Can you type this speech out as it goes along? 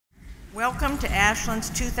Welcome to Ashland's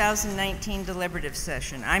 2019 deliberative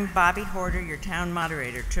session. I'm Bobby Horder, your town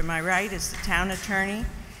moderator. To my right is the town attorney,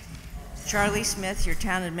 Charlie Smith, your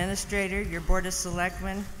town administrator, your board of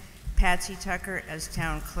selectmen, Patsy Tucker as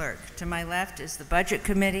town clerk. To my left is the budget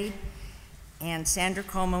committee, and Sandra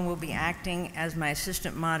Coleman will be acting as my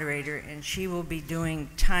assistant moderator, and she will be doing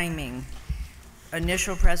timing.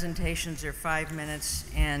 Initial presentations are 5 minutes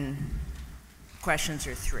and questions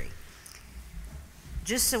are 3.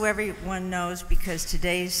 Just so everyone knows, because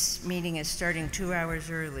today's meeting is starting 2 hours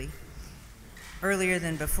earlier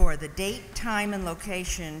than before, the date, time, and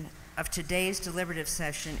location of today's deliberative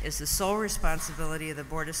session is the sole responsibility of the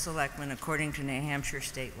Board of Selectmen according to New Hampshire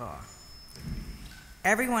state law.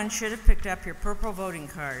 Everyone should have picked up your purple voting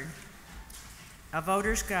card, a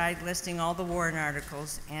voter's guide listing all the warrant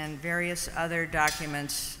articles, and various other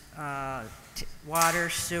documents, water,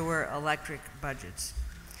 sewer, electric budgets.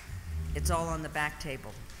 It's all on the back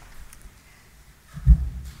table.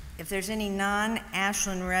 If there's any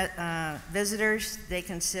non-Ashland visitors, they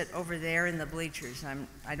can sit over there in the bleachers.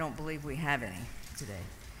 I don't believe we have any today.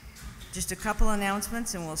 Just a couple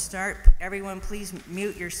announcements and we'll start. Everyone please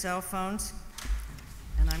mute your cell phones,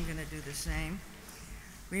 and I'm gonna do the same.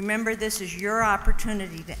 Remember, this is your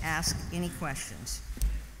opportunity to ask any questions.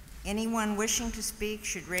 Anyone wishing to speak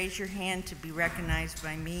should raise your hand to be recognized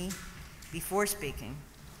by me before speaking.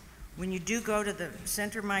 When you do go to the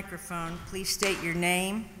center microphone, please state your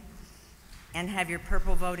name and have your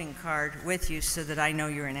purple voting card with you so that I know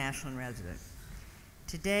you're an Ashland resident.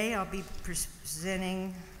 Today I'll be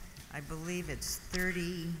presenting, I believe it's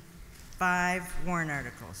 35 warrant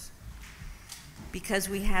articles. Because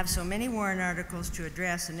we have so many warrant articles to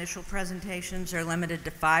address, initial presentations are limited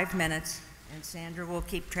to 5 minutes, and Sandra will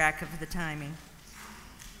keep track of the timing,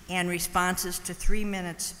 and responses to 3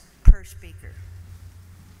 minutes per speaker.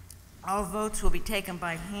 All votes will be taken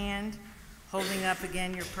by hand, holding up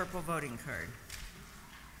again your purple voting card.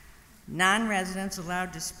 Non-residents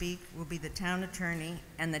allowed to speak will be the town attorney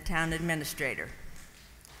and the town administrator.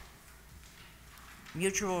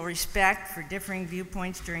 Mutual respect for differing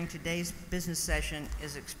viewpoints during today's business session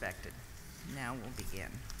is expected. Now we'll begin.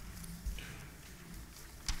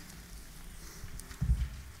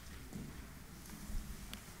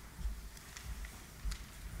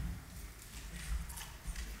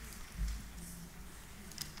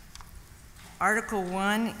 Article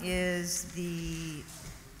 1 is the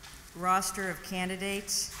roster of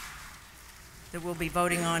candidates that we'll be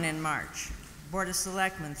voting on in March. Board of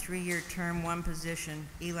Selectmen, 3-year term, 1 position,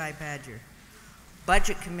 Eli Badger.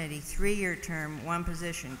 Budget Committee, 3-year term, 1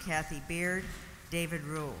 position, Kathy Beard, David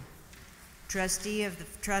Rule. Trustee of the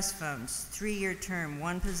Trust Funds, 3-year term,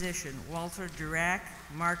 1 position, Walter Durack,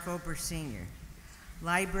 Mark Ober Sr.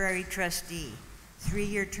 Library Trustee,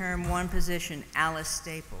 3-year term, 1 position, Alice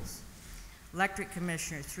Staples. Electric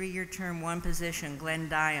Commissioner, 3-year term, 1 position, Glenn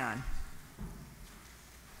Dion.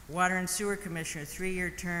 Water and Sewer Commissioner, 3-year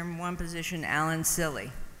term, 1 position, Alan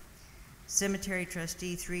Silly. Cemetery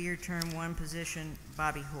Trustee, 3-year term, 1 position,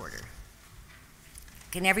 Bobby Horder.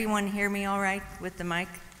 Can everyone hear me all right with the mic?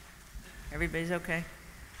 Everybody's okay?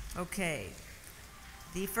 Okay.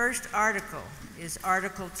 The first article is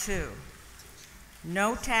Article 2.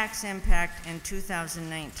 No tax impact in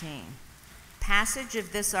 2019. Passage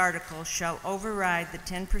of this article shall override the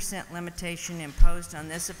 10% limitation imposed on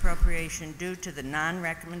this appropriation due to the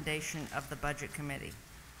non-recommendation of the Budget Committee.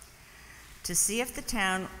 To see if the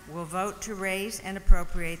town will vote to raise and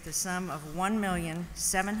appropriate the sum of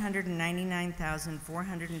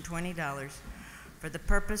 $1,799,420 for the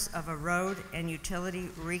purpose of a road and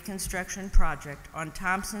utility reconstruction project on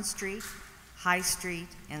Thompson Street, High Street,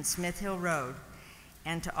 and Smith Hill Road,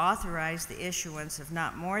 and to authorize the issuance of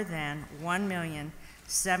not more than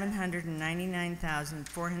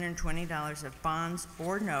 $1,799,420 of bonds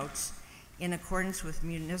or notes in accordance with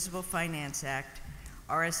Municipal Finance Act,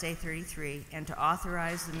 RSA 33, and to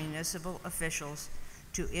authorize the municipal officials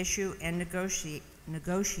to issue and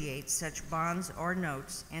negotiate such bonds or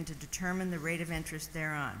notes and to determine the rate of interest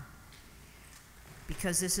thereon.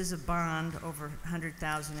 Because this is a bond over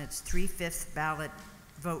 $100,000, it's 3/5 ballot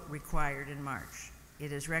vote required in March.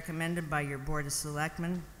 It is recommended by your Board of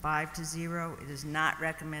Selectmen, 5-0. It is not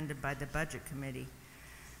recommended by the Budget Committee,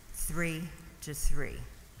 3-3.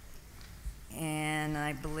 And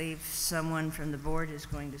I believe someone from the board is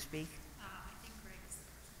going to speak. I think Greg's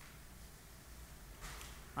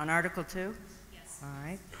on Article 2? Yes. All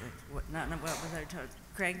right. What was I told?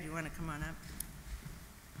 Craig, do you want to come on up?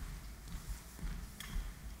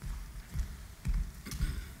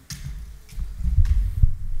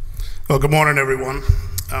 Well, good morning, everyone.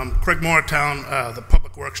 Craig Moretown, the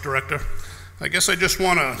Public Works Director. I guess I just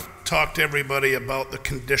want to talk to everybody about the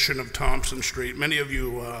condition of Thompson Street. Many of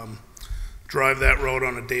you drive that road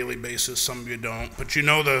on a daily basis, some of you don't, but you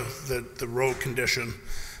know the road condition.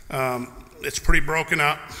 It's pretty broken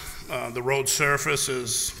up. The road surface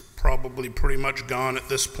is probably pretty much gone at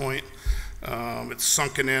this point. It's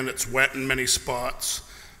sunken in, it's wet in many spots.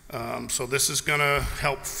 So this is going to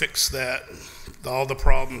help fix that, all the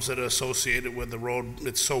problems that are associated with the road.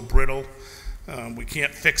 It's so brittle. We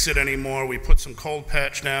can't fix it anymore. We put some cold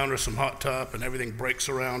patch down or some hot top and everything breaks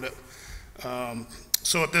around it.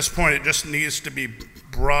 So at this point it just needs to be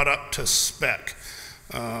brought up to spec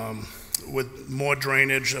with more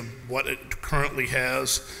drainage of what it currently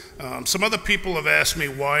has. Some other people have asked me,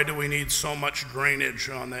 why do we need so much drainage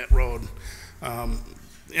on that road?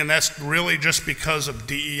 And that's really just because of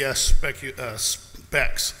DES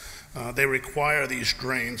specs. They require these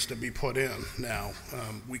drains to be put in now.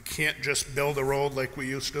 We can't just build a road like we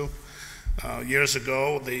used to. Years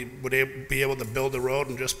ago, they would be able to build a road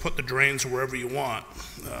and just put the drains wherever you want.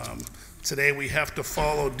 Today, we have to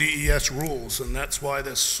follow DES rules, and that's why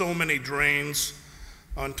there's so many drains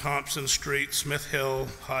on Thompson Street, Smith Hill,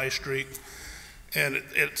 High Street. And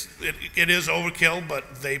it is overkill,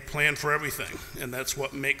 but they plan for everything. And that's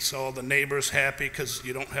what makes all the neighbors happy, because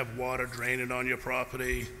you don't have water draining on your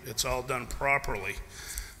property. It's all done properly.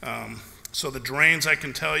 So the drains, I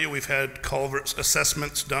can tell you, we've had culvert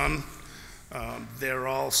assessments done. They're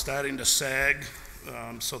all starting to sag,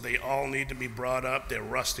 so they all need to be brought up. They're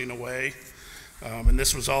rusting away. And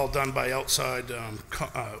this was all done by outside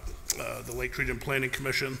the Lake Region Planning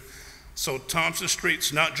Commission. So Thompson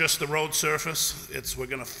Street's not just the road surface, we're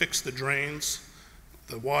gonna fix the drains.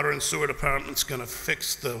 The Water and Sewer Department's gonna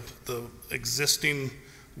fix the existing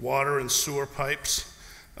water and sewer pipes.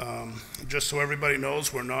 Just so everybody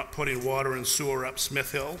knows, we're not putting water and sewer up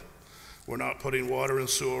Smith Hill. We're not putting water and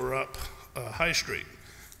sewer up High Street.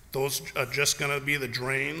 Those are just gonna be the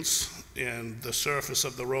drains, and the surface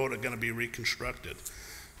of the road are gonna be reconstructed.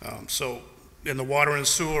 So in the water and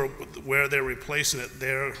sewer, where they're replacing it,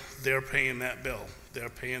 they're paying that bill. They're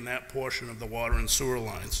paying that portion of the water and sewer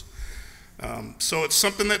lines. So it's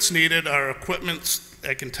something that's needed. Our equipment's,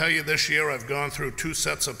 I can tell you this year, I've gone through 2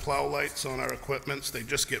 sets of plow lights on our equipments. They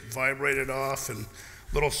just get vibrated off, and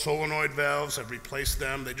little solenoid valves, I've replaced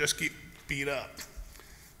them. They just keep beat up.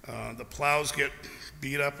 The plows get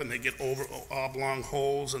beat up and they get over oblong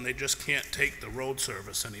holes, and they just can't take the road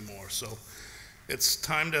service anymore. So it's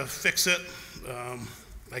time to fix it.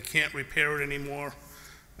 I can't repair it anymore.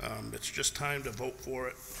 It's just time to vote for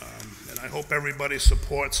it, and I hope everybody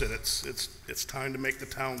supports it. It's time to make the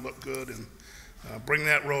town look good and bring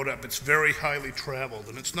that road up. It's very highly traveled,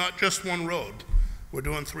 and it's not just one road. We're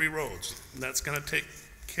doing 3 roads, and that's going to take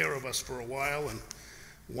care of us for a while. And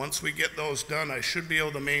once we get those done, I should be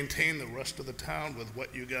able to maintain the rest of the town with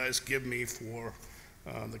what you guys give me for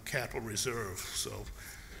the capital reserve. So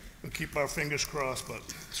we'll keep our fingers crossed, but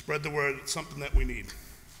spread the word. It's something that we need.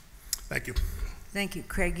 Thank you. Thank you.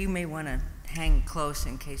 Craig, you may want to hang close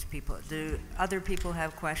in case do other people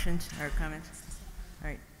have questions or comments? All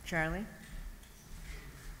right, Charlie?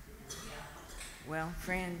 Well,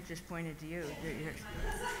 Fran just pointed to you.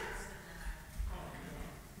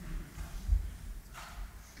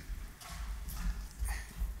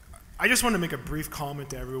 I just want to make a brief comment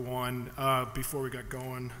to everyone before we get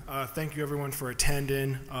going. Thank you everyone for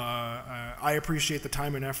attending. I appreciate the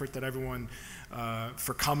time and effort that everyone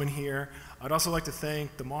for coming here. I'd also like to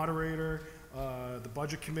thank the moderator, the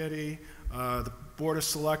budget committee, the board of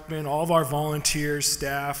selectmen, all of our volunteers,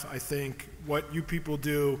 staff. I think what you people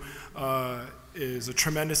do is a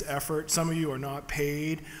tremendous effort. Some of you are not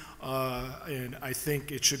paid, and I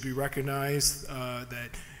think it should be recognized that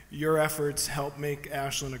your efforts help make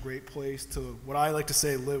Ashland a great place to, what I like to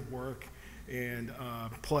say, live, work, and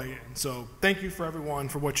play in. So thank you for everyone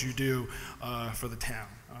for what you do for the town.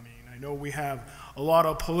 I mean, I know we have a lot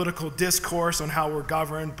of political discourse on how we're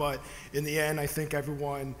governed, but in the end, I think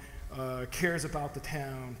everyone cares about the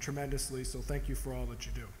town tremendously, so thank you for all that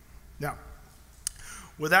you do. Now,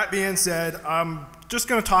 with that being said, I'm just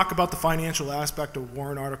going to talk about the financial aspect of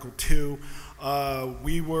Warrant Article 2.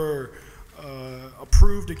 We were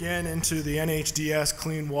approved again into the NHDS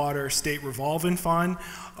Clean Water State Revolving Fund.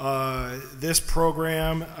 This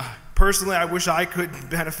program, personally, I wish I could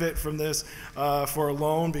benefit from this for a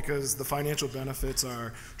loan, because the financial benefits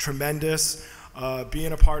are tremendous.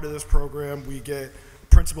 Being a part of this program, we get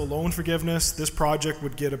principal loan forgiveness. This project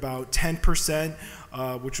would get about 10%,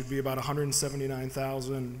 which would be about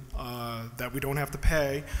 $179,000 that we don't have to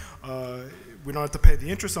pay. We don't have to pay the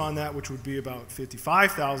interest on that, which would be about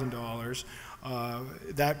 $55,000.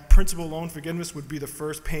 That principal loan forgiveness would be the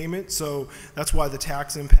first payment, so that's why the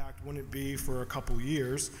tax impact wouldn't be for a couple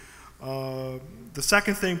years. The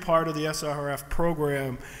second thing, part of the SRF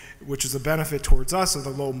program, which is a benefit towards us, are the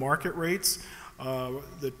low market rates.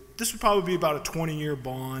 This would probably be about a 20-year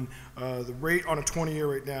bond. The rate on a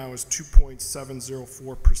 20-year right now is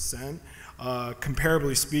 2.704%.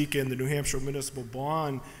 Comparably speaking, the New Hampshire Municipal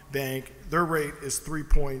Bond Bank, their rate is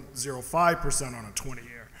 3.05% on a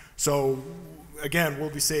 20-year. So again,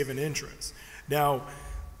 we'll be saving interest. Now,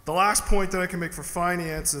 the last point that I can make for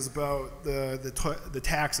finance is about the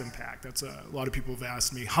tax impact. That's a lot of people have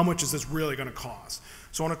asked me, how much is this really going to cost?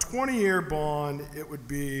 So on a 20-year bond, it would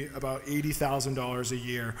be about $80,000 a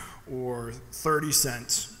year, or 30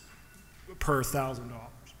 cents per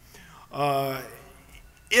 $1,000.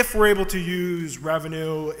 If we're able to use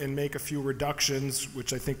revenue and make a few reductions,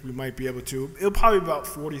 which I think we might be able to, it'll probably be about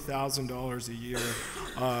 $40,000 a year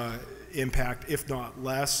impact, if not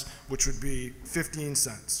less, which would be 15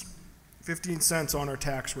 cents. 15 cents on our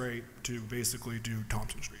tax rate to basically do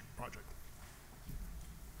Thompson Street project.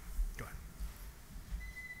 Go ahead.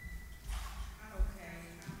 Okay.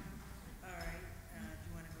 All right. Do you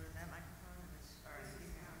want to go to that microphone? All right.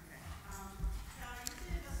 Okay.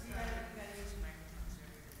 You got to use the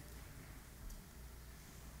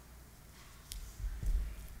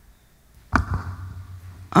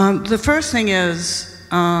microphone, sir. The first thing is,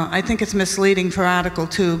 I think it's misleading for Article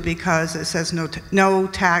 2 because it says no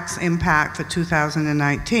tax impact for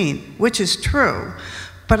 2019, which is true.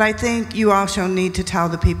 But I think you also need to tell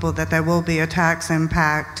the people that there will be a tax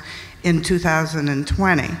impact in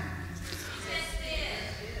 2020.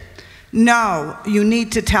 No, you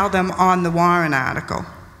need to tell them on the warrant article.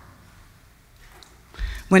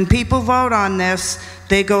 When people vote on this,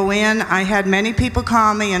 they go in. I had many people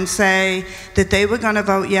call me and say that they were going to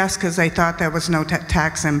vote yes because they thought there was no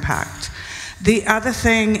tax impact. The other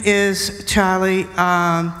thing is, Charlie,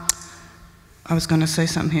 I was going to say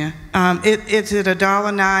something here. Is it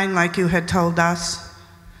 $1.09 like you had told us?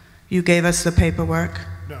 You gave us the paperwork?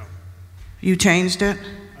 No. You changed it?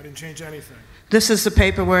 I didn't change anything. This is the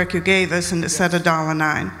paperwork you gave us, and it said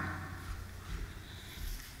 $1.09.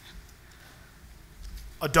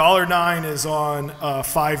 $1.09 is on a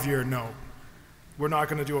 5-year note. We're not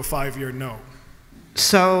going to do a 5-year note.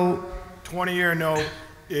 So 20-year note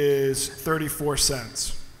is 34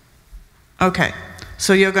 cents. Okay,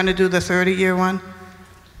 so you're going to do the 30-year one?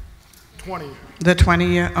 20. The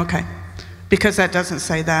 20-year, okay. Because that doesn't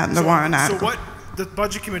say that in the warrant article. So what the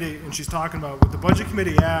Budget Committee, and she's talking about, what the Budget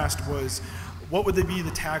Committee asked was, what would be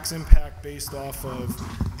the tax impact based off of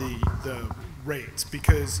the rates?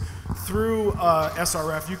 Because through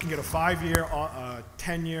SRF, you can get a 5-year,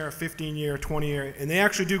 10-year, 15-year, 20-year, and they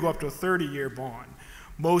actually do go up to a 30-year bond.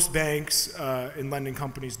 Most banks and lending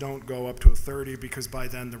companies don't go up to a 30 because by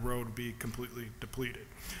then the road would be completely depleted.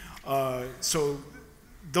 So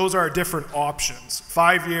those are different options.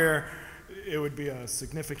 5-year, it would be a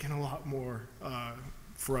significant, a lot more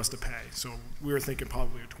for us to pay. So we were thinking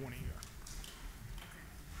probably a 20-year.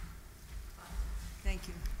 Thank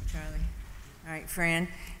you, Charlie. All right, Fran.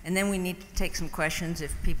 And then we need to take some questions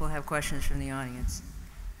if people have questions from the audience,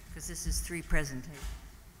 because this is 3 presentations.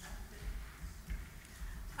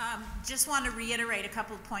 Just want to reiterate a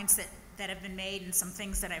couple of points that have been made and some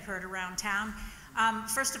things that I've heard around town.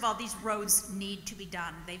 First of all, these roads need to be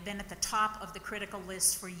done. They've been at the top of the critical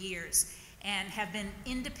list for years and have been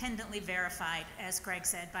independently verified, as Greg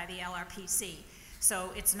said, by the LRPC.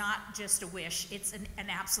 So it's not just a wish, it's an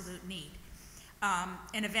absolute need.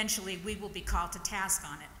 And eventually we will be called to task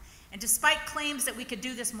on it. And despite claims that we could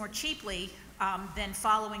do this more cheaply than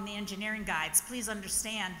following the engineering guides, please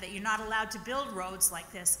understand that you're not allowed to build roads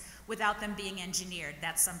like this without them being engineered.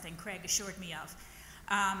 That's something Craig assured me of.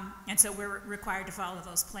 And so we're required to follow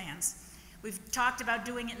those plans. We've talked about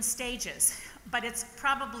doing it in stages, but it's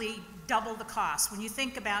probably double the cost. When you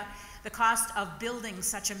think about the cost of building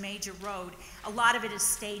such a major road, a lot of it is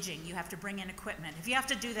staging. You have to bring in equipment. If you have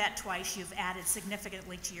to do that twice, you've added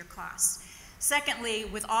significantly to your costs. Secondly,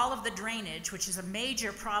 with all of the drainage, which is a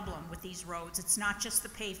major problem with these roads, it's not just the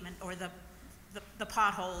pavement or the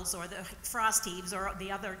potholes or the frost heaves or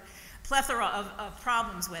the other plethora of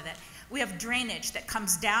problems with it. We have drainage that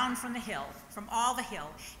comes down from the hill, from all the hill,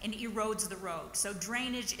 and erodes the road. So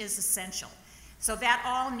drainage is essential. So that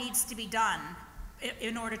all needs to be done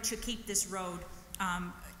in order to keep this road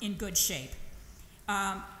in good shape.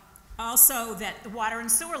 Also that the water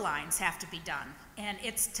and sewer lines have to be done. And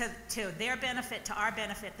it's to their benefit, to our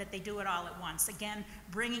benefit, that they do it all at once. Again,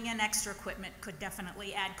 bringing in extra equipment could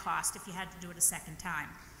definitely add cost if you had to do it a second time.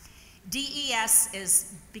 DES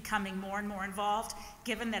is becoming more and more involved,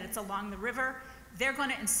 given that it's along the river. They're going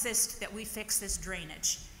to insist that we fix this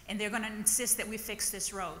drainage, and they're going to insist that we fix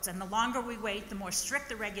this roads. And the longer we wait, the more strict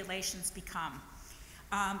the regulations become.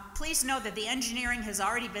 Please know that the engineering has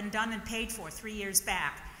already been done and paid for 3 years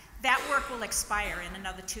back. That work will expire in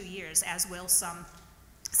another 2 years, as will some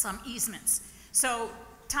easements. So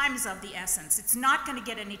time is of the essence. It's not going to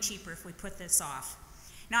get any cheaper if we put this off.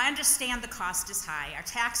 Now, I understand the cost is high. Our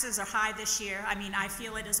taxes are high this year. I mean, I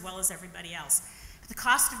feel it as well as everybody else. But the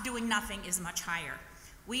cost of doing nothing is much higher.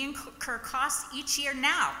 We incur costs each year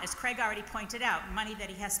now, as Craig already pointed out, money that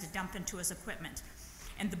he has to dump into his equipment.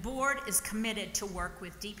 And the board is committed to work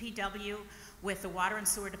with DPW, with the Water and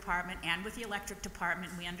Sewer Department, and with the Electric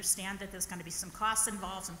Department. We understand that there's going to be some costs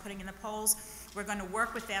involved in putting in the poles. We're going to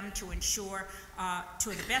work with them to ensure, to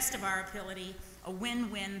the best of our ability, a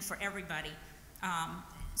win-win for everybody,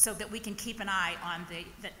 so that we can keep an eye on the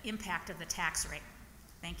impact of the tax rate.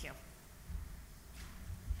 Thank you.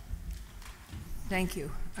 Thank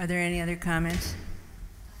you. Are there any other comments?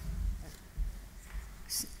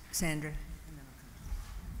 Sandra.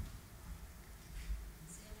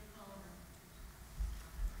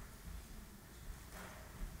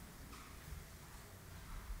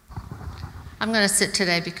 I'm going to sit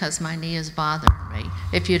today because my knee is bothering me,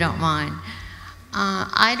 if you don't mind.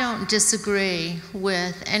 I don't disagree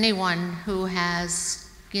with anyone who has,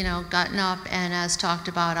 gotten up and has talked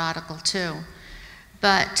about Article 2.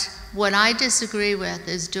 But what I disagree with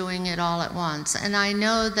is doing it all at once. And I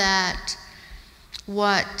know that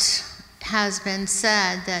what has been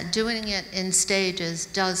said, that doing it in stages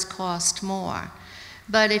does cost more.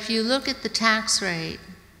 But if you look at the tax rate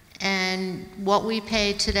and what we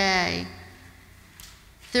pay today,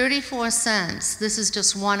 34 cents, this is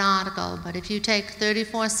just one article, but if you take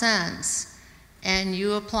 34 cents and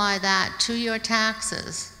you apply that to your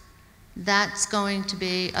taxes, that's going to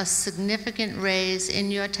be a significant raise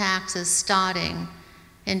in your taxes starting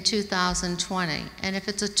in 2020. And if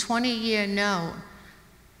it's a 20-year note,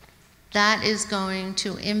 that is going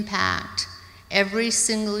to impact every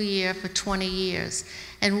single year for 20 years.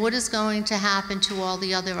 And what is going to happen to all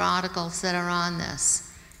the other articles that are on this?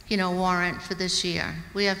 Warrant for this year.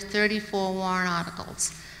 We have 34 warrant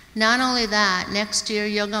articles. Not only that, next year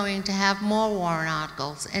you're going to have more warrant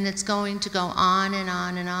articles, and it's going to go on and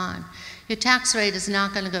on and on. Your tax rate is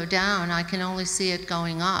not going to go down. I can only see it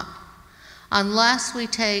going up. Unless we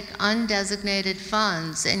take undesignated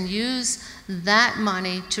funds and use that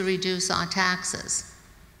money to reduce our taxes.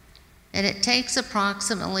 And it takes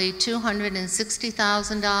approximately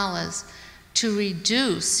 $260,000 to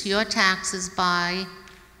reduce your taxes by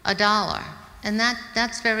 $1. And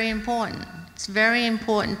that's very important. It's very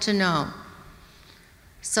important to know.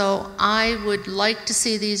 So I would like to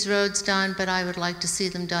see these roads done, but I would like to see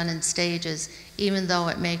them done in stages, even though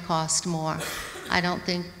it may cost more. I don't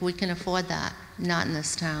think we can afford that, not in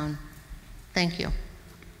this town. Thank you.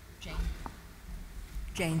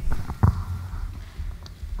 Jane.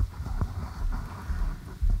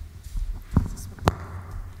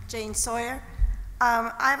 Jane Sawyer.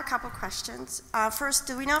 I have a couple questions. First,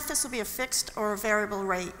 do we know if this will be a fixed or a variable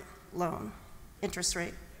rate loan, interest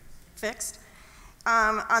rate? Fixed?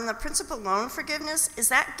 On the principal loan forgiveness, is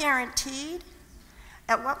that guaranteed?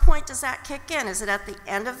 At what point does that kick in? Is it at the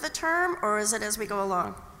end of the term, or is it as we go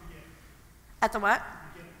along? At the what?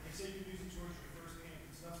 They say you use it towards your first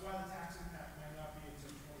payment, so that's why the tax impact might not be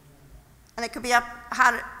until 2021. And it could be up,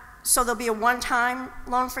 so there'll be a one-time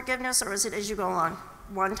loan forgiveness, or is it as you go along?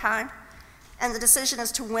 One time? And the decision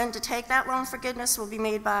as to when to take that loan forgiveness will be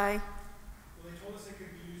made by? Well, they told us it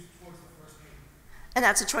could be used towards the first payment. And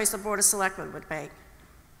that's a choice the Board of Selectmen would make?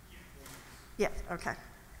 Yeah, okay.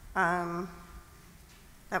 That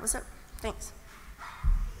was it. Thanks.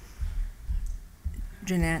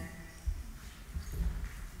 Jeanette.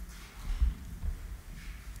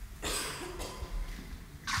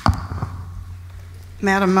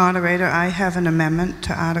 Madam Moderator, I have an amendment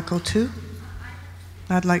to Article 2.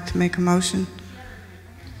 I'd like to make a motion.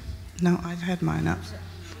 No, I've had mine up.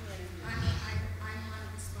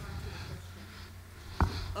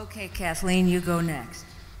 Okay, Kathleen, you go next.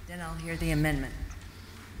 Then I'll hear the amendment.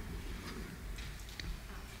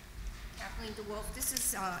 Kathleen DeWolf, this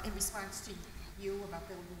is in response to you about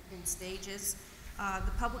building in stages.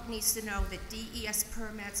 The public needs to know that DES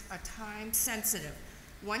permits are time sensitive.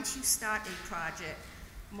 Once you start a project,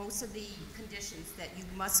 most of the conditions that you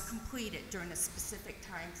must complete it during a specific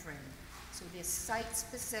time frame. So they're site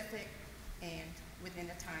specific and within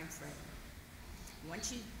a time frame. Once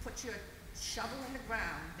you put your shovel in the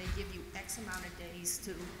ground, they give you X amount of days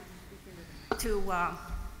to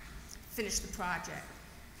finish the project.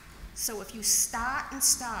 So if you start and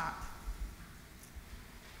stop,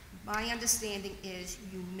 my understanding is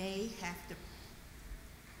you may have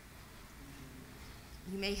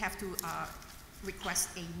to request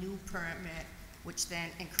a new permit, which then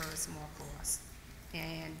incurs more cost.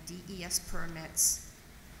 And DES permits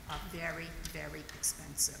are very, very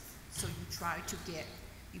expensive. So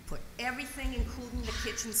you put everything, including the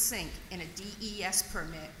kitchen sink, in a DES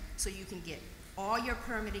permit, so you can get all your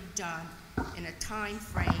permitting done in a time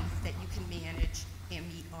frame that you can manage and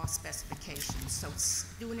meet all specifications. So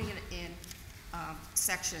doing it in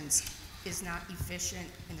sections is not efficient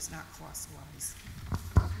and is not cost-wise.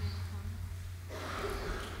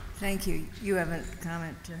 Thank you. You have a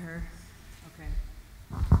comment to her? Okay.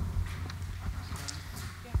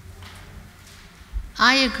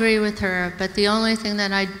 I agree with her, but the only thing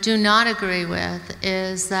that I do not agree with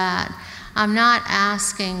is that I'm not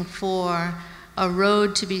asking for a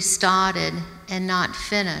road to be started and not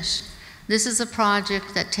finished. This is a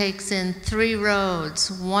project that takes in 3 roads.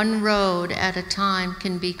 1 road at a time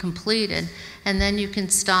can be completed, and then you can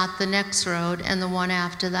start the next road and the one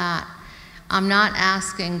after that. I'm not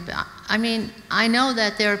asking, I mean, I know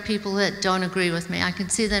that there are people that don't agree with me. I can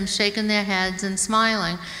see them shaking their heads and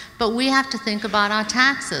smiling, but we have to think about our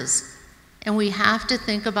taxes, and we have to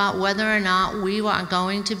think about whether or not we are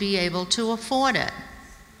going to be able to afford it.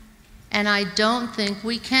 And I don't think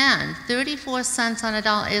we can. 34 cents on a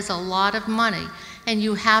dollar is a lot of money, and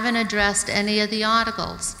you haven't addressed any of the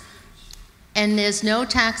articles. And there's no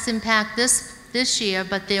tax impact this year,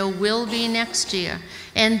 but there will be next year.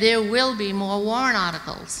 And there will be more warrant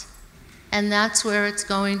articles. And that's where it's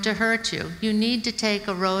going to hurt you. You need to take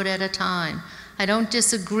a road at a time. I don't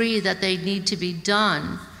disagree that they need to be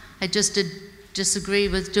done. I just disagree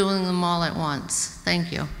with doing them all at once.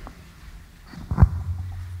 Thank you.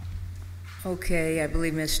 Okay, I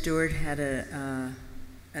believe Ms. Stewart had an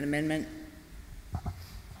amendment.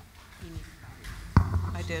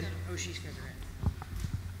 I did. Oh, she's got it.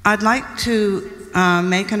 I'd like to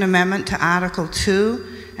make an amendment to Article 2,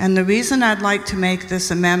 and the reason I'd like to make this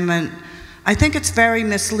amendment, I think it's very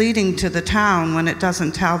misleading to the town when it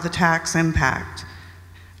doesn't tell the tax impact.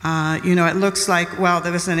 You know, it looks like, well,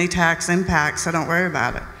 there isn't any tax impact, so don't worry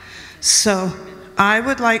about it. So I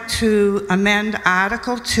would like to amend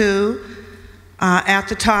Article 2 at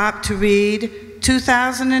the top to read,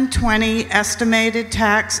 2020 estimated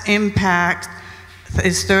tax impact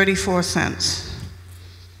is 34 cents.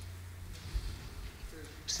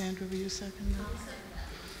 Sandra, will you second that?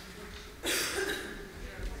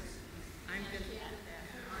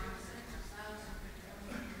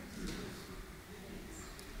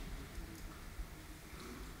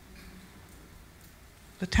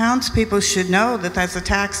 The townspeople should know that there's a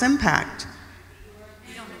tax impact.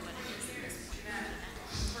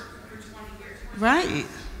 Right.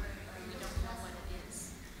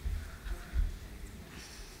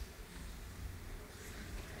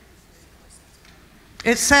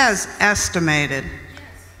 It says estimated.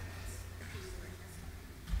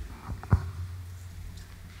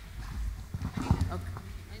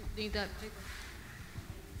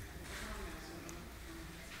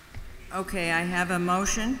 Okay, I have a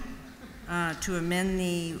motion to amend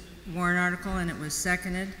the warrant article, and it was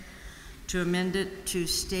seconded, to amend it to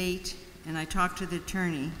state, and I talked to the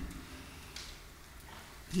attorney.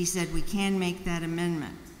 He said we can make that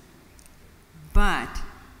amendment, but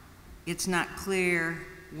it's not clear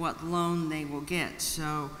what loan they will get.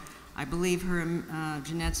 So I believe her,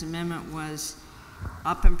 Jeanette's amendment was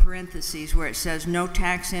up in parentheses where it says no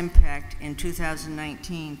tax impact in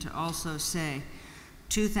 2019 to also say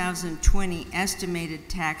 2020 estimated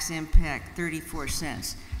tax impact 34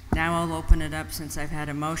 cents. Now I'll open it up, since I've had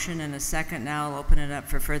a motion and a second, now I'll open it up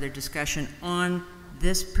for further discussion on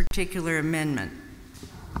this particular amendment.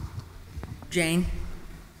 Jane?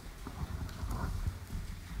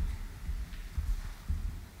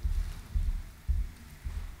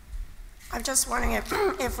 I'm just wondering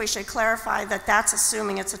if we should clarify that that's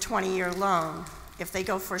assuming it's a 20-year loan. If they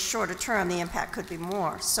go for a shorter term, the impact could be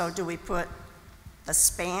more. So do we put the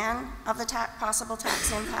span of the possible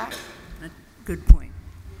tax impact? Good point.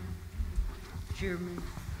 Chairman?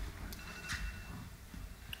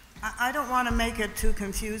 I don't want to make it too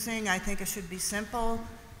confusing. I think it should be simple.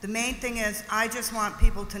 The main thing is, I just want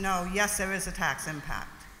people to know, yes, there is a tax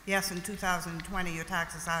impact. Yes, in 2020, your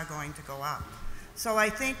taxes are going to go up. So I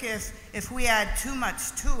think if we add too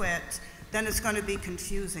much to it, then it's going to be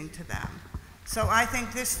confusing to them. So I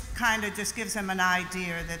think this kind of just gives them an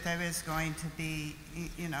idea that there is going to be,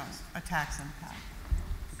 you know, a tax impact.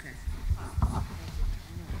 Okay.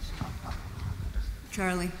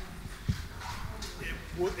 Charlie?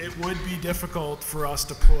 It would be difficult for us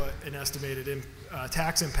to put an estimated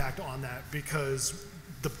tax impact on that because,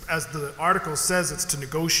 as the article says, it's to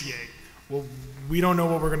negotiate. Well, we don't know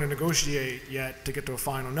what we're going to negotiate yet to get to a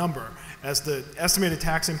final number. As the estimated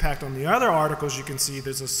tax impact on the other articles, you can see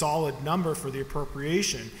there's a solid number for the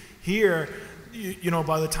appropriation. Here, you know,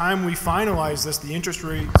 by the time we finalize this, the interest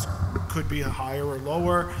rates could be higher or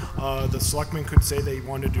lower. The selectmen could say they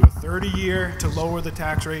want to do a 30-year to lower the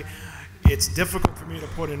tax rate. It's difficult for me to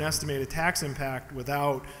put an estimated tax impact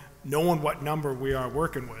without knowing what number we are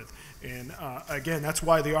working with. And again, that's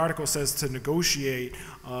why the article says to negotiate.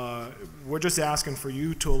 We're just asking for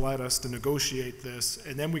you to let us to negotiate this,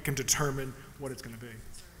 and then we can determine what it's going to be.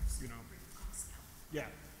 You know,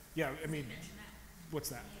 yeah. I mean, what's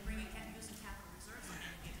that?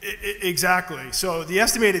 Exactly. So the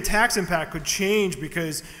estimated tax impact could change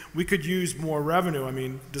because we could use more revenue. I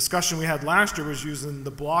mean, discussion we had last year was using the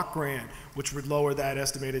block grant, which would lower that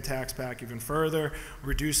estimated tax back even further,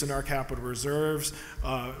 reducing our capital reserves,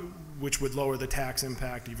 which would lower the tax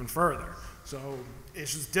impact even further. So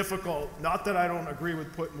it's just difficult. Not that I don't agree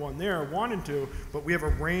with putting one there or wanting to, but we have a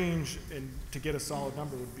range, and to get a solid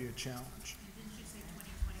number would be a challenge.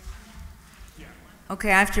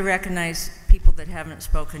 Okay, I have to recognize people that haven't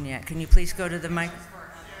spoken yet. Can you please go to the mic?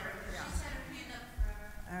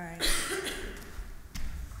 All right.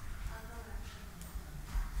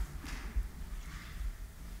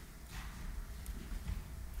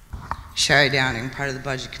 Sherry Downing, part of the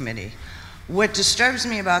Budget Committee. What disturbs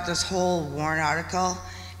me about this whole warrant article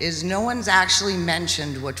is no one's actually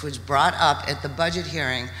mentioned, which was brought up at the budget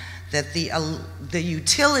hearing, that the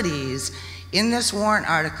utilities in this warrant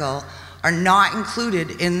article are not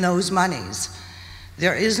included in those monies.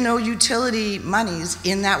 There is no utility monies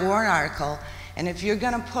in that warrant article, and if you're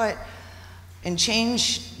going to put and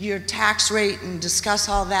change your tax rate and discuss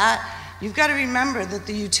all that, you've got to remember that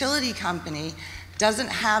the utility company doesn't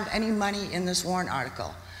have any money in this warrant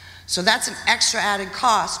article. So that's an extra added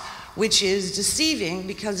cost, which is deceiving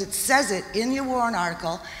because it says it in your warrant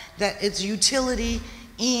article that it's utility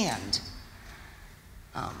and.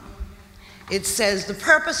 It says the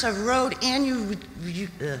purpose of road and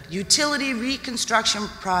utility reconstruction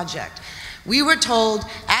project. We were told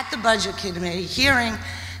at the Budget Committee hearing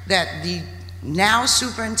that the now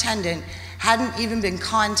superintendent hadn't even been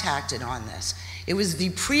contacted on this. It was the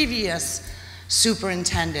previous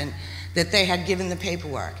superintendent that they had given the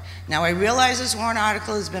paperwork. Now I realize this warrant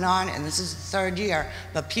article has been on and this is the third year,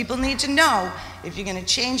 but people need to know if you're going to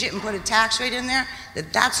change it and put a tax rate in there,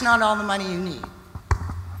 that that's not all the money you need.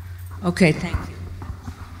 Okay, thank you.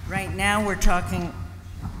 Right now we're talking,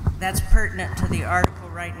 that's pertinent to the article.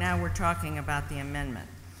 Right now we're talking about the amendment.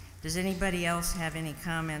 Does anybody else have any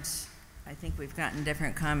comments? I think we've gotten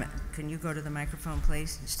different comments. Can you go to the microphone,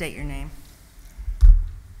 please? State your name.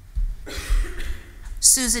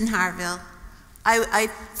 Susan Harville.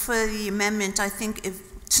 For the amendment, I think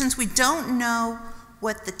since we don't know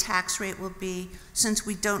what the tax rate will be, since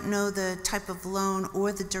we don't know the type of loan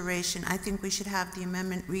or the duration, I think we should have the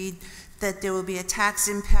amendment read that there will be a tax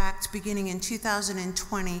impact beginning in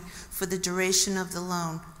 2020 for the duration of the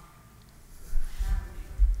loan.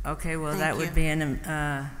 Okay, well, that would be an,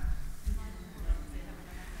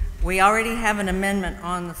 we already have an amendment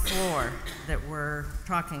on the floor that we're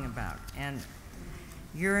talking about, and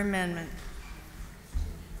your amendment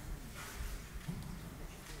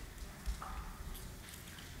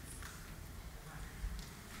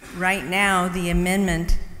right now, the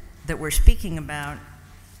amendment that we're speaking about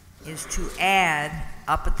is to add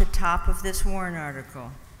up at the top of this warrant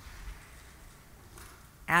article,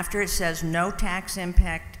 after it says no tax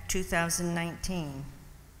impact 2019,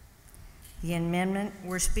 the amendment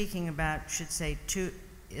we're speaking about should say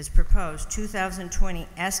is proposed 2020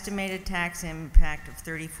 estimated tax impact of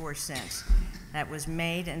 34 cents. That was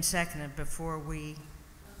made and seconded before we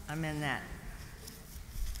amend that,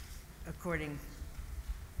 according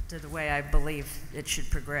to the way I believe it should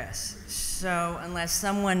progress. So unless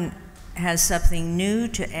someone has something new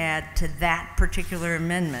to add to that particular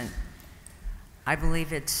amendment, I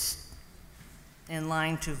believe it's in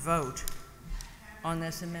line to vote on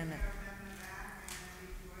this amendment.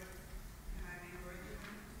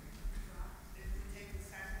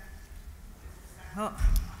 Oh.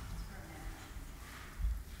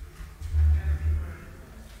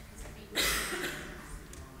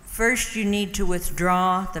 First, you need to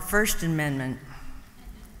withdraw the First Amendment.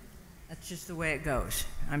 That's just the way it goes.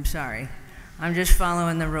 I'm sorry. I'm just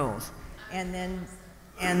following the rules. And then,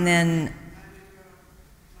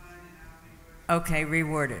 okay,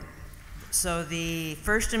 reworded. So the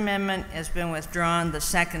First Amendment has been withdrawn, the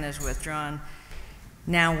second is withdrawn.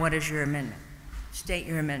 Now what is your amendment? state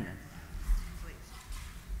your amendment.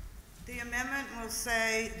 The amendment will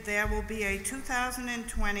say there will be a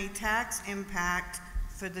 2020 tax impact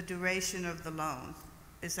for the duration of the loan.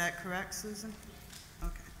 Is that correct, Susan?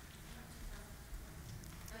 Okay.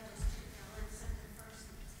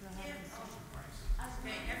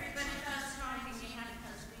 Okay, everybody who's talking, you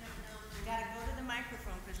gotta go to the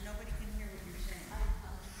microphone because nobody can hear what you're saying.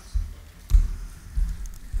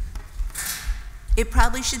 It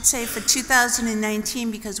probably should say for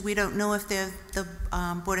 2019 because we don't know if the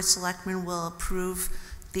Board of Selectmen will approve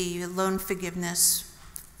the loan forgiveness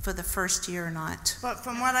for the first year or not. But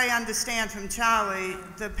from what I understand from Charlie,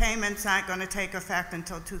 the payments aren't going to take effect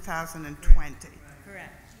until 2020.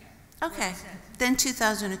 Correct. Okay, then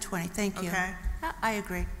 2020, thank you. Okay. I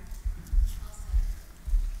agree.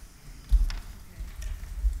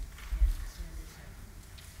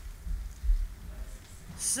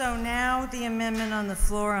 So now the amendment on the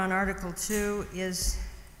floor on Article 2 is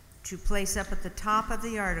to place up at the top of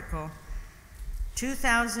the article,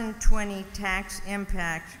 2020 tax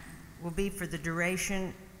impact will be for the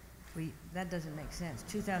duration, that doesn't make sense,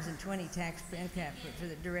 2020 tax impact for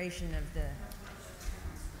the duration of the,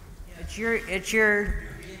 it's your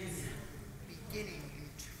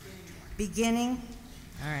beginning?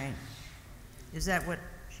 All right. Is that what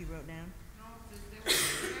she wrote down? No, there will be a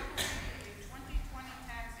 2020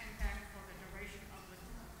 tax impact for the duration of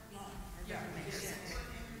the loan. That doesn't make sense.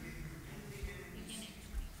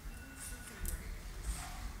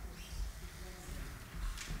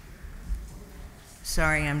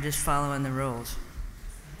 Sorry, I'm just following the rules.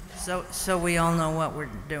 So we all know what we're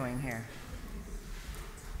doing here.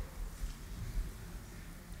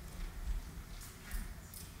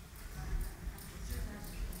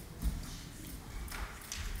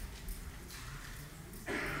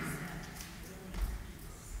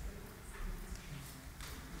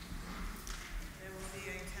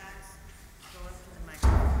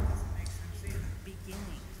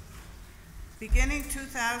 Beginning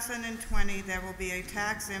 2020, there will be a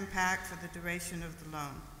tax impact for the duration of the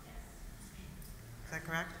loan. Is that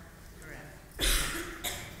correct? Correct.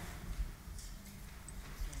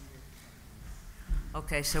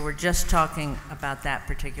 Okay, so we're just talking about that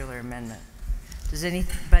particular amendment. Does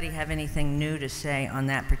anybody have anything new to say on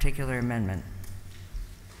that particular amendment?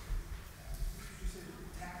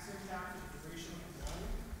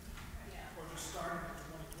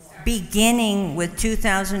 Beginning with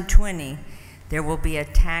 2020, there will be a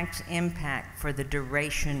tax impact for the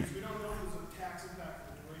duration. We don't know if there's a tax impact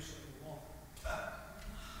for the duration of the loan.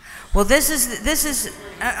 Well, this is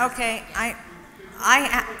okay.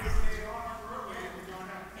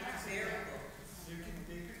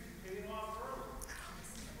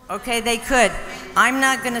 Okay, they could.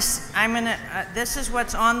 This is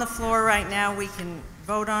what's on the floor right now. We can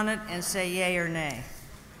vote on it and say yay or nay.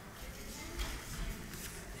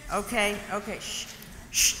 Okay,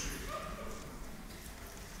 shh.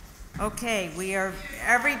 Okay,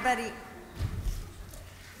 everybody,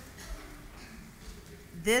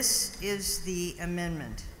 this is the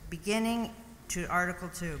amendment, beginning to Article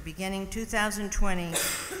 2, beginning 2020,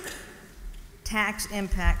 tax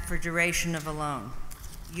impact for duration of a loan.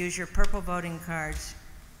 Use your purple voting cards.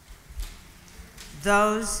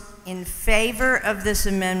 Those in favor of this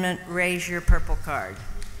amendment, raise your purple card.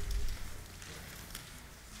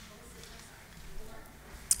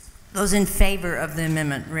 Those in favor of the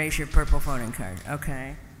amendment, raise your purple voting card.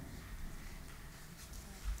 Okay.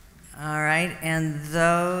 All right, and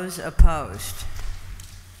those opposed?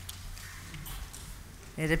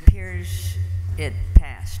 It appears it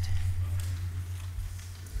passed.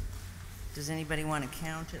 Does anybody want to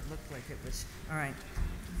count? It looked like it was, all right.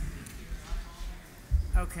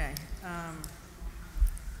 Okay.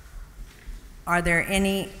 Are there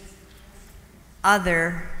any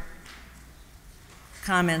other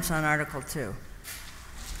comments on Article 2?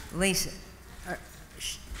 Lisa,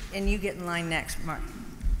 and you get in line next, Mark.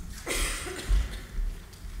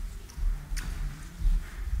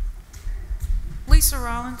 Lisa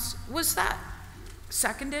Rollins, was that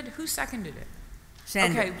seconded? Who seconded it?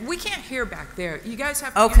 Sandra. Okay, we can't hear back there. You guys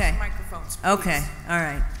have to use the microphones, please. Okay, all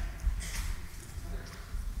right.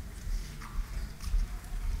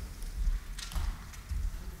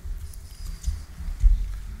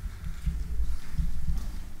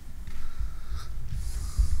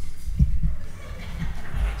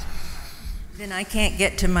 Then I can't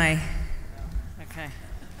get to my, okay,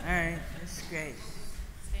 all right, this is great.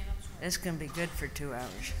 This is going to be good for 2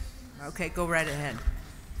 hours. Okay, go right ahead.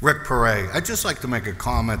 Rick Perret, I'd just like to make a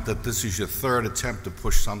comment that this is your third attempt to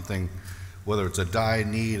push something whether it's a dire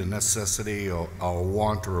need, a necessity, or a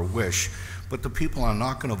want or a wish. But the people are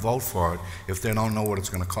not going to vote for it if they don't know what it's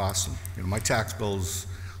going to cost them. You know, my tax bill's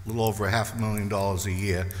a little over $500,000 a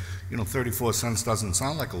year. You know, 34 cents doesn't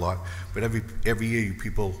sound like a lot, but every year you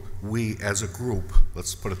people, we as a group,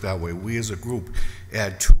 let's put it that way, we as a group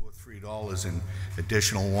add $2 or $3 in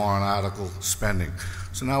additional warrant article spending.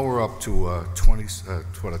 So now we're up to a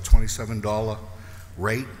 $27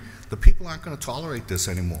 rate. The people aren't going to tolerate this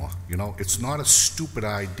anymore. You know, it's not a stupid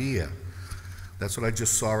idea. That's what I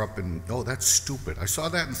just saw up in, oh, that's stupid. I saw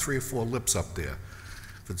that in 3 or 4 lips up there.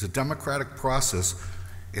 If it's a democratic process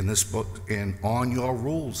in this book and on your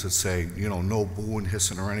rules that say, you know, no booing,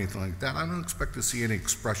 hissing, or anything like that, I don't expect to see any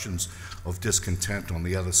expressions of discontent on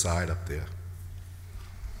the other side up there.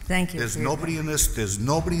 Thank you. There's nobody in this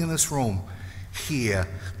room here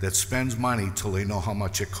that spends money till they know how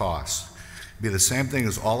much it costs. It'd be the same thing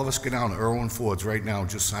as all of us get down to Irwin Ford's right now and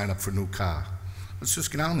just sign up for a new car. Let's just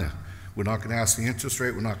get down there. We're not going to ask the interest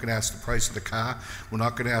rate. We're not going to ask the price of the car. We're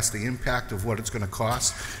not going to ask the impact of what it's going to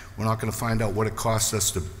cost. We're not going to find out what it costs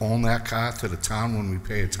us to own that car to the town when we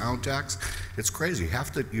pay a town tax. It's crazy.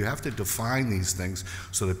 You have to define these things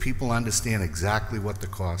so that people understand exactly what the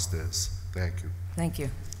cost is. Thank you. Thank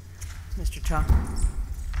you. Mr. Chaw.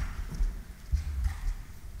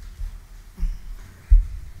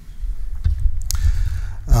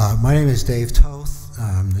 My name is Dave Toth.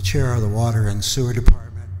 I'm the chair of the Water and Sewer Department.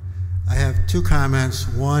 I have 2 comments.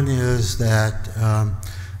 One is that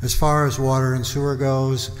as far as water and sewer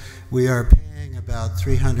goes, we are paying about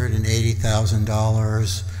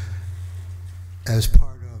 $380,000 as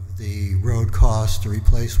part of the road cost to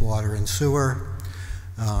replace water and sewer.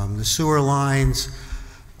 The sewer lines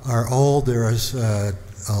are old. There is a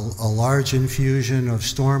large infusion of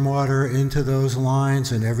stormwater into those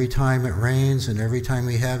lines, and every time it rains and every time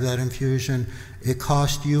we have that infusion, it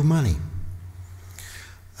costs you money.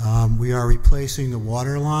 We are replacing the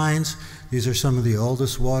water lines. These are some of the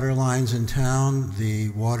oldest water lines in town. The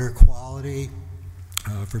water quality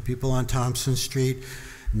for people on Thompson Street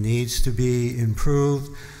needs to be improved.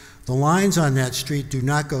 The lines on that street do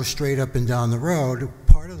not go straight up and down the road.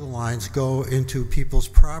 Part of the lines go into people's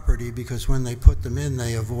property because when they put them in,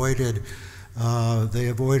 they avoided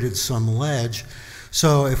some ledge.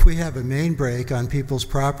 So if we have a main break on people's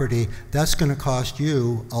property, that's going to cost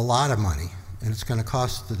you a lot of money, and it's going to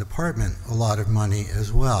cost the department a lot of money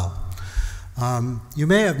as well. You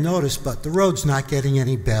may have noticed, but the road's not getting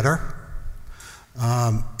any better.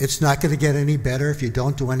 It's not going to get any better if you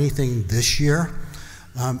don't do anything this year.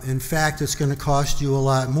 In fact, it's going to cost you a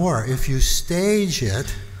lot more. If you stage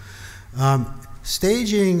it,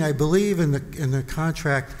 staging, I believe in the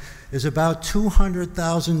contract, is about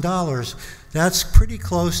 $200,000. That's pretty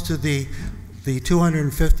close to the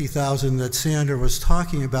 $250,000 that Sandra was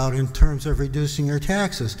talking about in terms of reducing your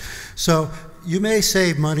taxes. So you may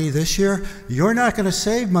save money this year. You're not going to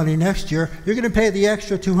save money next year. You're going to pay the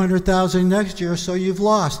extra $200,000 next year, so you've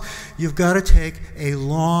lost. You've got to take a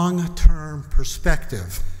long-term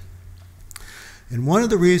perspective. And one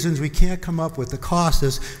of the reasons we can't come up with the cost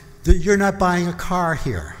is that you're not buying a car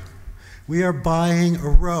here. We are buying a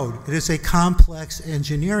road. It is a complex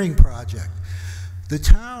engineering project. The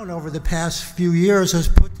town, over the past few years, has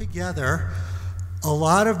put together a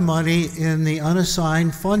lot of money in the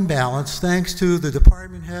unassigned fund balance, thanks to the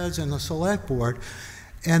department heads and the select board,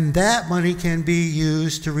 and that money can be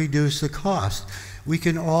used to reduce the cost. We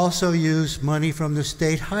can also use money from the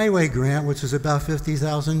state highway grant, which is about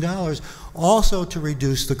 $50,000, also to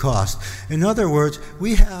reduce the cost. In other words,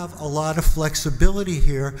 we have a lot of flexibility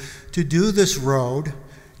here to do this road,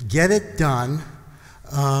 get it done,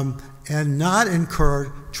 and not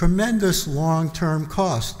incur tremendous long-term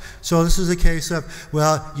costs. So this is a case of,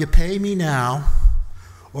 well, you pay me now,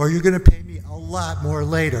 or you're going to pay me a lot more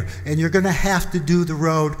later, and you're going to have to do the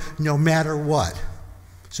road no matter what.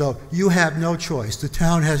 So you have no choice. The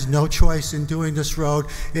town has no choice in doing this road.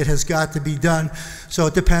 It has got to be done. So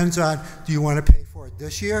it depends on, do you want to pay for it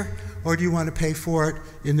this year, or do you want to pay for it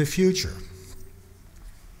in the future?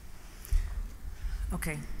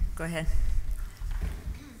 Okay, go ahead.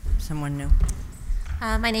 Someone new.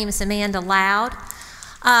 My name is Amanda Loud.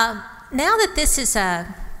 Now that this is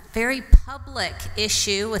a very public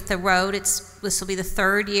issue with the road, this will be the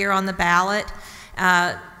 3rd year on the ballot.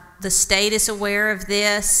 The state is aware of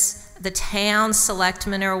this. The town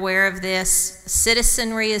selectmen are aware of this.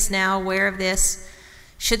 Citizenry is now aware of this.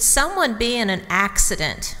 Should someone be in an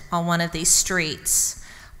accident on one of these streets,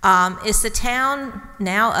 is the town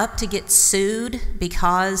now up to get sued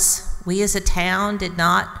because we as a town did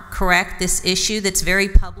not correct this issue that's very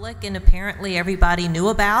public and apparently everybody knew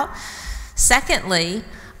about? Secondly,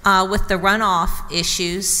 with the runoff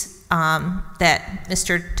issues that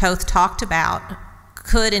Mr. Toth talked about,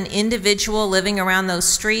 could an individual living around those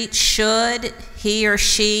streets, should he or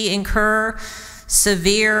she incur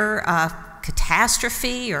severe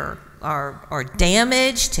catastrophe or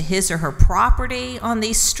damage to his or her property on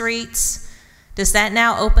these streets, does that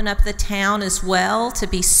now open up the town as well to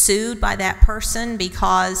be sued by that person?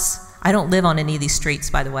 Because I don't live on any of these streets,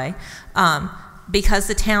 by the way, because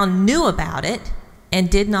the town knew about it and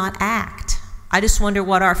did not act. I just wonder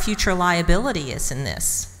what our future liability is in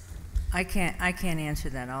this. I can't answer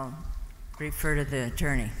that. I'll refer to the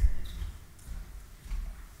attorney.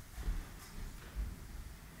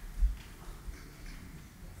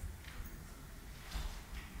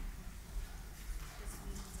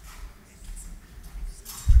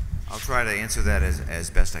 I'll try to answer that as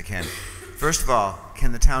best I can. First of all,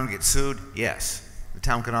 can the town get sued? Yes. The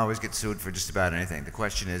town can always get sued for just about anything. The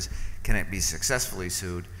question is, can it be successfully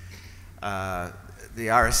sued? The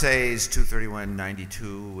RSA's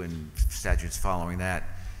 23192 and statutes following that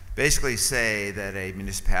basically say that a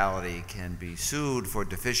municipality can be sued for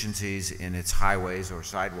deficiencies in its highways or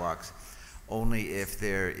sidewalks only if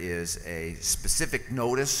there is a specific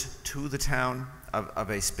notice to the town of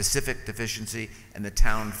a specific deficiency and the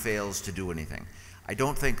town fails to do anything. I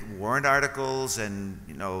don't think warrant articles and,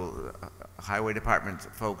 you know, highway department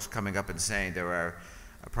folks coming up and saying there are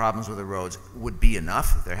problems with the roads would be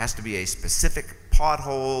enough. There has to be a specific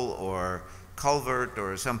pothole or culvert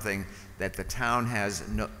or something that the town has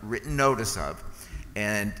written notice of,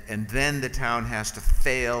 and then the town has to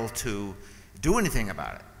fail to do anything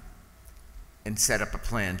about it and set up a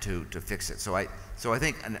plan to fix it. So I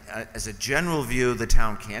think as a general view, the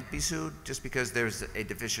town can't be sued just because there's a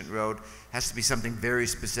deficient road. It has to be something very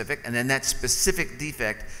specific, and then that specific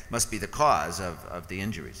defect must be the cause of the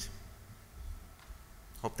injuries.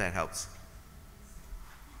 Hope that helps.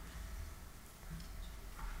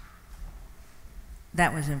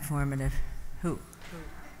 That was informative. Who?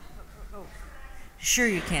 Sure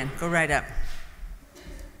you can. Go right up.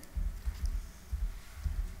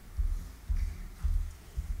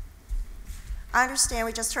 I understand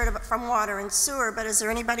we just heard about from water and sewer, but is there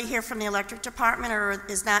anybody here from the electric department, or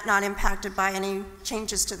is that not impacted by any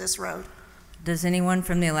changes to this road? Does anyone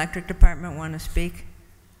from the electric department want to speak?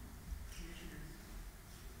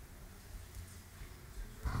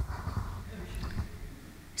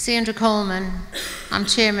 Sandra Coleman, I'm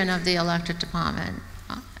chairman of the electric department.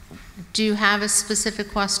 Do you have a specific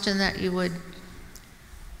question that you would?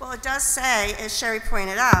 Well, it does say, as Sherry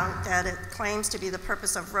pointed out, that it claims to be the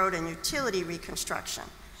purpose of road and utility reconstruction.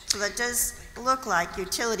 So that does look like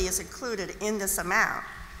utility is included in this amount.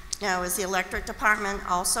 Now, is the electric department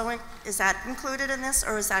also, is that included in this,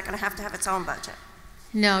 or is that going to have its own budget?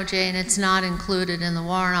 No, Jane, it's not included in the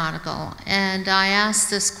warrant article. And I asked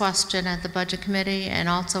this question at the budget committee and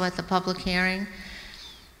also at the public hearing.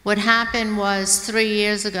 What happened was 3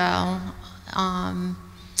 years ago, an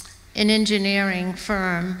engineering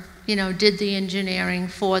firm, did the engineering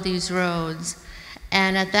for these roads.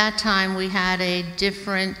 And at that time, we had a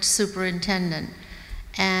different superintendent.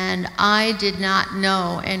 And I did not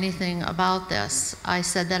know anything about this. I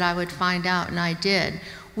said that I would find out, and I did.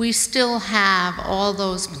 We still have all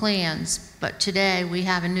those plans, but today we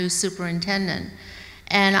have a new superintendent.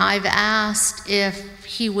 And I've asked if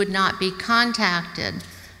he would not be contacted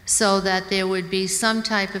so that there would be some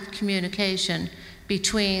type of communication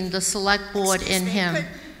between the select board and him.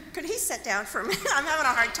 Could he sit down for a minute? I'm having a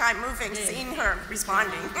hard time moving, seeing her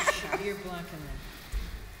responding. You're blocking them.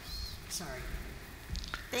 Sorry.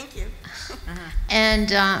 Thank you. And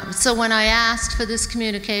so when I asked for this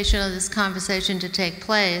communication or this conversation to take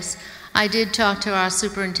place, I did talk to our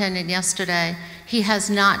superintendent yesterday. He has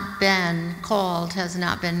not been called, has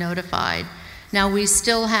not been notified. Now, we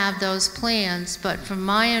still have those plans, but from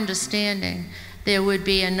my understanding, there would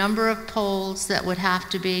be a number of poles that would have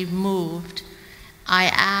to be moved. I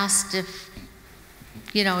asked if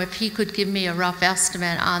he could give me a rough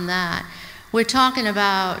estimate on that. We're talking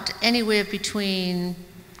about anywhere between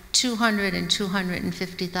 $200,000 and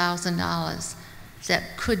 $250,000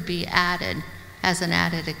 that could be added as an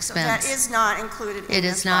added expense. So that is not included in It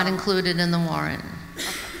is not included in the warrant.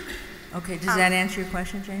 Okay, does that answer your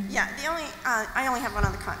question, Jane? Yeah, I only have one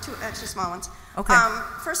other two extra small ones. Okay.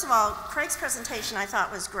 First of all, Craig's presentation I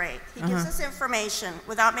thought was great. He gives us information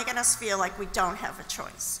without making us feel like we don't have a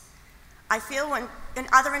choice. I feel when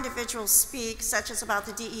other individuals speak, such as about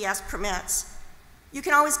the DES permits, you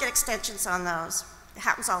can always get extensions on those. It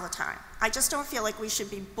happens all the time. I just don't feel like we should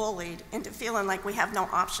be bullied into feeling like we have no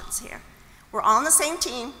options here. We're all on the same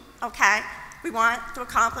team, okay? We want to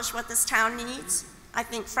accomplish what this town needs. I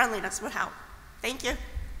think friendliness would help. Thank you.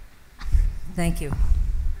 Thank you.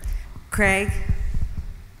 Craig?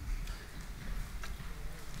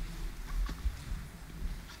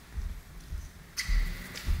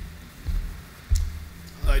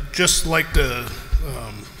 I'd just like to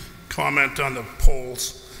comment on the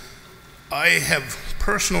polls. I have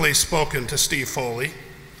personally spoken to Steve Foley,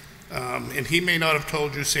 and he may not have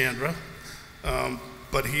told you, Sandra,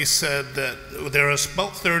 but he said that there are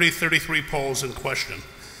about 33 poles in question.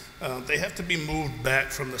 They have to be moved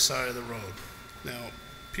back from the side of the road. Now,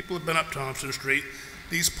 people have been up Thompson Street.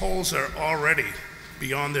 These poles are already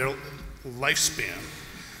beyond their lifespan.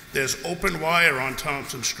 There's open wire on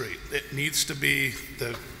Thompson Street. It needs to be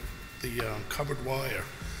the covered wire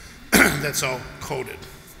that's all coated.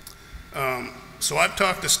 So I've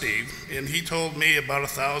talked to Steve, and he told me about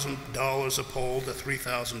 $1,000 a pole to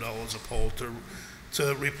 $3,000 a pole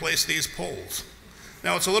to replace these poles.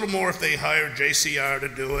 Now, it's a little more if they hire JCR to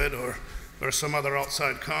do it or some other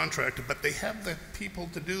outside contractor, but they have the people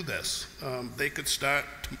to do this. They could start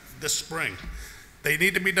this spring. They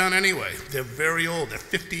need to be done anyway. They're very old. They're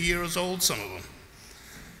 50 years old, some of them.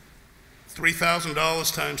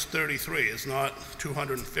 $3,000 times 33 is not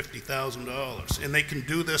 $250,000, and they can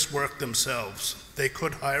do this work themselves. They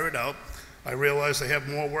could hire it out. I realize they have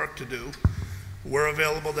more work to do. We're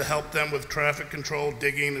available to help them with traffic control,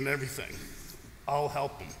 digging, and everything. I'll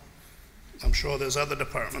help them. I'm sure there's other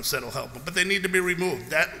departments that'll help them, but they need to be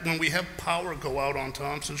removed. When we have power go out on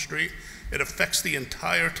Thompson Street, it affects the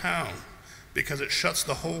entire town because it shuts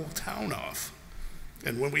the whole town off.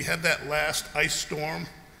 And when we had that last ice storm,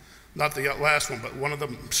 not the last one, but one of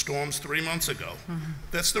the storms 3 months ago,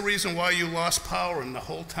 that's the reason why you lost power in the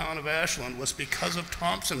whole town of Ashland, was because of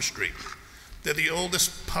Thompson Street. They're the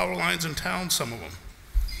oldest power lines in town, some of them.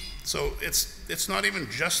 So it's not even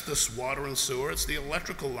just this water and sewer, it's the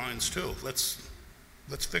electrical lines too. Let's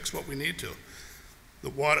fix what we need to.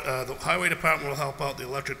 The highway department will help out the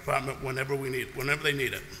electric department whenever they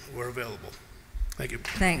need it. We're available. Thank you.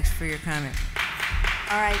 Thanks for your comment.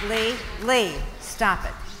 All right, Lee, stop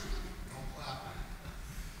it.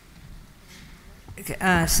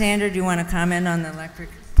 Sandra, do you want to comment on the electric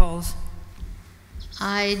poles?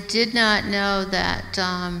 I did not know that,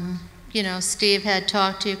 Steve had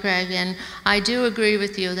talked to you, Craig, and I do agree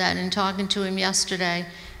with you that in talking to him yesterday,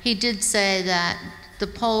 he did say that the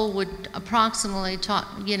pole would approximately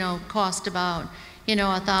cost about,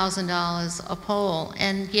 $1,000 a pole.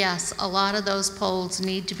 And yes, a lot of those poles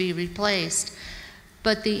need to be replaced.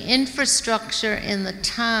 But the infrastructure in the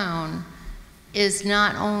town is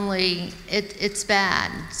not only, it's bad.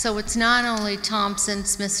 So it's not only Thompson,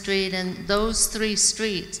 Smith Street, and those 3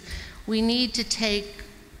 streets. We need to take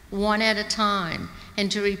one at a time. And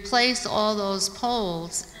to replace all those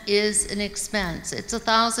poles is an expense. It's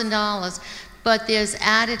 $1,000, but there's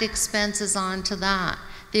added expenses onto that.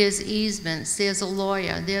 There's easements, there's a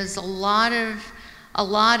lawyer, there's a lot of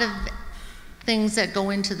things that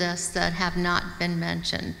go into this that have not been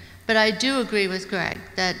mentioned. But I do agree with Greg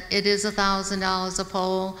that it is $1,000 a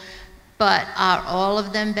pole, but are all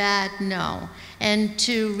of them bad? No. And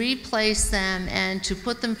to replace them and to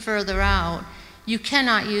put them further out, you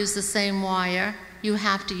cannot use the same wire. You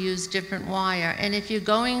have to use different wire. And if you're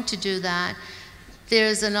going to do that,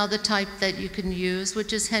 there's another type that you can use,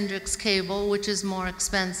 which is Hendrix cable, which is more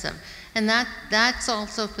expensive. And that's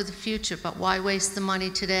also for the future, but why waste the money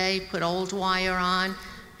today, put old wire on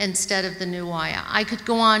instead of the new wire? I could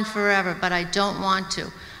go on forever, but I don't want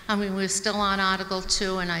to. I mean, we're still on Article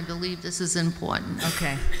 2, and I believe this is important.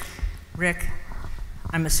 Okay. Rick,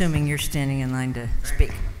 I'm assuming you're standing in line to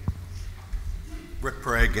speak. Rick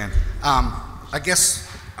Perry again. I guess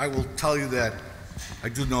I will tell you that I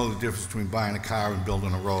do know the difference between buying a car and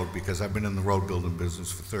building a road, because I've been in the road building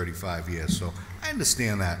business for 35 years, so I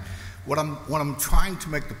understand that. What I'm trying to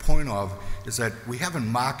make the point of is that we haven't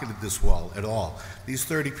marketed this well at all. These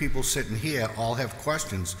 30 people sitting here all have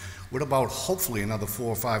questions. What about hopefully another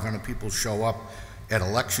 400 or 500 people show up at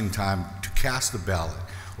election time to cast the ballot?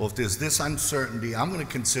 Well, if there's this uncertainty, I'm going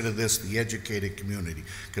to consider this the educated community,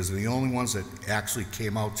 because they're the only ones that actually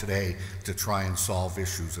came out today to try and solve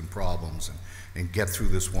issues and problems and get through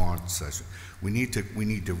this warrant session. We need to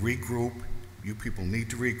regroup. You people need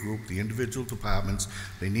to regroup, the individual departments.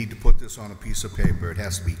 They need to put this on a piece of paper. It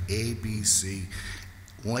has to be A, B, C.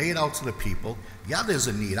 Lay it out to the people. Yeah, there's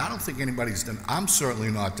a need. I don't think I'm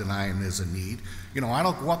certainly not denying there's a need. I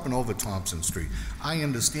don't go up and over Thompson Street. I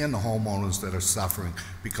understand the homeowners that are suffering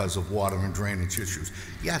because of water and drainage issues.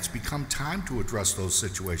 Yeah, it's become time to address those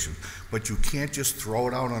situations, but you can't just throw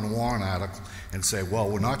it out on a warrant article and say, well,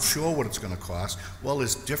 we're not sure what it's going to cost. Well,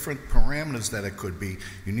 there's different parameters that it could be.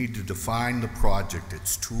 You need to define the project.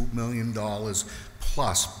 It's $2 million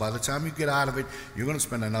Plus, by the time you get out of it, you're gonna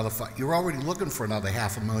spend another you're already looking for another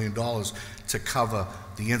 $500,000 to cover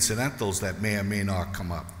the incidentals that may or may not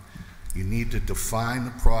come up. You need to define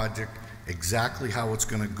the project, exactly how it's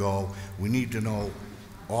gonna go. We need to know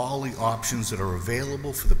all the options that are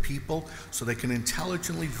available for the people so they can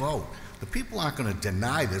intelligently vote. The people aren't gonna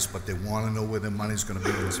deny this, but they wanna know where their money's gonna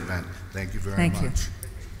be spent. Thank you very much. Thank you.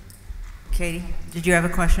 Katie, did you have a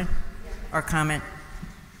question or comment?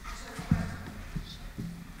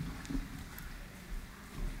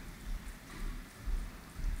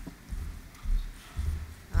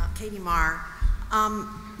 Katie Marr.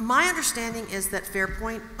 My understanding is that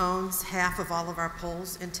Fairpoint owns half of all of our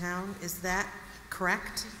poles in town. Is that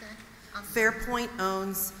correct? Fairpoint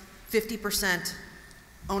owns 50%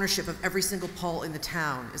 ownership of every single pole in the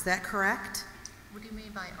town. Is that correct? What do you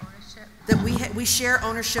mean by ownership? That we share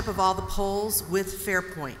ownership of all the poles with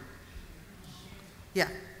Fairpoint. Yeah,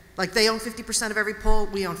 like they own 50% of every pole,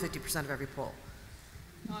 we own 50% of every pole.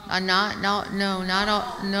 Not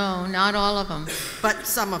all of them. But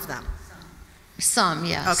some of them? Some,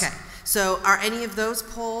 yes. Okay, so are any of those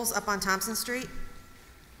poles up on Thompson Street?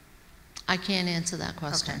 I can't answer that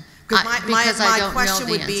question. Okay. Because I don't question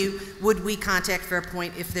know the would be, answer. would we contact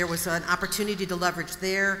Fairpoint if there was an opportunity to leverage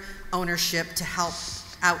their ownership to help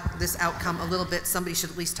out this outcome a little bit? Somebody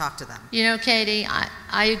should at least talk to them. You know, Katie,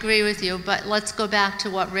 I agree with you, but let's go back to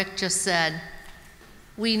what Rick just said.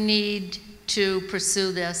 We need to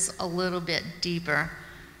pursue this a little bit deeper.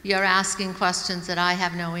 You're asking questions that I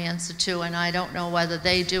have no answer to, and I don't know whether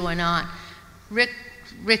they do or not. Rick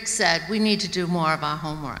said we need to do more of our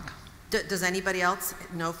homework. Does anybody else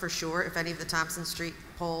know for sure if any of the Thompson Street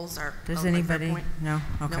poles are Does owned by anybody? Fairpoint? No?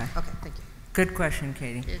 Okay. No? Okay, thank you. Good question,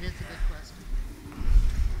 Katie. It is a good question.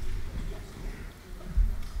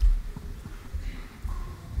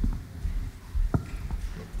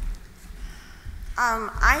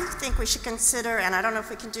 I think we should consider, and I don't know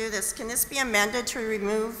if we can do this, can this be amended to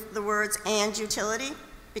remove the words "and utility"?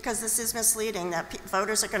 Because this is misleading, that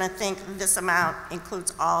voters are going to think this amount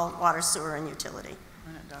includes all water, sewer, and utility.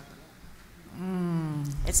 And it doesn't.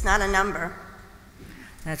 It's not a number.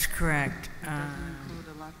 That's correct. It doesn't include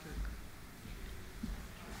electric.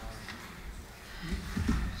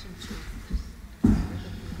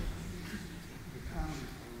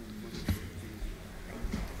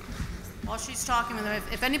 While she's talking,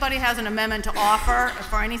 if anybody has an amendment to offer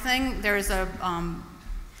for anything, there's a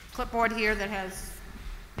clipboard here that has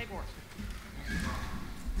paperwork.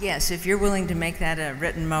 Yes, if you're willing to make that a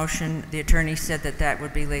written motion, the attorney said that that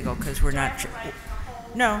would be legal because we're not.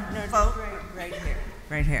 No, just right here.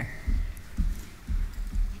 Right here.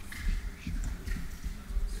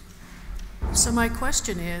 So my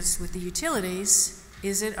question is, with the utilities,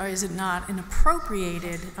 is it or is it not an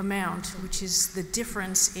appropriated amount, which is the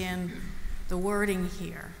difference in the wording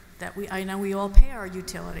here? That I know we all pay our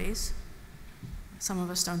utilities. Some of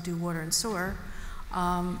us don't do water and sewer.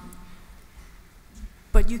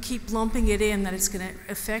 But you keep lumping it in that it's going to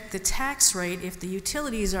affect the tax rate if the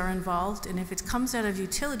utilities are involved, and if it comes out of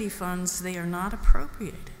utility funds, they are not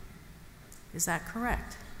appropriated. Is that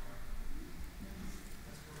correct?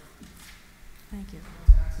 Thank you.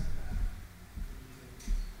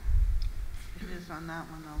 It is on that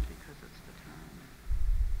one though, because it's the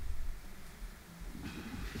town.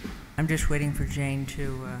 I'm just waiting for Jane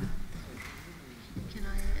to. Can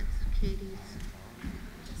I answer Katie's?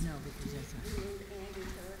 No, because that's not.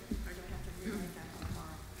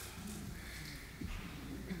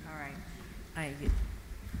 All right.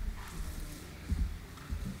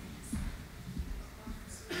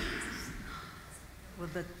 Well,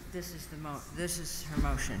 but this is her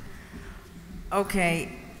motion.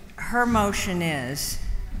 Okay, her motion is,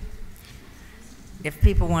 if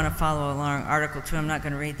people want to follow along, Article 2, I'm not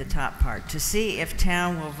going to read the top part, to see if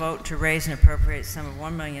town will vote to raise and appropriate sum of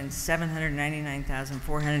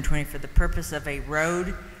 $1,799,420 for the purpose of a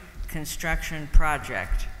road construction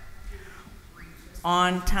project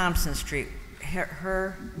on Thompson Street.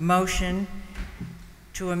 Her motion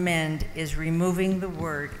to amend is removing the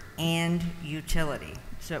word "and utility."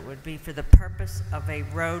 So it would be for the purpose of a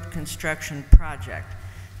road construction project.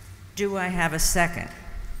 Do I have a second?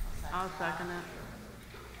 I'll second it.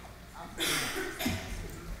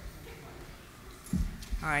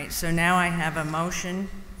 All right, so now I have a motion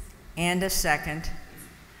and a second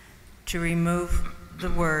to remove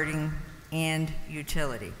the wording "and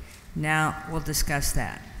utility." Now we'll discuss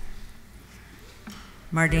that.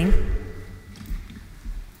 Mardine?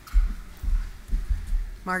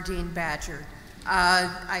 Mardine Badger.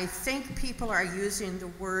 I think people are using the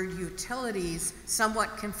word utilities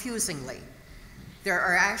somewhat confusingly. There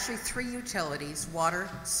are actually 3 utilities: water,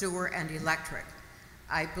 sewer, and electric.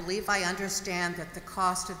 I believe I understand that the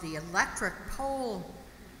cost of the electric pole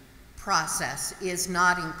process is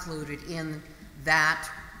not included in that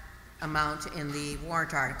amount in the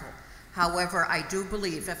warrant article. However, I do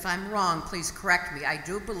believe, if I'm wrong, please correct me, I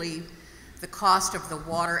do believe the cost of the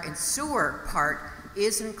water and sewer part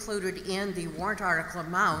is included in the warrant article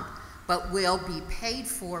amount, but will be paid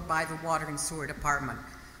for by the water and sewer department.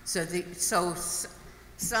 So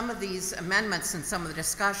some of these amendments and some of the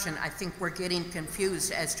discussion, I think we're getting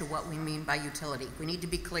confused as to what we mean by utility. We need to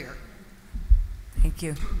be clear. Thank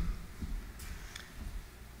you.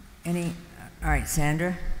 All right,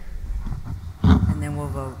 Sandra, and then we'll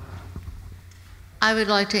vote. I would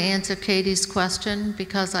like to answer Katie's question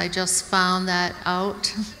because I just found that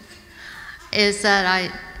out. Is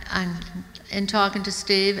that I'm in talking to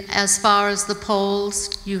Steve, as far as the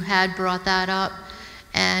poles, you had brought that up,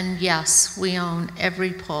 and yes, we own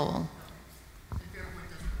every pole.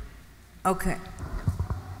 Okay.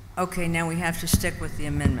 Okay, now we have to stick with the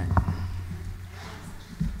amendment.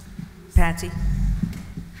 Patsy?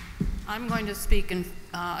 I'm going to speak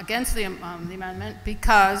against the amendment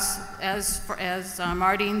because, as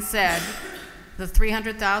Mardine said, the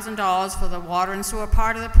 $300,000 for the water and sewer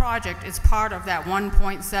part of the project is part of that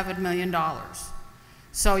 $1.7 million.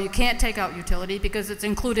 So you can't take out utility because it's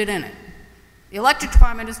included in it. The electric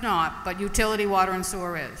department is not, but utility, water, and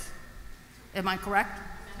sewer is. Am I correct?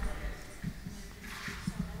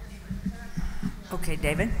 Okay,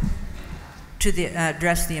 David, to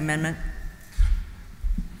address the amendment.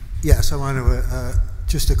 Yes, I want to,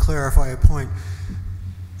 just to clarify a point.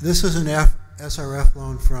 This is an SRF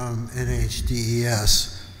loan from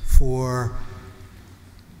NHDES for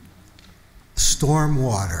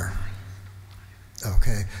stormwater.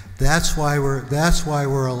 Okay, that's why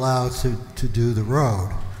we're allowed to do the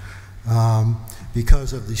road,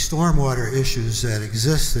 because of the stormwater issues that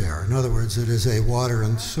exist there. In other words, it is a water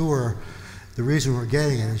and sewer. The reason we're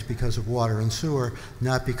getting it is because of water and sewer,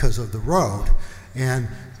 not because of the road. And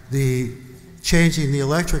the changing the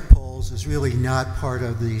electric poles is really not part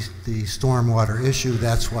of the stormwater issue.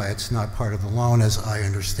 That's why it's not part of the loan, as I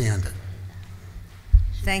understand it.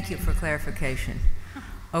 Thank you for clarification.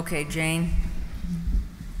 Okay, Jane,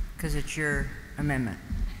 because it's your amendment.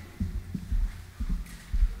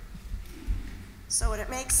 So would it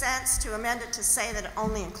make sense to amend it to say that it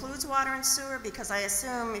only includes water and sewer? Because I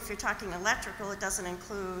assume if you're talking electrical, it doesn't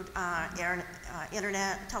include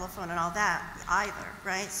internet, telephone, and all that either,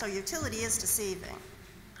 right? So utility is deceiving.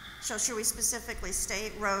 So should we specifically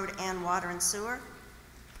state road and water and sewer?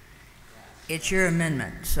 It's your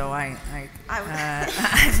amendment, so I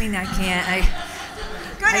mean, I can't.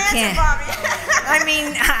 Good answer, Bobby. I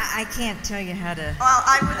mean, I can't tell you how to. Well,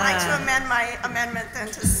 I would like to amend my amendment then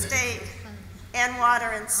to state and water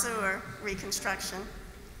and sewer reconstruction.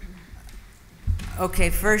 Okay,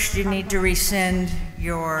 first you need to rescind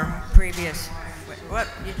your previous. What?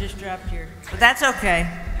 You just dropped your. But that's okay.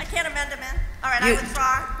 I can't amend them in. All right, I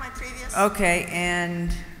withdraw my previous. Okay,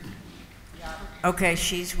 and. Okay,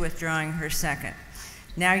 she's withdrawing her second.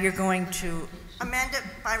 Now you're going to amend it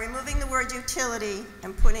by removing the word utility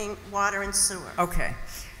and putting water and sewer. Okay.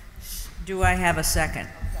 Do I have a second?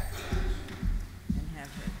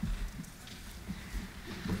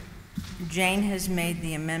 Jane has made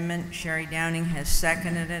the amendment. Sherry Downing has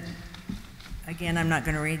seconded it. Again, I'm not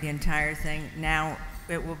going to read the entire thing. Now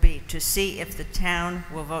it will be to see if the town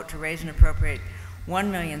will vote to raise and appropriate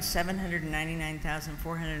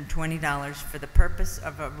 $1,799,420 for the purpose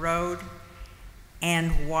of a road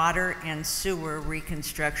and water and sewer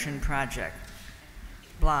reconstruction project.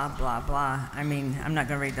 Blah, blah, blah. I mean, I'm not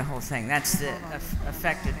going to read the whole thing. That's the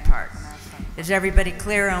affected part. Is everybody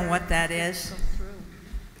clear on what that is?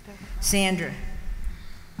 Sandra.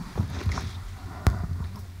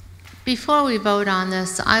 Before we vote on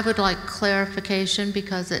this, I would like clarification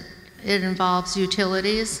because it involves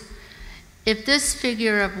utilities. If this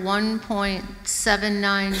figure of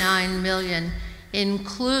 $1.799 million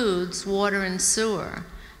includes water and sewer,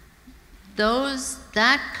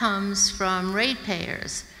 that comes from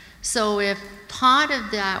ratepayers. So if part of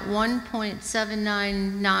that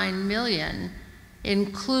 $1.799 million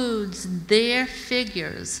includes their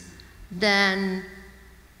figures, then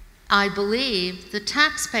I believe the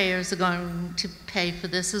taxpayers are going to pay for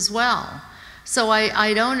this as well. So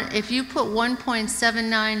I don't, if you put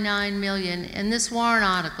 $1.799 million in this warrant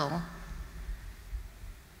article,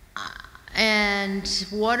 and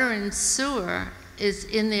water and sewer is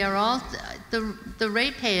in there, all the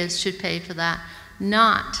ratepayers should pay for that,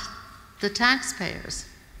 not the taxpayers.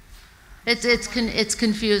 It's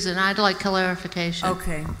confusing. I'd like clarification.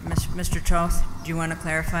 Okay, Mr. Toth, do you want to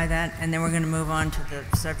clarify that? And then we're going to move on to the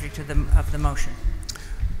subject of the motion.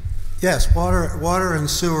 Yes, water and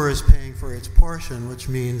sewer is paying for its portion, which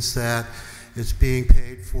means that it's being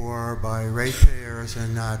paid for by ratepayers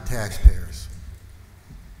and not taxpayers.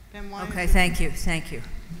 Okay, thank you.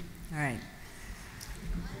 All right.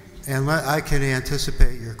 And I can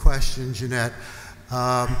anticipate your question, Jeanette.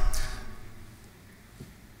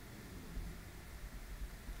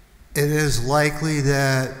 It is likely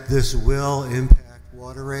that this will impact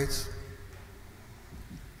water rates.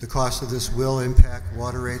 The cost of this will impact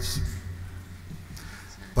water rates.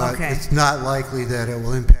 But Okay. it's not likely that it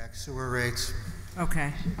will impact sewer rates.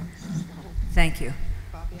 Okay. Thank you.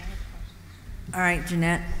 All right,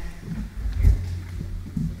 Jeanette.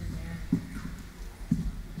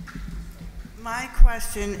 My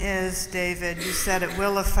question is, David, you said it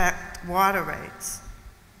will affect water rates.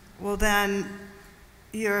 Well, then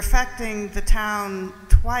you're affecting the town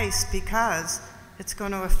twice because it's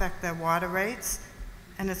going to affect their water rates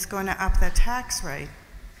and it's going to up their tax rate.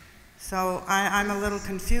 So I'm a little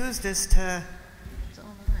confused as to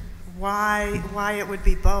why it would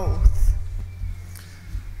be both.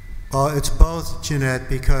 Well, it's both, Jeanette,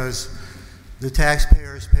 because the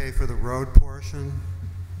taxpayers pay for the road portion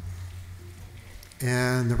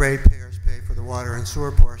and the ratepayers pay for the water and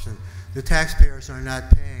sewer portion. The taxpayers are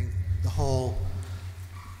not paying the whole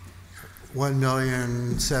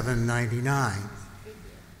 $1,799,000.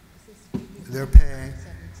 They're paying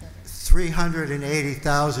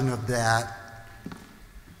 $380,000 of that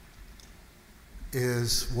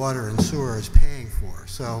is water and sewer is paying for.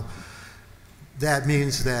 So that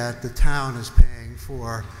means that the town is paying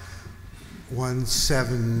for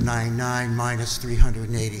 1,799 minus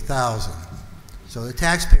 380,000. So the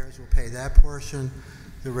taxpayers will pay that portion,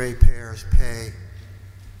 the ratepayers pay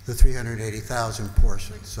the 380,000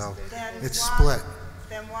 portion. So it's split.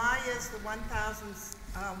 Then why is the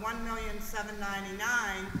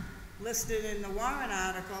 $1,799,000 listed in the warrant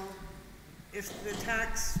article if the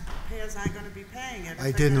taxpayers aren't going to be paying it?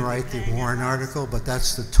 I didn't write the warrant article, but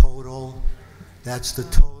that's the total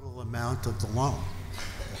amount of the loan.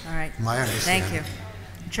 All right. My understanding. Thank you.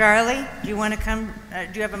 Charlie, do you want to come?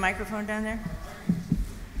 Do you have a microphone down there?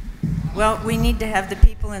 Well, we need to have the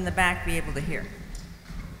people in the back be able to hear.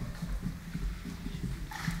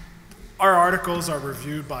 Our articles are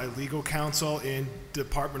reviewed by legal counsel in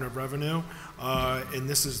Department of Revenue, and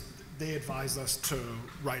they advised us to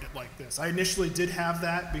write it like this. I initially did have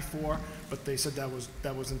that before, but they said that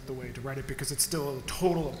wasn't the way to write it because it's still a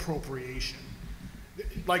total appropriation.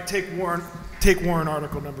 Like take warrant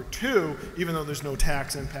article number 2, even though there's no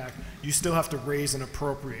tax impact, you still have to raise and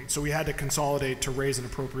appropriate. So we had to consolidate to raise and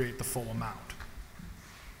appropriate the full amount.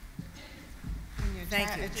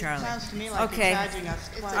 Thank you, Charlie. It sounds to me like okay. you're charging us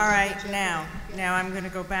twice. All right, now I'm going to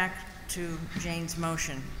go back to Jane's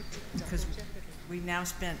motion because we've now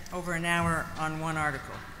spent over an hour on one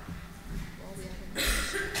article.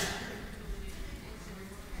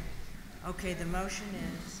 Okay, the motion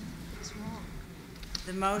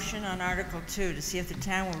on Article 2 to see if the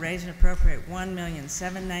town will raise and appropriate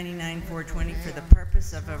 $1,799,420 for the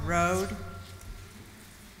purpose of a road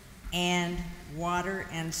and water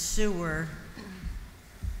and sewer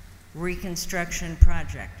reconstruction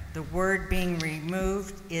project. The word being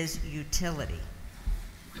removed is utility.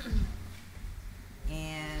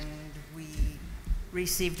 And we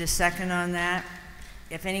received a second on that.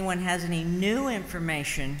 If anyone has any new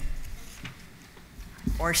information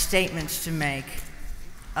or statements to make,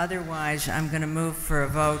 otherwise I'm going to move for a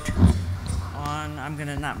vote on, I'm going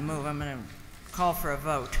to call for a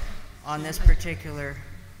vote on this particular.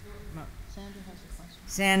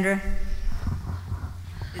 Sandra?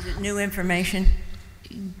 Is it new information?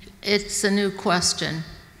 It's a new question.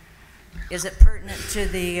 Is it pertinent to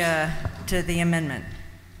the amendment?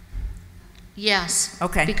 Yes.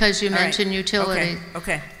 Okay. Because you All right. mentioned utility.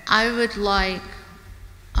 Okay. I would like,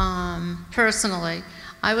 personally,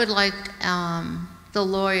 I would like the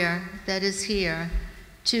lawyer that is here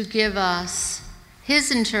to give us his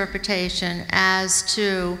interpretation as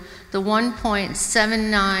to the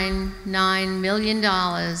 $1.799 million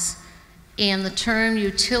and the term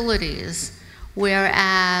utilities,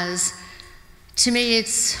 whereas to me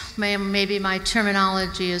it's, maybe my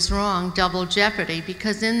terminology is wrong, double jeopardy,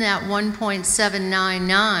 because in that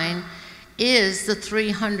 1.799 is the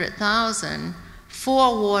 300,000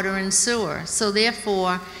 for water and sewer. So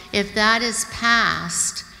therefore, if that is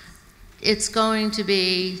passed, it's going to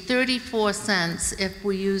be 34 cents if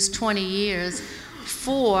we use 20 years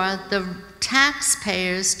for the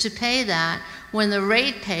taxpayers to pay that when the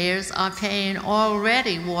ratepayers are paying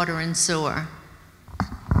already water and sewer.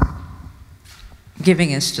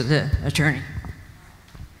 Giving us to the attorney.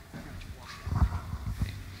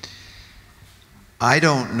 I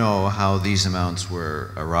don't know how these amounts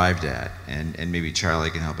were arrived at, and maybe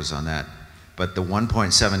Charlie can help us on that, but the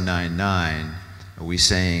 1.799, are we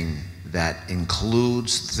saying that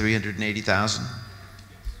includes 380,000?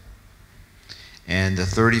 And the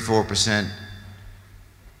 34%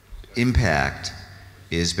 impact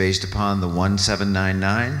is based upon the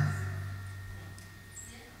 1.799?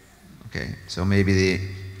 Okay, so maybe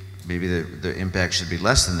the impact should be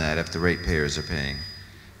less than that if the ratepayers are paying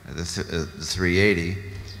the 380.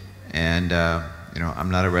 And you know,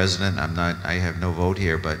 I'm not a resident. I have no vote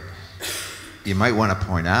here, but you might want to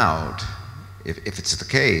point out, if it's the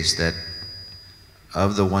case that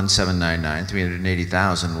of the 1.799,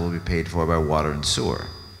 380,000 will be paid for by water and sewer.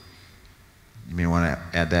 You may want to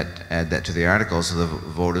add that to the article so the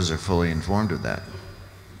voters are fully informed of that.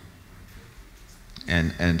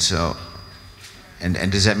 And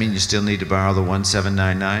does that mean you still need to borrow the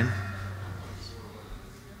 1.799?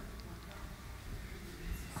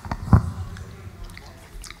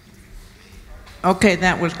 Okay,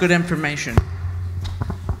 that was good information.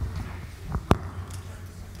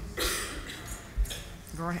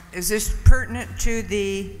 Go ahead. Is this pertinent to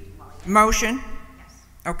the motion? Yes.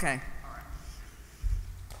 Okay.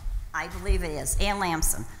 I believe it is. Ann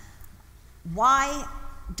Lamson. Why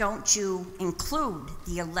don't you include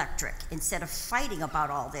the electric instead of fighting about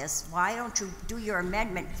all this? Why don't you do your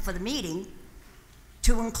amendment for the meeting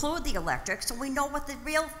to include the electric so we know what the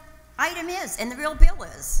real item is and the real bill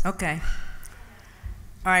is? Okay.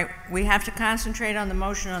 All right, we have to concentrate on the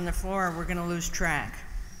motion on the floor or we're going to lose track.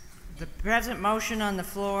 The present motion on the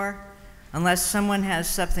floor, unless someone has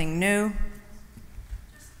something new.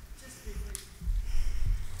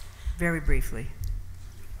 Very briefly.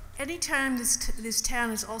 Anytime this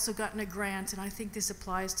town has also gotten a grant, and I think this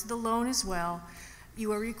applies to the loan as well,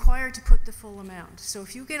 you are required to put the full amount. So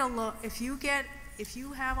if you get if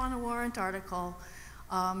you have on a warrant article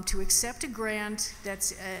to accept a grant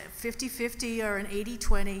that's 50-50 or an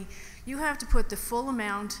 80-20, you have to put the full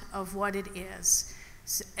amount of what it is.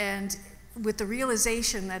 And with the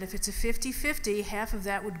realization that if it's a 50-50, half of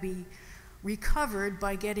that would be recovered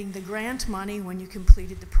by getting the grant money when you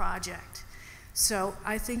completed the project. So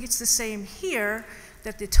I think it's the same here,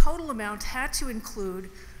 that the total amount had to include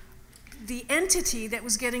the entity that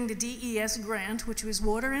was getting the DES grant, which was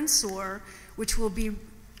water and sewer, which will be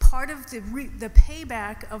part of the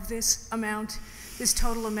payback of this amount, this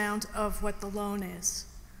total amount of what the loan is.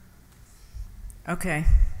 Okay.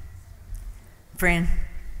 Fran,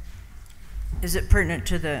 is it pertinent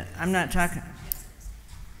to the, I'm not talking.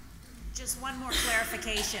 Just one more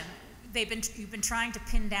clarification. You've been trying to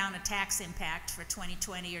pin down a tax impact for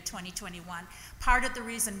 2020 or 2021. Part of the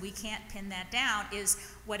reason we can't pin that down is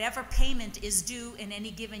whatever payment is due in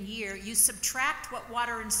any given year, you subtract what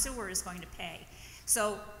water and sewer is going to pay.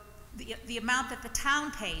 So the amount that the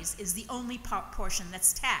town pays is the only portion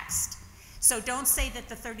that's taxed. So don't say that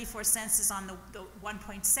the 34 cents is on the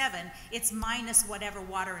 1.7, it's minus whatever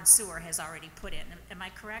water and sewer has already put in. Am I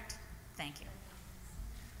correct? Thank you.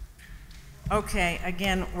 Okay,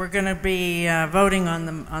 again, we're going to be voting on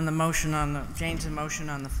the motion Jane's motion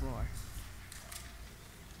on the floor.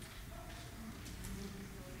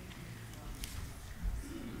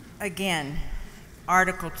 Again,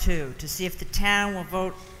 Article 2, to see if the town will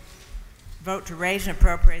vote to raise and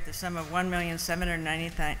appropriate the sum of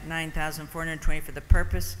 $1,799,420 for the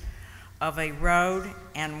purpose of a road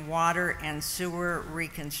and water and sewer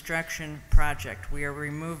reconstruction project. We are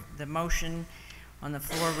the motion on the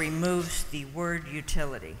floor removes the word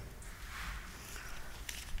utility.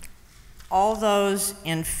 All those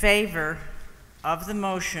in favor of the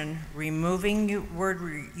motion removing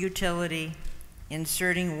word utility,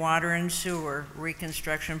 inserting water and sewer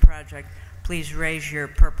reconstruction project, please raise your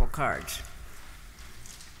purple cards.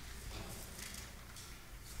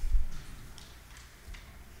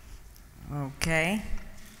 Okay.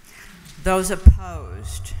 Those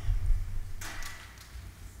opposed?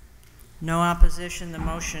 No opposition, the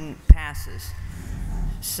motion passes.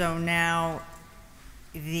 So now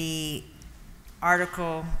the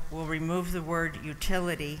article will remove the word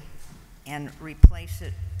utility and replace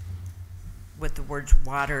it with the words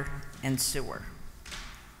water and sewer.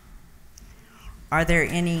 Are there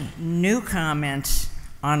any new comments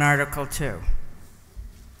on Article 2?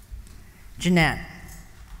 Jeanette,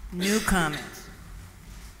 new comments?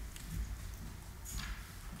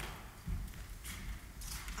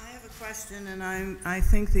 Question, and I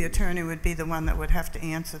think the attorney would be the one that would have to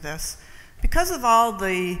answer this. Because of all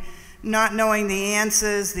the not knowing the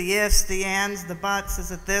answers, the ifs, the ands, the buts,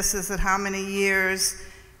 is it this, is it how many years,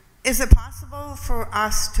 is it possible for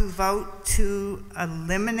us to vote to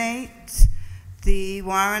eliminate the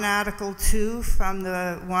warrant Article 2 from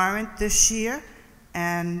the warrant this year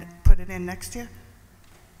and put it in next year?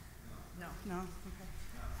 No. No? Okay.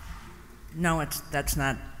 No, that's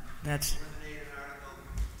not, that's.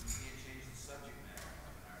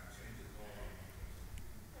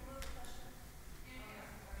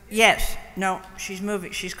 Yes, no,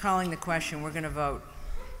 she's calling the question, we're going to vote.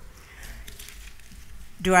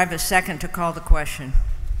 Do I have a second to call the question?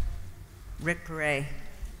 Rick Perret,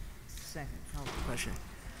 second, call the question.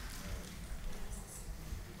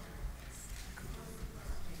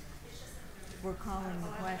 We're calling the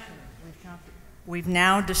question. We've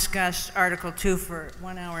now discussed Article 2 for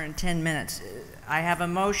 1 hour and 10 minutes. I have a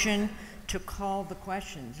motion to call the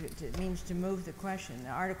questions. It means to move the question. The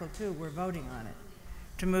Article 2, we're voting on it,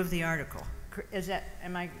 to move the article.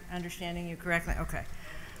 Am I understanding you correctly? Okay.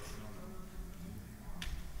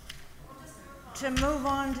 To move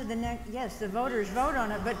on to the next, yes, the voters vote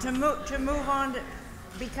on it, but to move on to,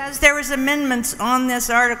 because there was amendments on this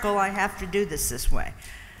article, I have to do this way.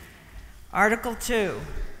 Article 2,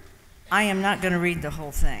 I am not going to read the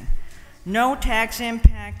whole thing. No tax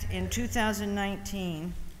impact in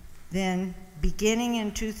 2019, then beginning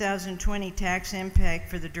in 2020, tax impact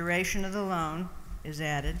for the duration of the loan is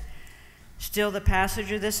added. Still, the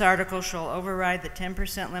passage of this article shall override the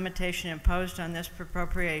 10% limitation imposed on this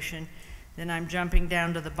appropriation. Then I'm jumping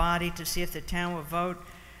down to the body to see if the town will vote,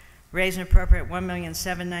 raise and appropriate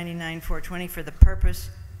 $1,799,420 for the purpose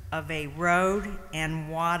of a road and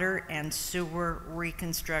water and sewer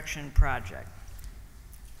reconstruction project.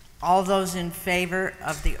 All those in favor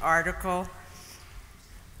of the article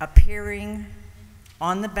appearing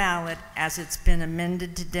on the ballot as it's been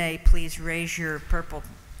amended today, please raise your purple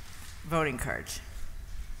voting cards.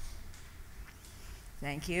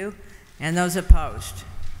 Thank you. And those opposed?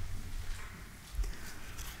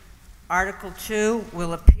 Article 2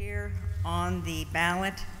 will appear on the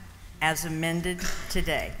ballot as amended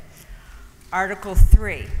today. Article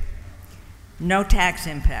 3, no tax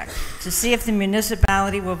impact. To see if the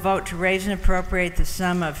municipality will vote to raise and appropriate the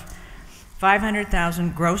sum of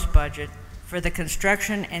 $500,000 gross budget for the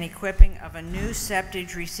construction and equipping of a new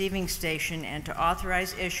septic receiving station and to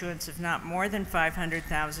authorize issuance of not more than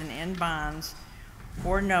 $500,000 in bonds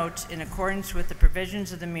or notes in accordance with the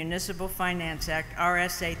provisions of the Municipal Finance Act,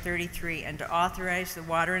 RSA 33, and to authorize the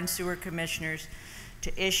Water and Sewer Commissioners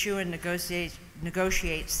to issue and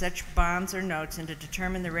negotiate such bonds or notes and to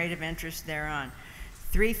determine the rate of interest thereon.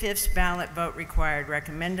 3/5 ballot vote required.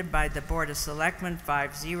 Recommended by the Board of Selectmen,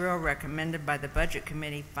 5-0. Recommended by the Budget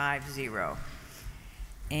Committee, 5-0.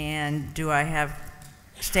 And do I have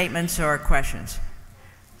statements or questions?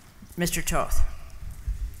 Mr. Toth.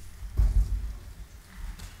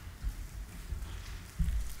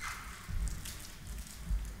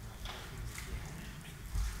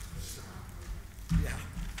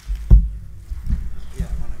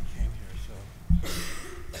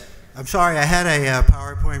 I'm sorry, I had a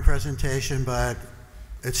PowerPoint presentation, but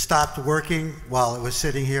it stopped working while it was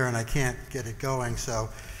sitting here and I can't get it going, so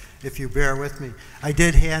if you bear with me. I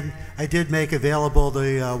did make available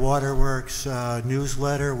the Waterworks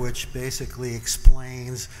newsletter, which basically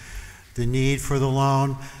explains the need for the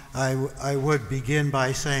loan. I would begin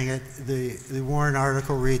by saying it, the warrant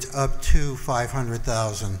article reads up to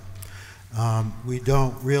 $500,000. We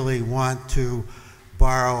don't really want to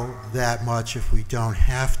borrow that much if we don't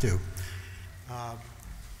have to.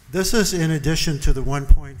 This is in addition to the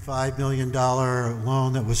 $1.5 million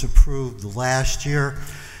loan that was approved last year.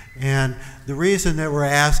 And the reason that we're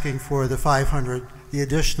asking for the the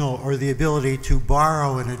additional, or the ability to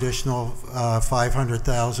borrow an additional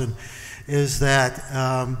 $500,000 is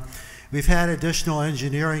that we've had additional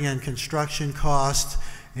engineering and construction costs,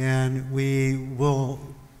 and we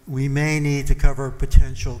may need to cover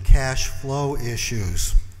potential cash flow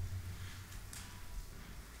issues.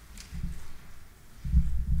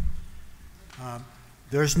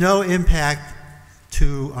 There's no impact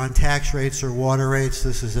on tax rates or water rates.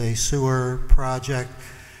 This is a sewer project.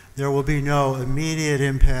 There will be no immediate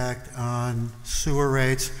impact on sewer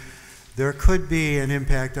rates. There could be an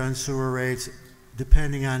impact on sewer rates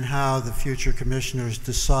depending on how the future commissioners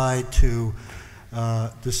decide to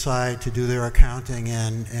do their accounting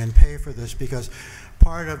and pay for this, because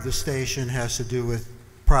part of the station has to do with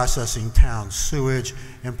processing town sewage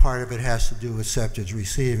and part of it has to do with septic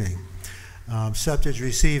receiving. Septic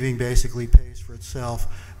receiving basically pays for itself,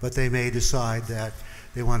 but they may decide that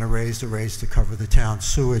they want to raise the rates to cover the town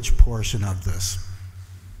sewage portion of this.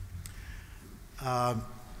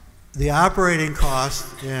 The operating cost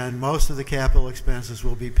and most of the capital expenses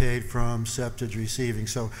will be paid from septic receiving,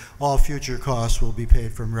 so all future costs will be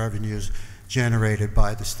paid from revenues generated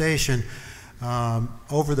by the station.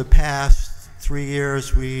 Over the past 3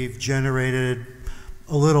 years, we've generated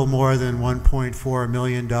a little more than $1.4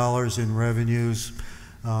 million in revenues.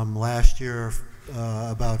 Last year,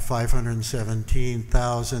 about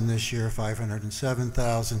 517,000. This year,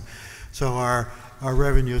 507,000. So our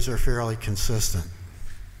revenues are fairly consistent.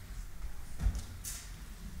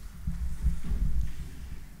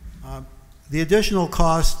 The additional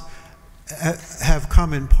costs have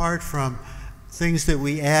come in part from things that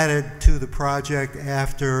we added to the project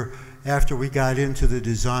after we got into the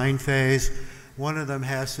design phase. One of them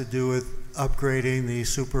has to do with upgrading the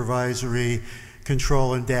supervisory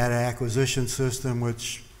control and data acquisition system,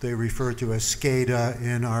 which they refer to as SCADA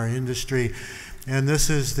in our industry. And this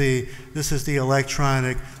is the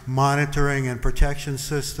electronic monitoring and protection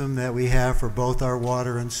system that we have for both our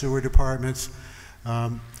water and sewer departments.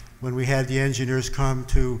 When we had the engineers come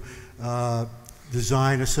to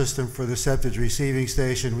design a system for the septic receiving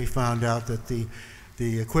station, we found out that the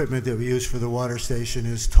equipment that we use for the water station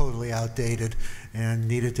is totally outdated and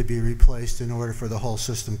needed to be replaced in order for the whole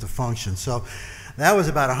system to function. So that was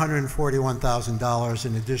about $141,000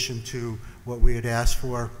 in addition to what we had asked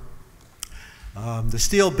for. The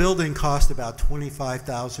steel building cost about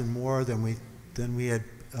 $25,000 more than we had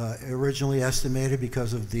originally estimated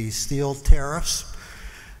because of the steel tariffs.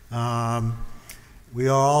 We are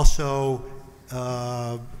also,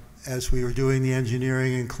 as we were doing the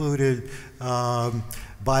engineering, included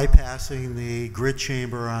bypassing the grit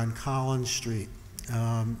chamber on Collins Street.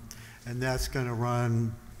 And that's going to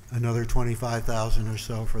run another $25,000 or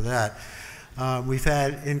so for that. We've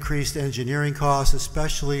had increased engineering costs,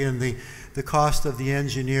 especially in the cost of the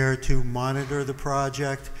engineer to monitor the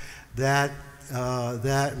project. That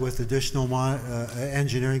with additional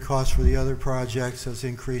engineering costs for the other projects has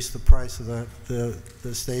increased the price of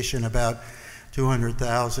the station about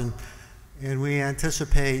 $200,000. And we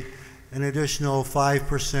anticipate an additional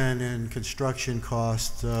 5% in construction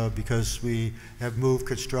costs because we have moved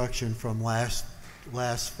construction from last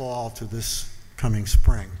fall to this coming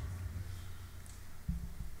spring.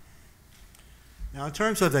 Now, in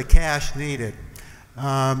terms of the cash needed,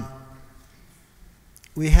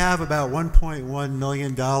 we have about $1.1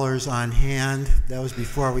 million on hand. That was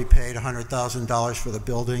before we paid $100,000 for the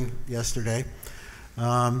building yesterday.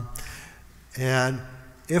 And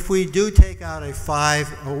if we do take out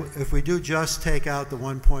if we do just take out the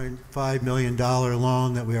 $1.5 million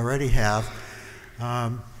loan that we already have,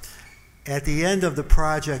 at the end of the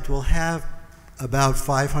project, we'll have about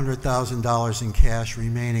 $500,000 in cash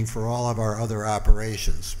remaining for all of our other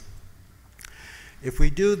operations. If we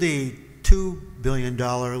do the $2 billion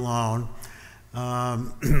loan,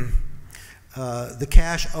 the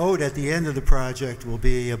cash owed at the end of the project will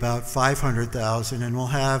be about $500,000, and we'll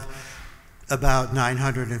have about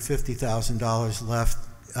 $950,000 left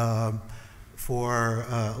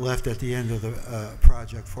left at the end of the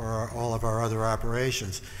project for all of our other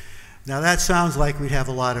operations. Now that sounds like we'd have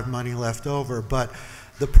a lot of money left over, but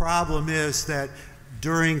the problem is that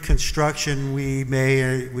during construction we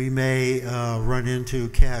may run into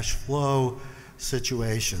cash flow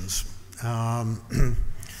situations.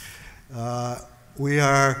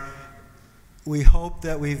 We hope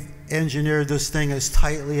that we've engineered this thing as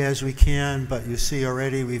tightly as we can, but you see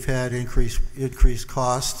already we've had increased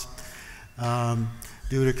costs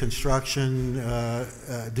due to construction,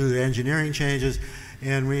 due to engineering changes,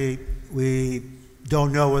 and we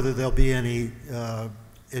don't know whether there'll be any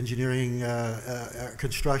engineering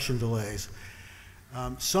construction delays.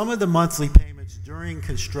 Some of the monthly payments during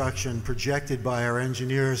construction projected by our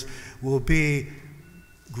engineers will be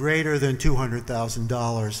greater than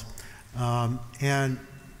 $200,000. And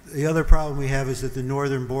the other problem we have is that the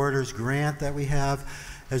Northern Borders grant that we have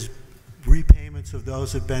has repayments of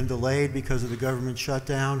those have been delayed because of the government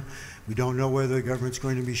shutdown. We don't know whether the government's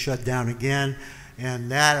going to be shut down again, and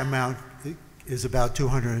that amount is about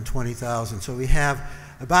 $220,000. So we have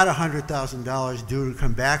about $100,000 due to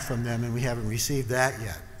come back from them, and we haven't received that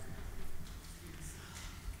yet.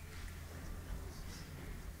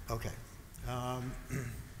 Okay.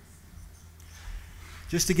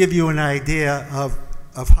 Just to give you an idea of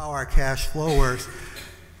how our cash flow works,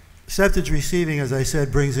 septic receiving, as I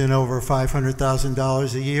said, brings in over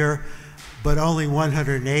 $500,000 a year, but only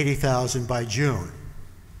 $180,000 by June.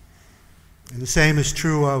 And the same is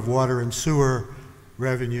true of water and sewer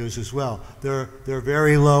revenues as well. They're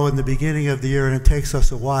very low in the beginning of the year, and it takes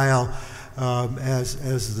us a while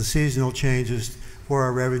as the seasonal changes for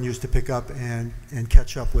our revenues to pick up and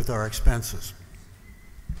catch up with our expenses.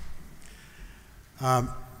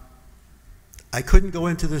 I couldn't go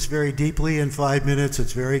into this very deeply in 5 minutes.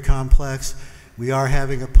 It's very complex. We are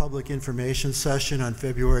having a public information session on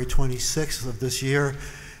February 26th of this year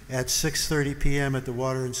at 6:30 p.m. at the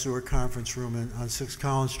Water and Sewer Conference Room on 6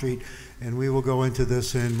 Collins Street, and we will go into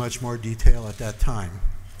this in much more detail at that time.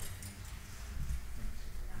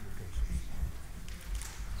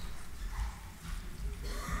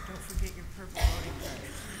 Don't forget your purple voting card.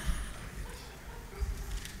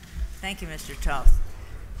 Thank you, Mr. Toth.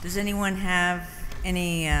 Does anyone have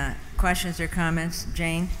any questions or comments?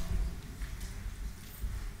 Jane?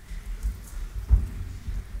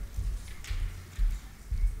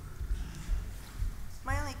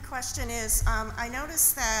 My only question is, I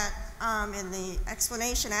noticed that in the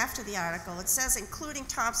explanation after the article, it says including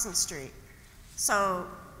Thompson Street. So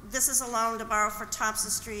this is a loan to borrow for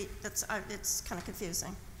Thompson Street. That's it's kind of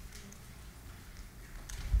confusing.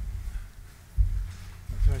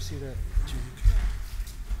 Can I see that, Jane?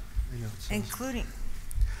 I know it says. Including.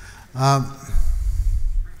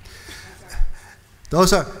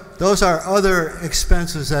 Those are other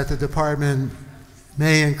expenses that the department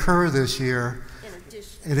may incur this year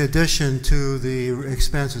in addition to the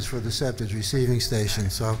expenses for the septic receiving station.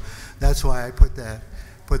 So that's why I put that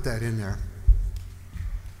in there.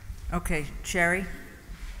 Okay, Sherry?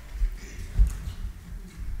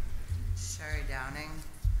 Sherry Downing.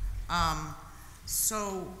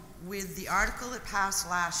 So with the article that passed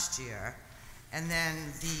last year, and then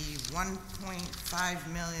the 1.5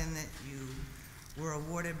 million that you were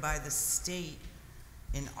awarded by the state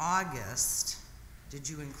in August, did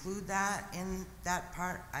you include that in that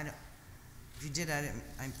part? If you did, I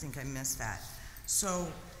think I missed that. So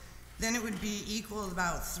then it would be equal to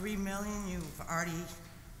about 3 million you've already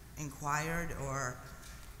inquired, or?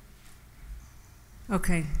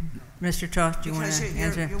 Okay, Mr. Toth, do you want to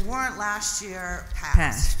answer? Your warrant last year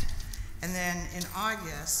passed. And then in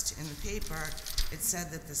August, in the paper, it said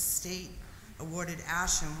that the state awarded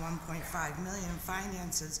Ashland 1.5 million and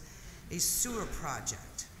finances a sewer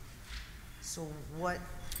project. So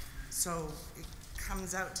so it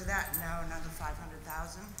comes out to that now, another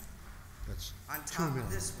 500,000? That's on top of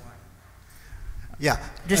this one. Yeah,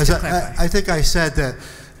 just to clarify. I think I said that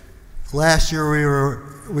last year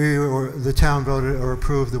the town voted or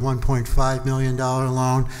approved the $1.5 million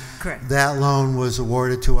loan. Correct. That loan was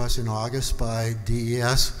awarded to us in August by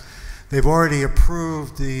DES. They've already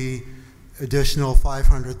approved the additional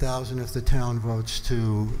 $500,000 if the town votes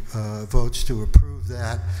to approve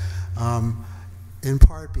that. In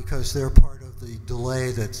part because they're part of the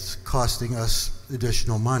delay that's costing us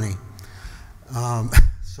additional money.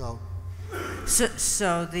 So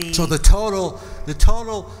the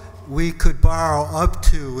total we could borrow up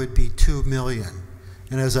to would be $2 million.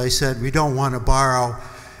 And as I said, we don't want to borrow,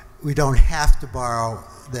 we don't have to borrow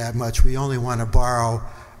that much. We only want to borrow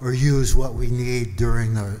or use what we need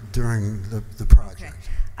during the project.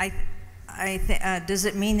 Okay. Does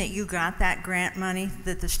it mean that you got that grant money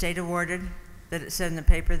that the state awarded, that it said in the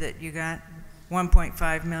paper that you got?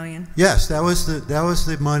 1.5 million? Yes, that was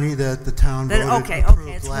the money that the town voted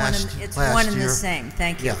approved last year. It's one and the same.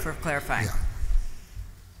 Thank you for clarifying. Yeah.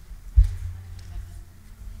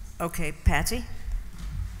 Okay, Patsy?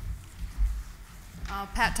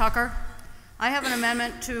 Pat Tucker. I have an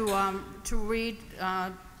amendment to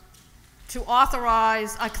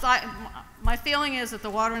authorize. My feeling is that the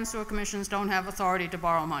Water and Sewer Commissions don't have authority to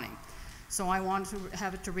borrow money. So I want to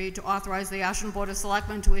have it to read to authorize the Ashland Board of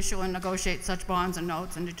Selectmen to issue and negotiate such bonds and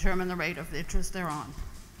notes and determine the rate of the interest thereon.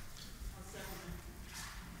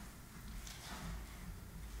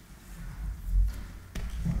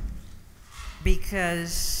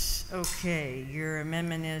 Because, okay, your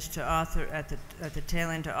amendment is to at the tail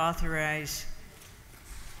end to authorize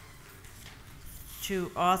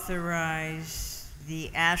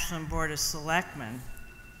the Ashland Board of Selectmen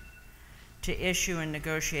to issue and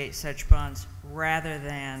negotiate such bonds rather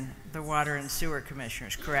than the Water and Sewer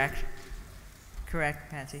Commissioners, correct? Correct,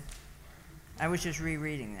 Patsy? I was just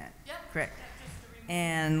rereading that. Yep. Correct.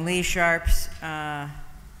 And Lee Sharps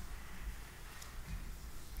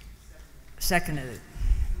seconded it.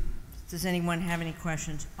 Does anyone have any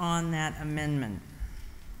questions on that amendment?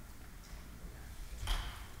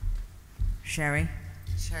 Sherry?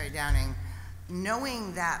 Sherry Downing.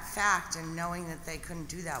 Knowing that fact and knowing that they couldn't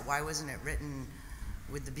do that, why wasn't it written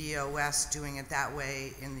with the BOS doing it that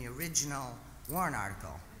way in the original warrant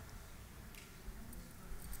article?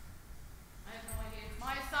 I have no idea. It's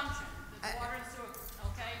my assumption that the water and sewer,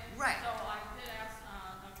 okay? Right. So I did ask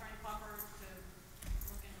Attorney Popper to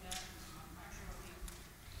look into that. I'm not sure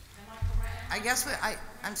am I correct? I guess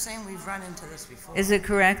I'm saying we've run into this before. Is it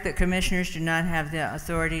correct that commissioners do not have the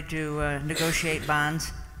authority to negotiate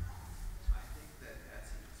bonds?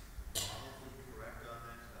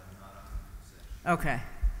 Okay.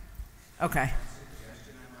 Okay.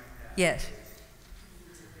 Yes.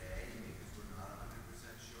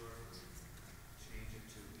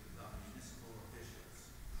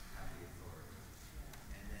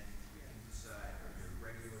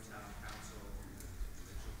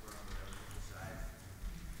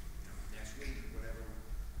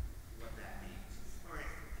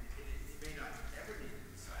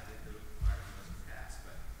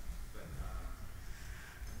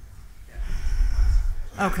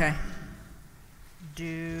 Okay. Do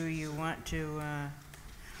you want to, all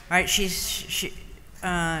right, she's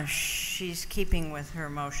keeping with her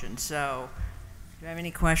motion, so do you have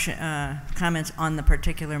any comments on the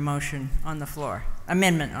particular motion on the floor,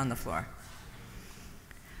 amendment on the floor?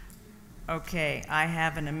 Okay, I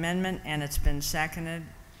have an amendment and it's been seconded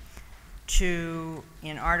to,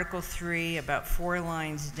 in Article 3, about 4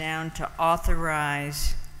 lines down, to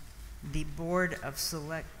authorize the Board of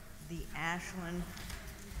the Ashland.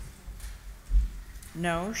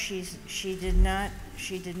 No, she did not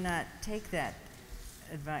take that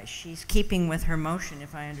advice. She's keeping with her motion,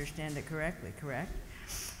 if I understand it correctly, correct?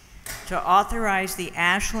 To authorize the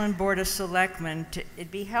Ashland Board of Selectmen to, it'd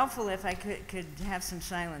be helpful if I could have some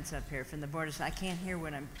silence up here from the Board of, I can't hear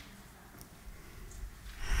what I'm,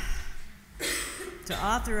 to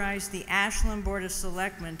authorize the Ashland Board of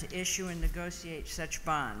Selectmen to issue and negotiate such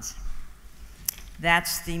bonds.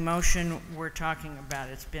 That's the motion we're talking about.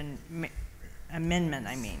 It's been amendment,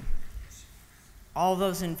 I mean. All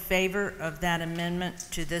those in favor of that amendment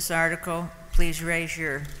to this article, please raise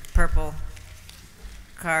your purple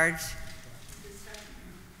cards.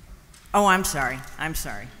 Oh, I'm sorry.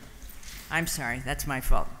 That's my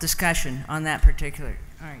fault. Discussion on that particular,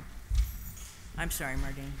 all right. I'm sorry,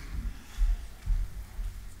 Mardine.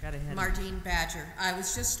 Got ahead. Mardine Badger. I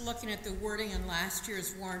was just looking at the wording in last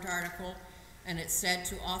year's warrant article, and it said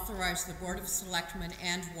to authorize the Board of Selectmen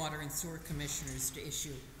and Water and Sewer Commissioners to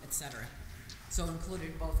issue, etc. So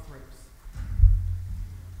included both groups.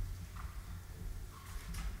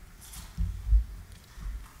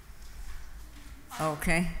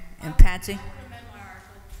 Okay, and Patsy? I would amend my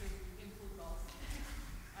article to include both.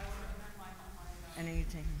 I would amend my And are you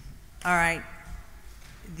taking? All right.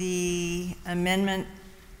 The amendment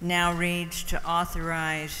now reads to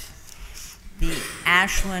authorize the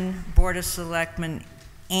Ashland Board of Selectmen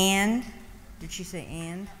and, did she say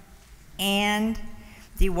and? And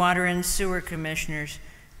the Water and Sewer Commissioners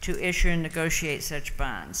to issue and negotiate such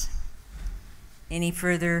bonds. Any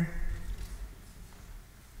further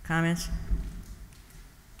comments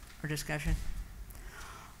or discussion?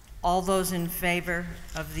 All those in favor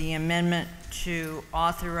of the amendment to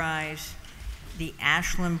authorize the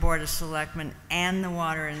Ashland Board of Selectmen and the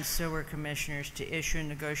Water and Sewer Commissioners to issue and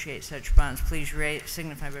negotiate such bonds, please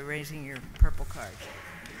signify by raising your purple cards.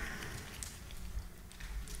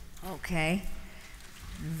 Okay.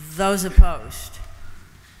 Those opposed?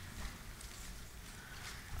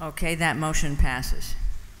 Okay, that motion passes.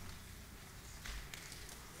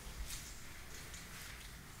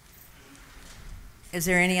 Is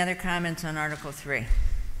there any other comments on Article 3?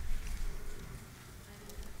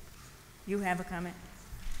 You have a comment?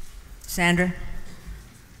 Sandra?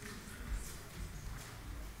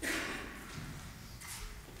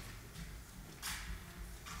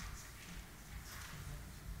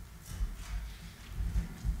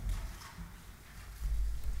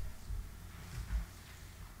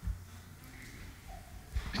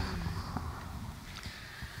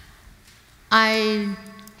 I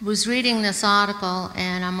was reading this article,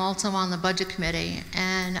 and I'm also on the Budget Committee,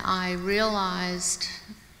 and I realized,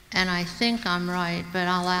 and I think I'm right, but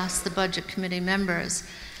I'll ask the Budget Committee members,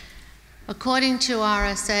 according to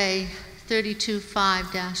RSA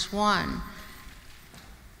 32.5-1,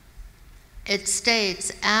 it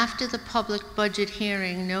states, after the public budget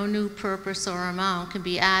hearing, no new purpose or amount can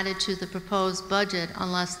be added to the proposed budget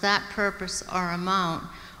unless that purpose or amount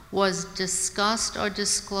was discussed or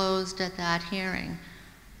disclosed at that hearing.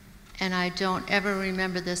 And I don't ever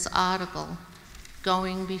remember this article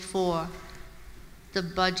going before the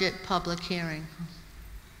budget public hearing.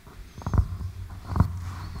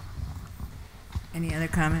 Any other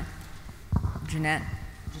comment? Jeanette?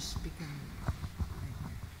 Just speak.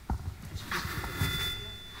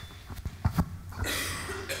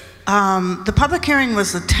 The public hearing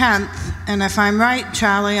was the 10th, and if I'm right,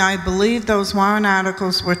 Charlie, I believe those warrant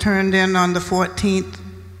articles were turned in on the 14th,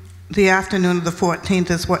 the afternoon of the 14th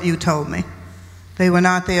is what you told me. They were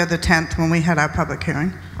not there the 10th when we had our public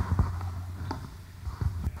hearing.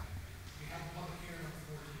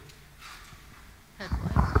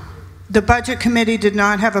 The Budget Committee did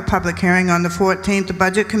not have a public hearing on the 14th. The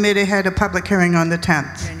Budget Committee had a public hearing on the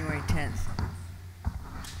 10th. January 10th.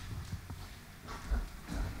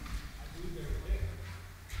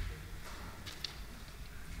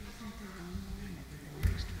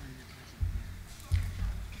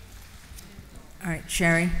 All right,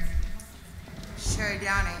 Sherry. Sherry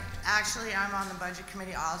Downey. Actually, I'm on the budget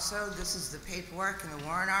committee also. This is the paperwork and the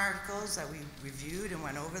warrant articles that we reviewed and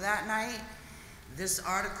went over that night. This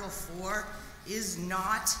Article 4 is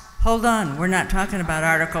not... Hold on, we're not talking about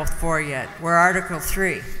Article 4 yet. We're Article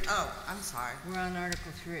 3. Oh, I'm sorry. We're on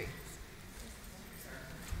Article 3.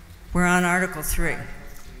 We're on Article 3.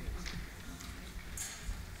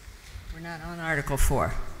 We're not on Article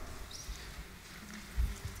 4.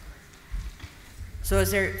 So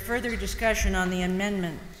is there further discussion on the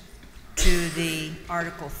amendment to the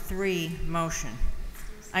Article 3 motion?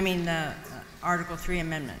 I mean, the Article 3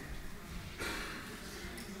 amendment.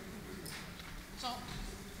 So,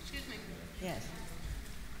 excuse me. Yes.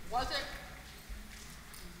 Was it,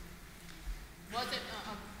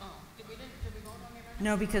 did we vote on the amendment?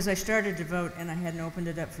 No, because I started to vote and I hadn't opened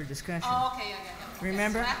it up for discussion. Oh, okay, yeah. Okay.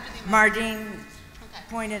 Remember? So after the amendment- Mardine Okay.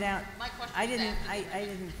 pointed out, My question I is didn't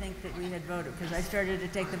after think that we had voted because I started to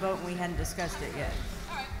take the vote and we hadn't discussed it yet.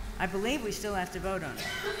 All right. I believe we still have to vote on it.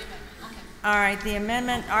 Okay. All right, the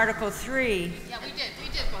amendment, Article 3. Yeah, we did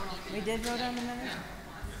vote on it. We did vote on the amendment?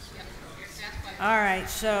 Yeah. All right,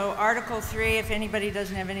 so Article 3, if anybody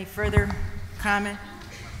doesn't have any further comment.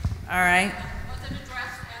 All right. Was it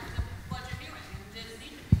addressed at the budget hearing? Did it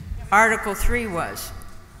need to be? Article 3 was.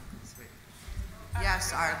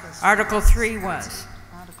 Yes, Article 3. Article 3 was.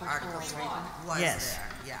 Article 3 was Yes. there,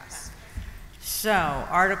 yes. So,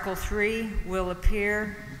 Article 3 will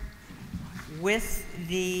appear with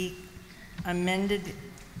the amended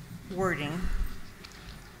wording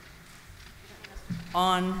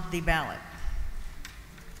on the ballot.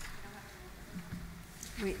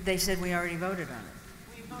 They said we already voted on it.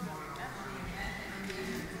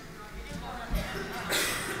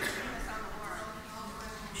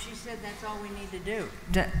 She said that's all we need to do.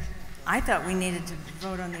 I thought we needed to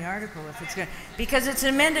vote on the article if it's good, because it's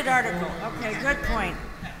an amended article. Okay, good point.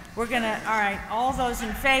 We're gonna, all right, all those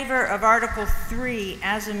in favor of Article 3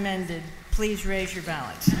 as amended, please raise your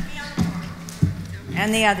ballots.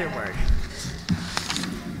 And the other word.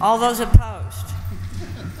 All those opposed?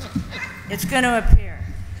 It's gonna appear.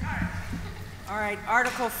 All right,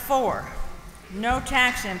 Article 4, no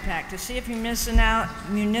tax impact. To see if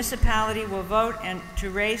municipality will vote and to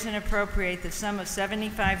raise and appropriate the sum of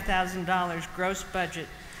 $75,000 gross budget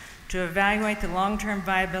to evaluate the long-term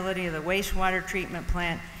viability of the wastewater treatment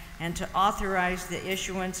plant and to authorize the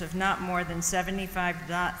issuance of not more than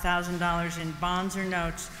 $75,000 in bonds or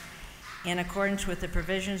notes in accordance with the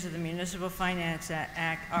provisions of the Municipal Finance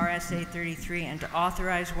Act, RSA 33, and to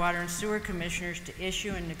authorize water and sewer commissioners to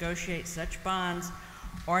issue and negotiate such bonds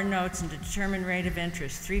or notes and to determine rate of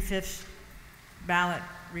interest. 3/5 ballot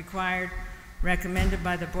required, recommended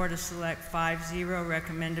by the Board of Select 5-0,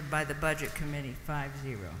 recommended by the Budget Committee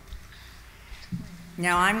 5-0.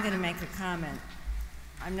 Now I'm going to make a comment.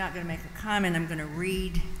 I'm not going to make a comment, I'm going to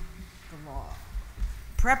read the law.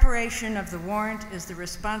 Preparation of the warrant is the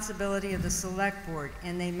responsibility of the Select Board,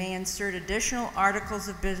 and they may insert additional articles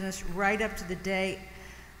of business right up to the day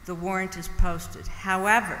the warrant is posted.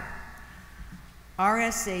 However,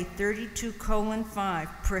 RSA 32:5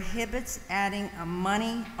 prohibits adding a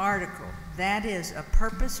money article, that is, a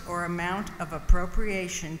purpose or amount of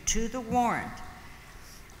appropriation to the warrant,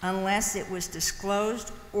 unless it was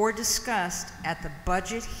disclosed or discussed at the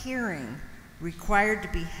budget hearing required to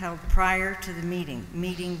be held prior to the meeting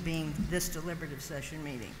being this deliberative session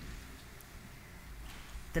meeting.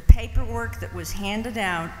 The paperwork that was handed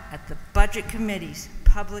out at the Budget Committee's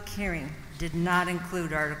public hearing did not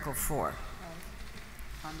include Article 4.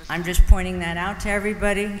 I'm just pointing that out to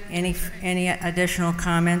everybody. Any additional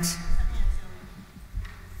comments?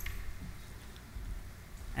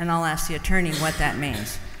 And I'll ask the attorney what that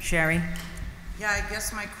means. Sherry? Yeah, I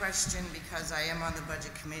guess my question, because I am on the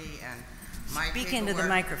Budget Committee and my Speak into the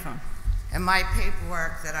microphone. And my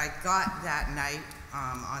paperwork that I got that night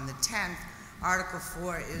on the 10th, Article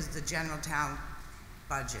 4 is the general town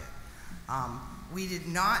budget. We did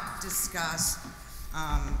not discuss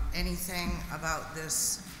anything about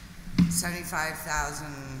this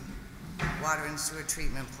 75,000 water and sewer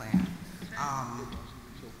treatment plant.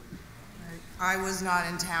 I was not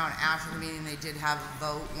in town after the meeting. They did have a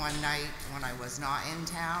vote one night when I was not in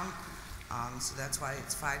town, so that's why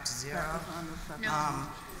it's 5-0.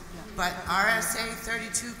 But RSA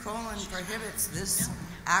 32: prohibits this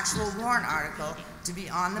actual warrant article to be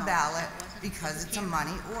on the ballot because it's a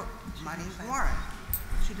money warrant.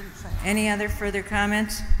 Any other further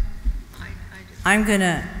comments? I'm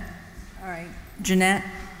gonna, all right, Jeanette?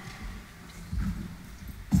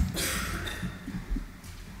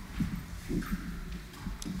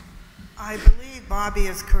 I believe Bobby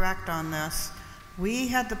is correct on this. We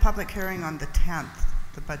had the public hearing on the 10th,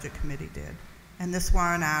 the Budget Committee did, and this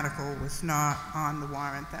warrant article was not on the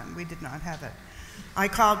warrant then. We did not have it. I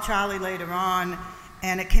called Charlie later on,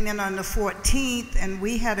 and it came in on the 14th, and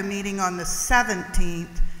we had a meeting on the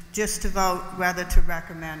 17th just to vote whether to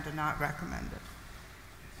recommend or not recommend it.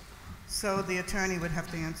 So the attorney would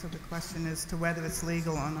have to answer the question as to whether it's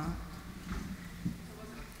legal or not.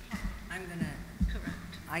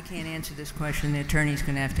 I can't answer this question. The attorney's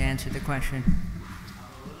going to have to answer the question.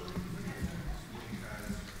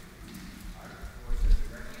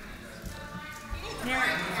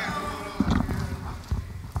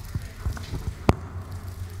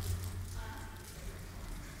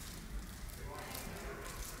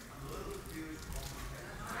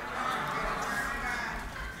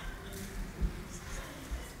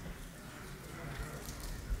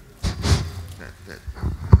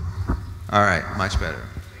 All right, much better.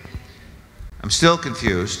 I'm still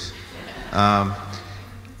confused.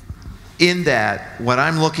 In that, what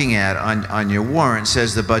I'm looking at on your warrant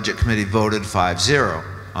says the Budget Committee voted 5-0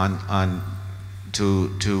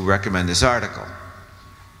 to recommend this article.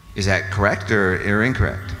 Is that correct or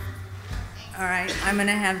incorrect? All right, I'm going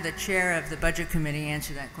to have the chair of the Budget Committee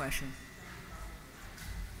answer that question.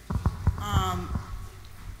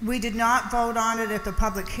 We did not vote on it at the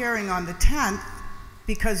public hearing on the 10th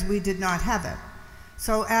because we did not have it.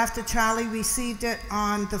 So after Charlie received it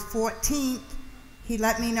on the 14th, he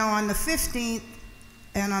let me know on the 15th,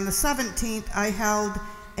 and on the 17th, I held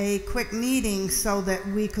a quick meeting so that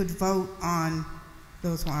we could vote on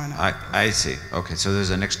those warrant articles. I see. Okay, so there's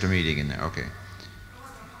an extra meeting in there. Okay.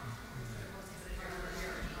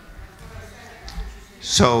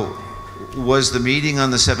 So was the meeting on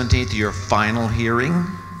the 17th your final hearing?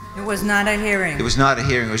 It was not a hearing. It was not a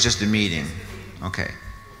hearing, it was just a meeting. Okay.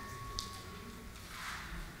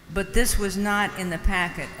 But this was not in the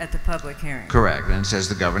packet at the public hearing. Correct, and it says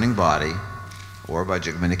the governing body or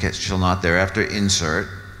Budget Committee shall not thereafter insert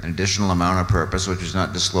an additional amount of purpose which was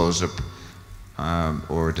not disclosed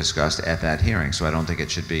or discussed at that hearing. So I don't think it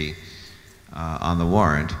should be on the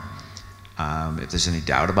warrant. If there's any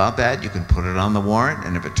doubt about that, you can put it on the warrant,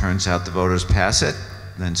 and if it turns out the voters pass it,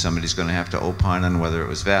 then somebody's going to have to opine on whether it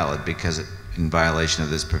was valid because it, in violation of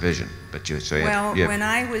this provision. But when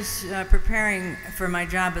I was preparing for my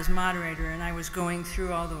job as moderator and I was going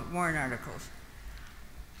through all the warrant articles,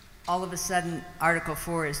 all of a sudden Article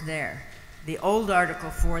 4 is there. The old Article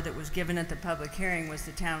 4 that was given at the public hearing was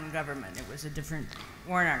the town government. It was a different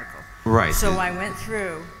warrant article. Right. So I went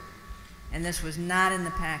through, and this was not in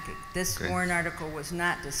the packet. This warrant article was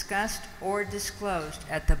not discussed or disclosed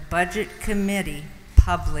at the Budget Committee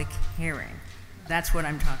public hearing. That's what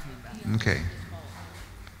I'm talking about. Okay.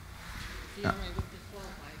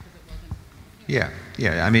 Yeah.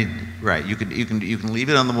 I mean, right. You can leave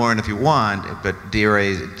it on the warrant if you want, but DRA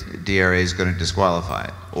is going to disqualify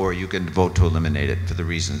it, or you can vote to eliminate it for the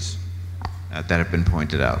reasons that have been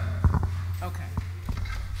pointed out. Okay.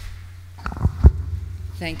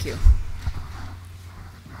 Thank you.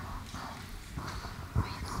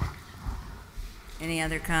 Any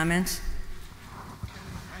other comments?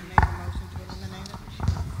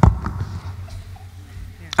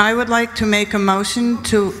 I would like to make a motion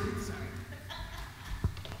to,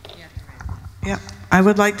 I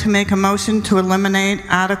would like to make a motion to eliminate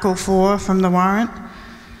Article 4 from the warrant.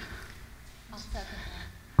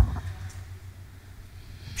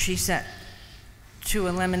 She said to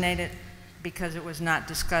eliminate it because it was not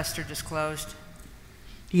discussed or disclosed?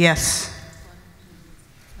 Yes.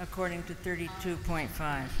 According to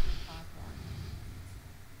 32.5.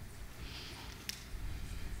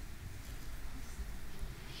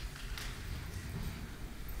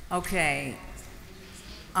 Okay,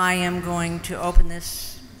 I am going to open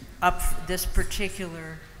this up, this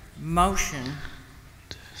particular motion,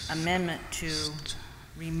 amendment to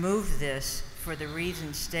remove this for the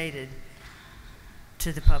reasons stated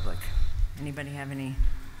to the public. Anybody have any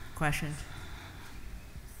questions?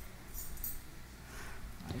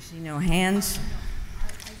 I see no hands.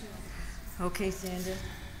 Okay, Sandra.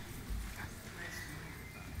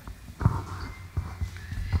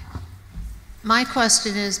 My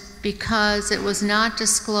question is, because it was not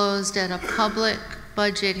disclosed at a public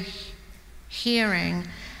budget hearing,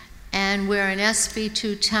 and we're an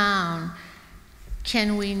SB2 town,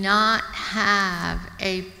 can we not have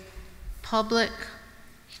a public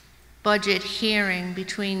budget hearing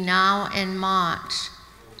between now and March?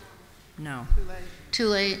 No. Too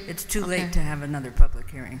late? It's too late to have another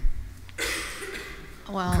public hearing.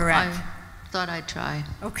 Well, correct. I thought I'd try.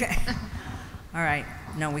 Okay. All right.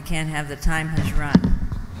 No, we can't have, the time has run.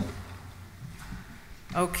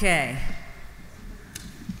 Okay.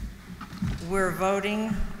 we're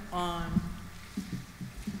voting on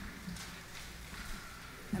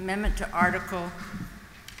amendment to Article,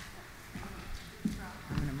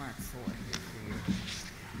 I'm going to mark 4 here for you.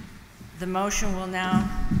 The motion will now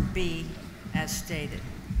be as stated.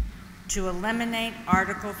 To eliminate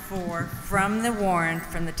Article 4 from the warrant,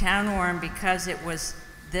 from the town warrant, because it was,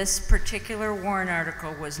 this particular warrant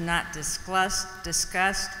article was not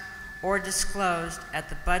discussed or disclosed at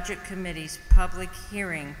the Budget Committee's public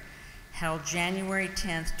hearing held January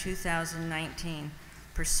 10th, 2019,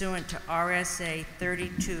 pursuant to RSA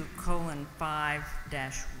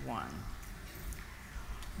 32:5-1.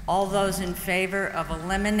 All those in favor of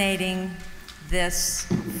eliminating this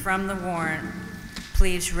from the warrant,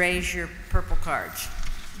 please raise your purple cards.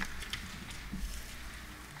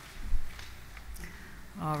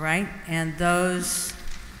 All right, and those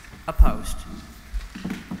opposed.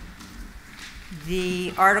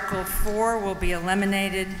 The Article 4 will be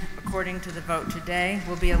eliminated, according to the vote today,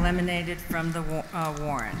 will be eliminated from the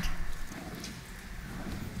warrant.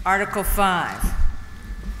 Article 5,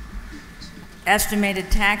 estimated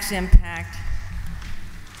tax impact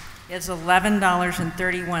is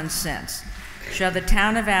 $11.31. Shall the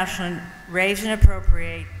town of Ashland raise and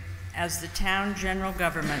appropriate as the town general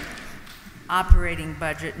government operating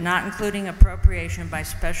budget, not including appropriation by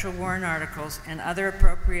special warrant articles and other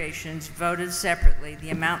appropriations voted separately, the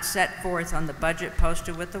amount set forth on the budget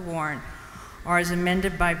posted with the warrant, or as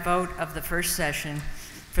amended by vote of the first session,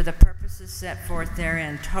 for the purposes set forth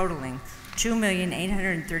therein, totaling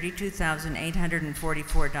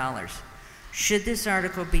 $2,832,844. Should this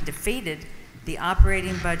article be defeated, the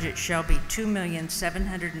operating budget shall be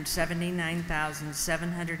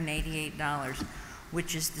 $2,779,788,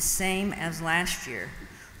 which is the same as last year,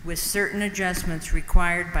 with certain adjustments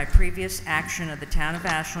required by previous action of the town of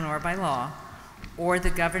Ashland or by law, or the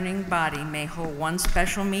governing body may hold one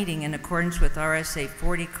special meeting in accordance with RSA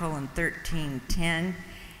 40:13, 10,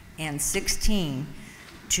 and 16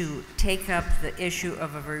 to take up the issue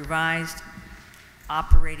of a revised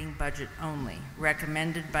operating budget only,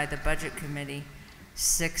 recommended by the Budget Committee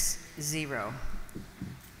 6-0.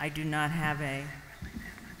 I do not have a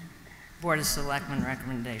Board of Selectmen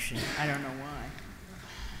recommendation. I don't know why,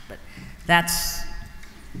 but that's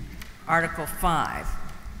Article 5.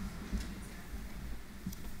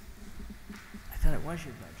 I thought it was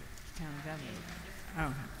your budget, it's town government.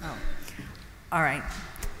 Oh. All right.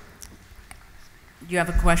 Do you have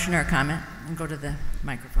a question or a comment? And go to the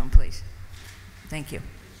microphone, please. Thank you.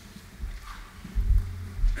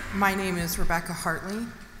 My name is Rebecca Hartley,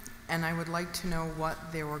 and I would like to know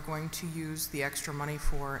what they were going to use the extra money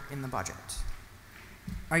for in the budget.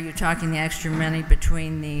 Are you talking the extra money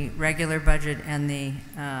between the regular budget and the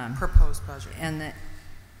proposed budget? And the,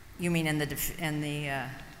 you mean in the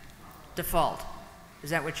default? Is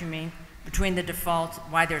that what you mean? Between the default,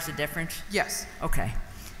 why there's a difference? Yes. Okay.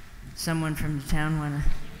 Someone from the town want to?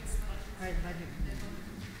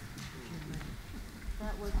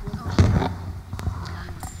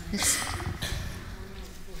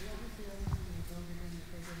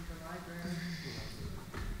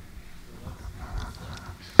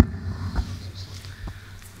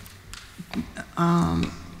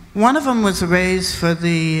 One of them was a raise for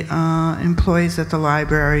the employees at the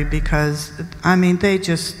library because, I mean, they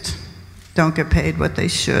just don't get paid what they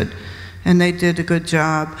should, and they did a good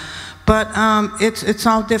job. But it's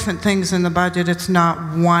all different things in the budget. It's not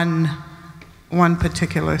one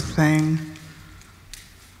particular thing.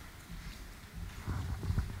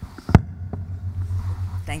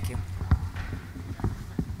 Thank you.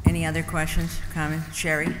 Any other questions, comments?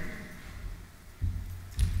 Sherry? Can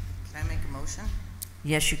I make a motion?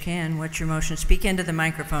 Yes, you can. What's your motion? Speak into the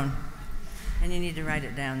microphone. And you need to write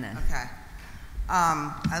it down then. Okay.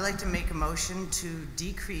 I'd like to make a motion to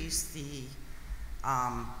decrease the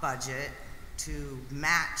budget to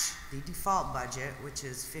match the default budget, which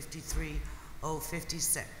is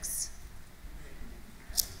 $53,056.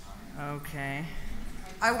 Okay.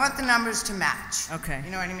 I want the numbers to match. Okay.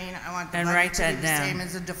 You know what I mean? I want the And budget write to that be the down. same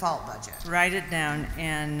as the default budget. Write it down,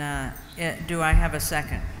 and do I have a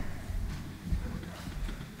second?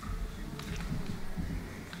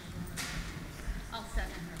 I'll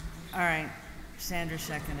second her. All right, Sandra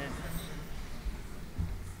seconded.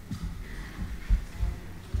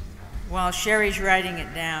 While Sherry's writing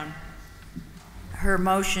it down, her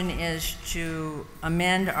motion is to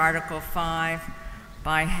amend Article 5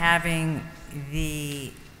 by having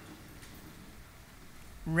the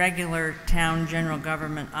regular town general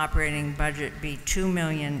government operating budget be $2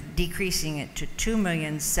 million, decreasing it to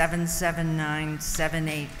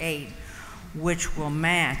 $2,779,788, which will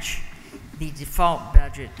match the default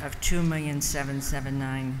budget of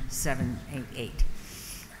 $2,779,788.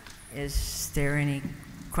 Is there any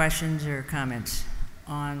questions or comments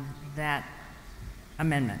on that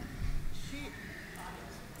amendment?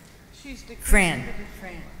 Fran.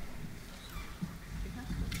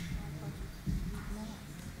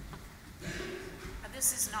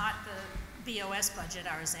 This is not the BOS budget.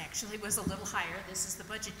 Ours actually was a little higher. This is the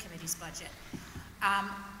Budget Committee's budget.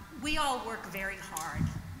 We all work very hard,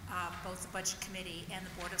 both the Budget Committee and the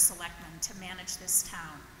Board of Selectmen, to manage this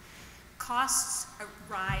town. Costs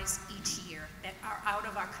rise each year that are out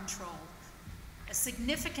of our control. A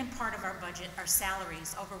significant part of our budget are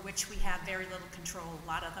salaries, over which we have very little control. A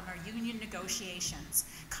lot of them are union negotiations.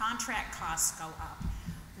 Contract costs go up.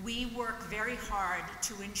 We work very hard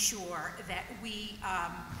to ensure that we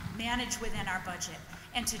manage within our budget,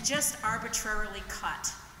 and to just arbitrarily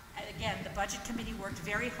cut. Again, the Budget Committee worked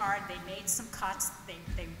very hard. They made some cuts.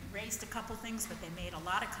 They raised a couple things, but they made a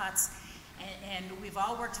lot of cuts. And we've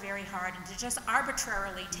all worked very hard. And to just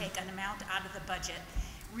arbitrarily take an amount out of the budget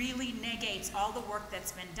really negates all the work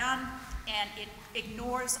that's been done, and it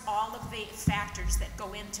ignores all of the factors that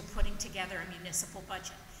go into putting together a municipal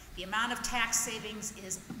budget. The amount of tax savings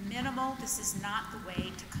is minimal. This is not the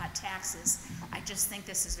way to cut taxes. I just think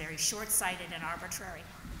this is very short-sighted and arbitrary.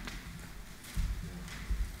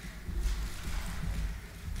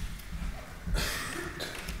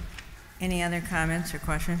 Any other comments or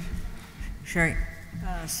questions? Sherry?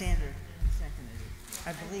 Sandra seconded it.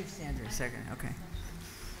 I believe Sandra seconded it. Okay.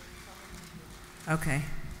 Okay.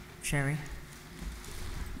 Sherry?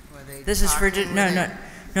 This is for,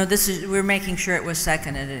 no, this is, we're making sure it was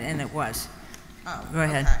seconded, and it was. Oh, go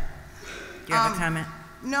ahead. Okay. Do you have a comment?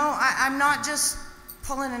 No, I'm not just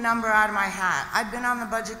pulling a number out of my hat. I've been on the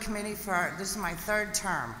Budget Committee for, this is my third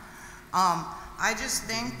term. I just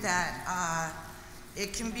think that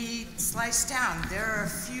it can be sliced down. There are a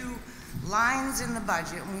few lines in the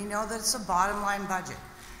budget, and we know that it's a bottom line budget.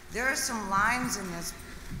 There are some lines in this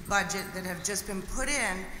budget that have just been put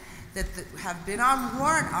in that have been on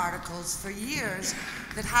warrant articles for years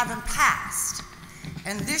that haven't passed.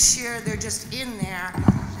 And this year, they're just in there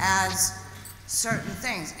as certain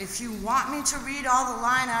things. If you want me to read all the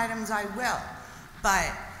line items, I will.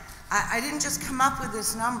 But I didn't just come up with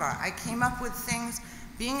this number. I came up with things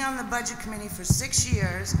being on the Budget Committee for 6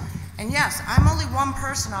 years. And yes, I'm only one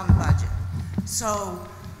person on the budget. So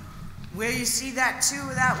where you see that 2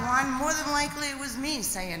 or that 1, more than likely it was me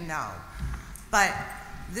saying no. But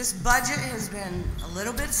this budget has been a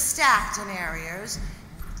little bit stacked in areas,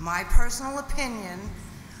 my personal opinion.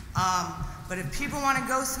 But if people want to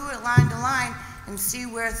go through it line to line and see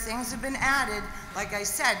where things have been added, like I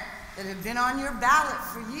said, that have been on your ballot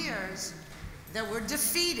for years, that were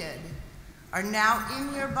defeated, are now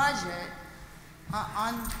in your budget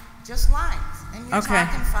on just lines. And you're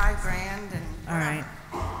talking $5 grand and whatever. All right.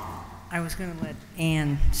 I was going to let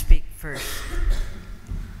Ann speak first.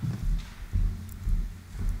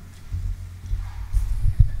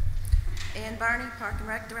 Ann Barney, Park and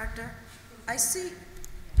Rec Director. I see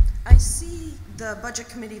the Budget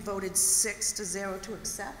Committee voted 6-0 to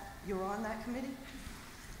accept. You were on that committee?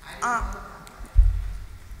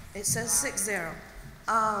 It says 6-0.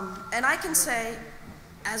 And I can say,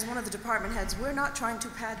 as one of the department heads, we're not trying to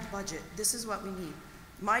pad the budget. This is what we need.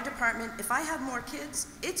 My department, if I have more kids,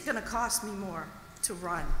 it's going to cost me more to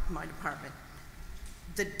run my department.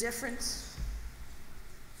 The difference,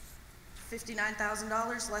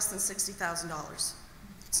 $59,000, less than $60,000.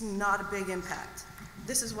 It's not a big impact.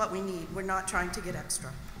 This is what we need. We're not trying to get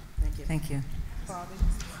extra. Thank you. Thank you. Bobby.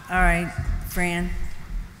 All right, Fran.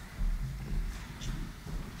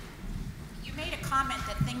 You made a comment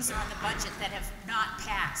that things are on the budget that have not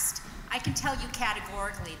passed. I can tell you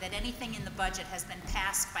categorically that anything in the budget has been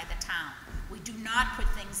passed by the town. We do not put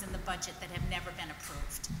things in the budget that have never been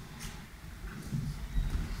approved.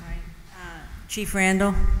 All right. Chief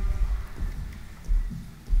Randall.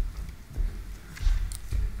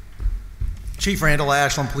 Chief Randall,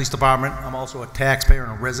 Ashland Police Department. I'm also a taxpayer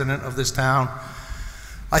and a resident of this town.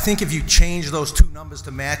 I think if you change those two numbers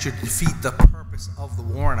to match, you defeat the purpose of the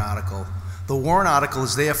warrant article. The warrant article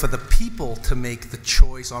is there for the people to make the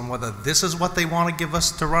choice on whether this is what they want to give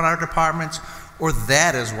us to run our departments or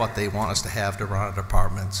that is what they want us to have to run our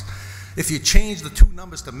departments. If you change the two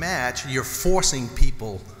numbers to match, you're forcing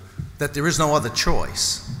people that there is no other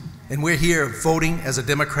choice. And we're here voting as a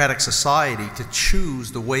democratic society to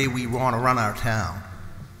choose the way we want to run our town.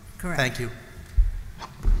 Correct. Thank you.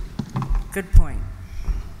 Good point.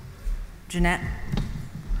 Jeanette?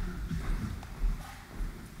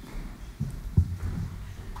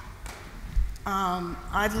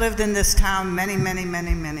 I've lived in this town many, many,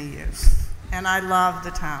 many, many years, and I love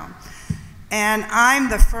the town. And I'm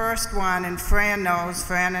the first one, and Fran knows,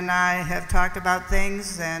 Fran and I have talked about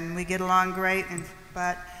things, and we get along great,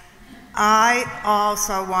 but I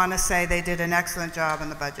also want to say they did an excellent job in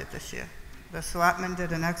the budget this year. The selectmen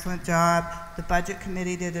did an excellent job. The budget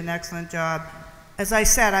committee did an excellent job. As I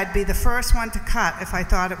said, I'd be the first one to cut if I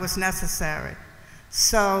thought it was necessary.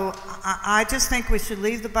 So I just think we should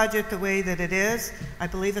leave the budget the way that it is. I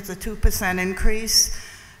believe it's a 2% increase.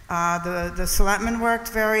 The selectmen worked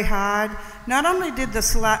very hard. Not only did the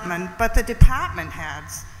selectmen, but the department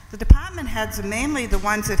heads. The department heads are mainly the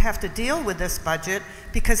ones that have to deal with this budget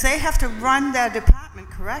because they have to run their department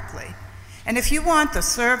correctly. And if you want the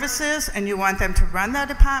services and you want them to run their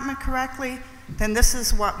department correctly, then this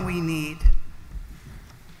is what we need.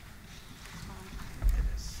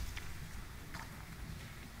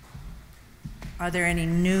 Are there any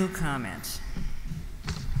new comments?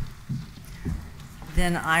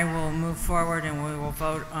 Then I will move forward and we will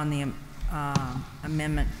vote on the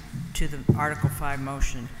amendment to the Article 5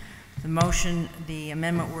 motion. The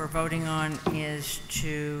amendment we're voting on is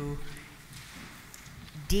to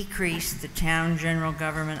decrease the town general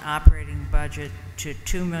government operating budget to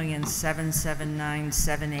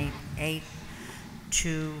 $2,779,788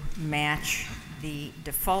 to match the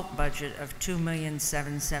default budget of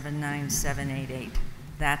 $2,779,788.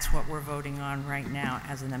 That's what we're voting on right now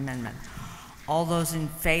as an amendment. All those in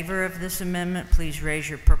favor of this amendment, please raise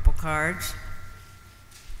your purple cards.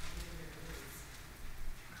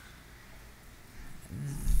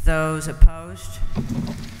 Those opposed?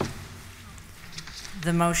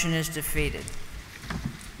 The motion is defeated.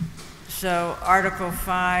 So Article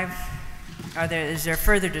 5, is there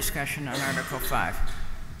further discussion on Article 5?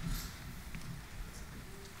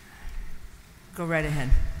 Go right ahead.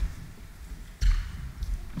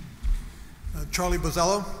 Charlie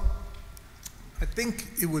Bozzello. I think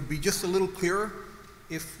it would be just a little clearer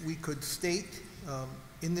if we could state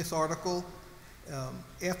in this article,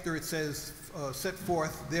 after it says set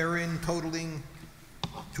forth therein totaling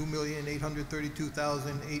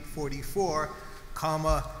 $2,832,844,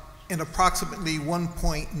 comma, an approximately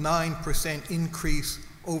 1.9% increase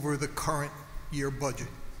over the current year budget.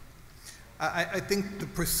 I think the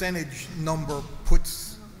percentage number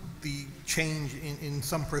puts the change in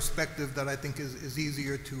some perspective that I think is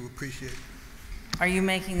easier to appreciate. Are you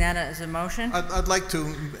making that as a motion? I'd like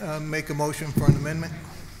to make a motion for an amendment.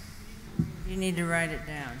 You need to write it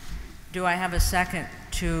down. Do I have a second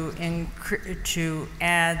to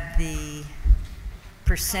add the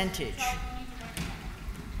percentage?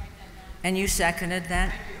 And you seconded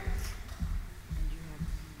that?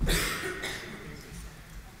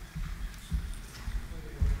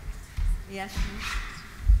 Yes?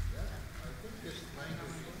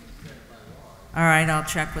 All right, I'll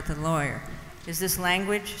check with the lawyer. Is this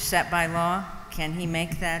language set by law? Can he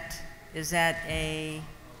make that? Is that a...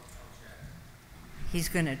 He's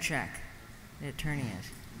going to check. The attorney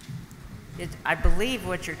is. I believe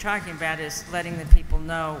what you're talking about is letting the people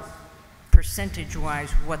know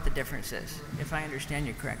percentage-wise what the difference is, if I understand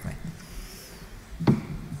you correctly.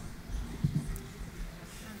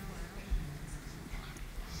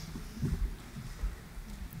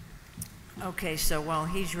 Okay, so while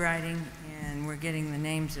he's writing and we're getting the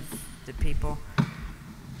names of the people,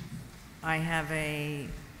 I have a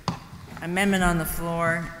amendment on the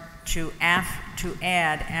floor to add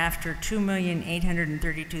after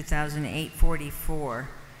 $2,832,844,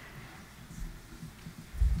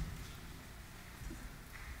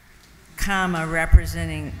 comma,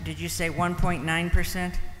 representing, did you say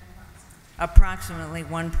 1.9%? Approximately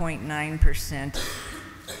 1.9%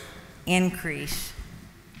 increase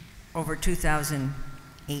over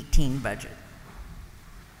 2018 budget.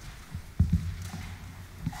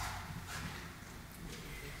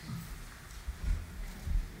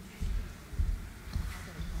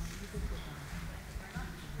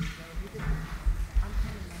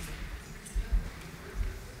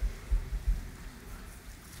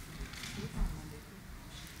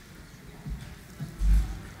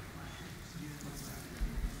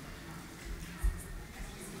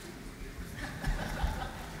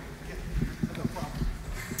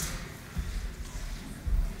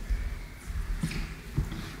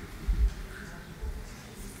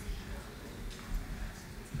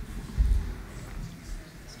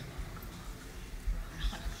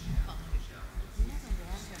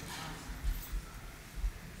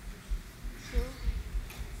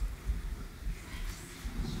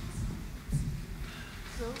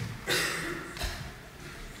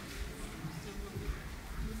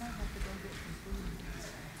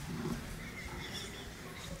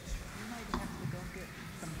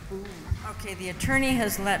 Okay, the attorney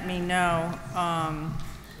has let me know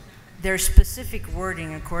there's specific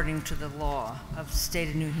wording according to the law of the state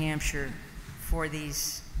of New Hampshire for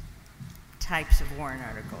these types of warrant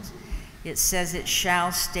articles. It says it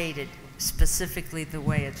shall state it specifically the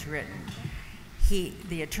way it's written.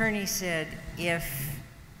 The attorney said if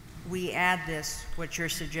we add this, what you're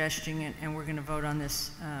suggesting, and we're going to vote on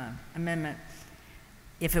this amendment,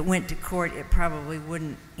 if it went to court, it probably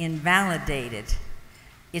wouldn't invalidate it.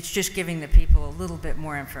 It's just giving the people a little bit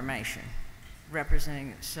more information,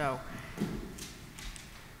 representing it. So,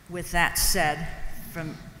 with that said,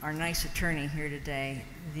 from our nice attorney here today,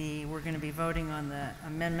 we're going to be voting on the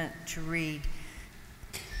amendment to read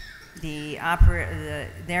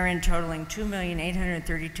therein totaling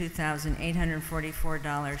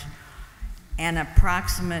 $2,832,844, an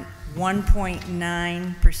approximate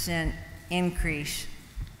 1.9% increase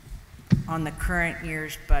on the current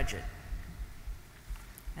year's budget.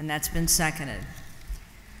 And that's been seconded.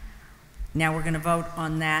 Now we're going to vote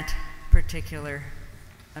on that particular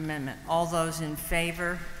amendment. All those in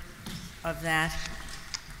favor of that,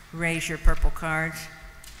 raise your purple cards.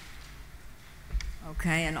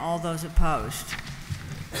 Okay, and all those opposed?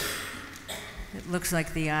 It looks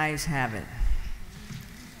like the ayes have it.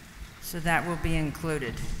 So that will be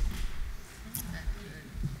included.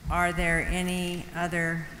 Are there any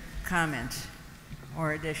other comments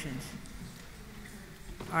or additions?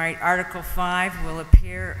 All right, Article 5 will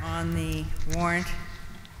appear on the warrant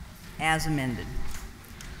as amended.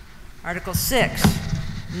 Article 6,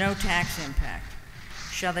 no tax impact.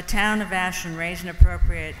 Shall the town of Ashland raise and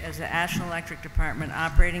appropriate as the Ashland Electric Department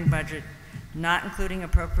operating budget, not including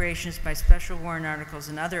appropriations by special warrant articles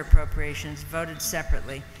and other appropriations voted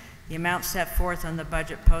separately, the amount set forth on the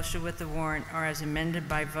budget posted with the warrant or as amended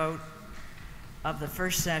by vote of the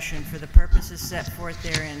first session for the purposes set forth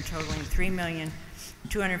therein totaling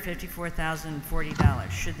 $3,254,040.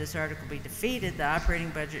 Should this article be defeated, the operating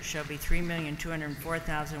budget shall be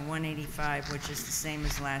 $3,204,185, which is the same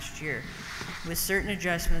as last year, with certain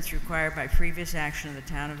adjustments required by previous action of the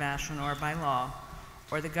town of Ashland or by law,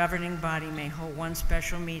 or the governing body may hold one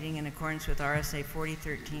special meeting in accordance with RSA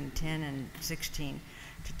 4013-10 and 16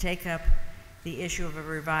 to take up the issue of a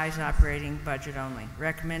revised operating budget only,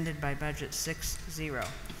 recommended by budget 6-0.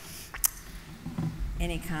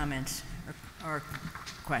 Any comments or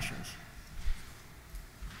questions?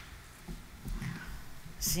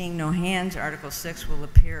 Seeing no hands, Article 6 will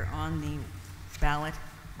appear on the ballot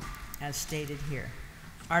as stated here.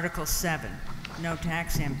 Article 7, no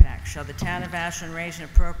tax impact. Shall the town of Ashland raise and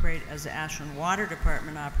appropriate as the Ashland Water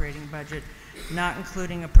Department operating budget, not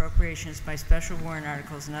including appropriations by special warrant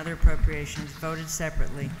articles and other appropriations voted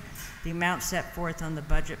separately, the amount set forth on the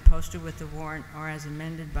budget posted with the warrant or as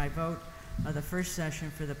amended by vote of the first session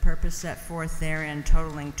for the purpose set forth therein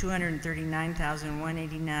totaling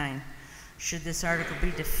 $239,189. Should this article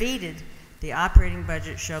be defeated, the operating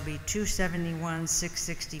budget shall be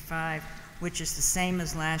 $271,665, which is the same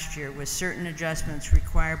as last year, with certain adjustments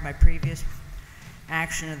required by previous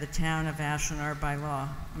action of the town of Ashland or by law.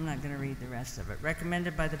 I'm not going to read the rest of it.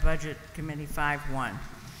 Recommended by the Budget Committee 5-1.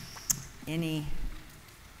 Any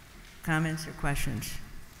comments or questions?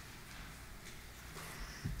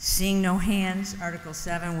 Seeing no hands, Article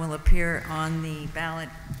 7 will appear on the ballot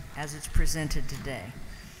as it's presented today.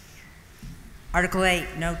 Article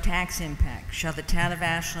 8, no tax impact. Shall the town of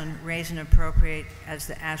Ashland raise and appropriate as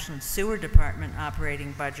the Ashland Sewer Department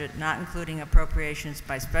operating budget, not including appropriations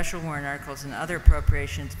by special warrant articles and other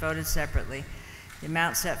appropriations voted separately, the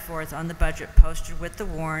amount set forth on the budget posted with the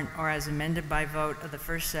warrant or as amended by vote of the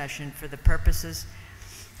first session for the purposes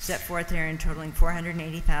set forth therein totaling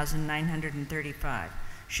 $480,935.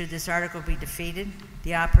 Should this article be defeated,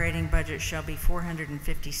 the operating budget shall be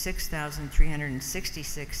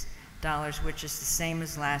 $456,366, which is the same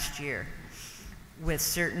as last year, with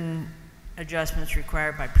certain adjustments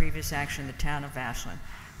required by previous action of the town of Ashland.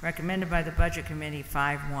 Recommended by the Budget Committee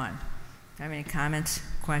 5-1. Have any comments,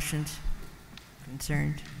 questions,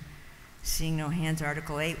 concerns? Seeing no hands,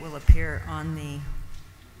 Article 8 will appear on the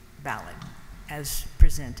ballot as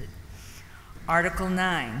presented. Article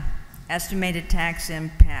 9, estimated tax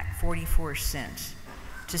impact 44 cents.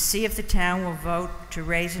 To see if the town will vote to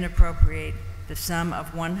raise and appropriate the sum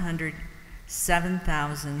of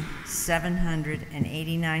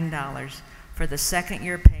 $107,789 for the second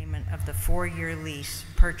year payment of the 4-year lease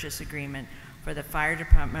purchase agreement for the fire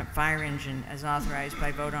department fire engine as authorized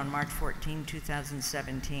by vote on March 14,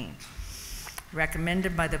 2017.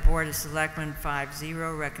 Recommended by the Board of Selectmen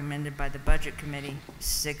 5-0, recommended by the Budget Committee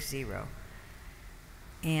 6-0.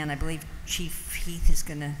 And I believe Chief Heath is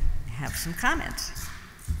going to have some comments.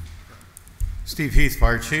 Steve Heath,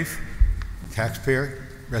 Fire Chief. taxpayer,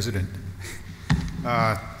 resident.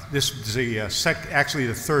 This is actually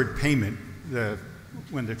the third payment.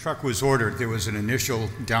 When the truck was ordered, there was an initial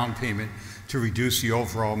down payment to reduce the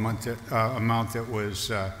overall amount that was,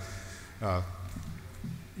 for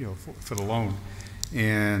the loan.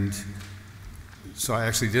 And so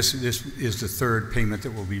actually this is the third payment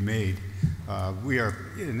that will be made.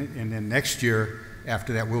 And then next year,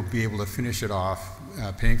 after that, we'll be able to finish it off,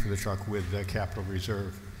 paying for the truck with capital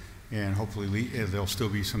reserve. And hopefully there'll still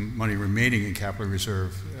be some money remaining in capital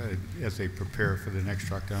reserve as they prepare for the next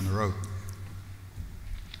truck down the road.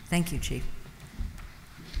 Thank you, Chief.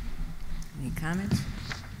 Any comments?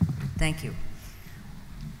 Thank you.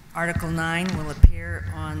 Article 9 will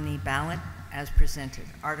appear on the ballot as presented.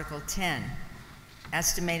 Article 10,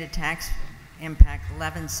 estimated tax impact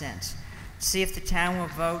 11 cents. See if the town will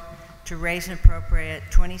vote to raise and appropriate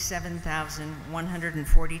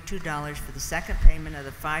 $27,142 for the second payment of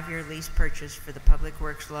the 5-year lease purchase for the Public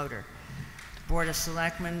Works loader. Board of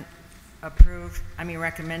Selectmen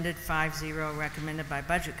recommended 5-0, recommended by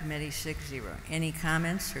Budget Committee 6-0. Any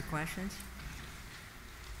comments or questions?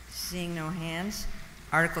 Seeing no hands,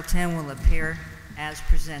 Article 10 will appear as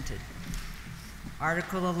presented.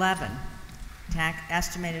 Article 11,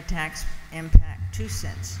 estimated tax impact 2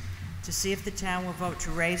 cents. To see if the town will vote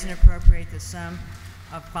to raise and appropriate the sum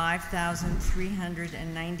of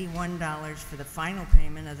 $5,391 for the final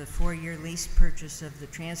payment of the 4-year lease purchase of the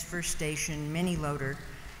transfer station mini loader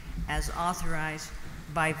as authorized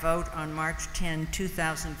by vote on March 10,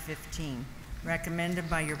 2015. Recommended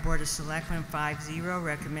by your Board of Selectmen 5-0,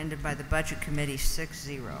 recommended by the Budget Committee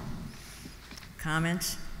 6-0.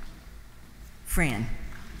 Comments? Fran.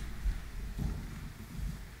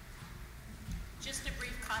 Just a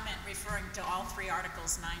brief comment referring to all 3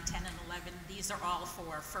 articles, 9, 10, and 11. These are all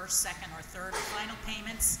for first, second, or third final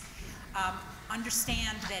payments.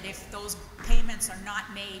 Understand that if those payments are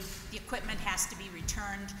not made, the equipment has to be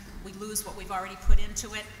returned. We lose what we've already put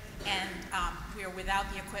into it, and we are without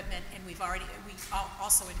the equipment, and we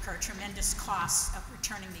also incur tremendous costs of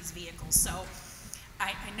returning these vehicles. So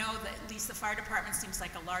I know that at least the fire department seems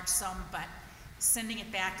like a large sum, but sending it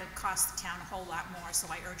back would cost the town a whole lot more, so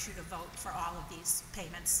I urge you to vote for all of these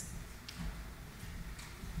payments.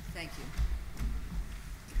 Thank you.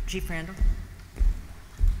 Chief Randall.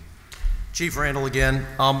 Chief Randall again.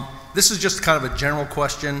 This is just kind of a general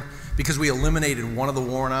question because we eliminated one of the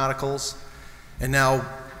warrant articles, and now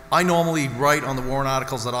I normally write on the warrant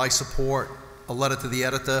articles that I support a letter to the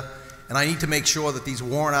editor, and I need to make sure that these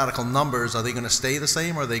warrant article numbers, are they going to stay the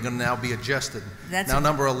same or are they going to now be adjusted? Now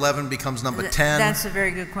number 11 becomes number 10. That's a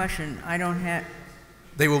very good question. I don't have...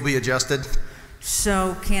 They will be adjusted?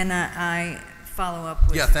 So can I follow up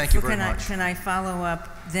with... Yeah, thank you very much. Can I follow up?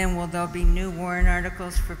 Then will there be new warrant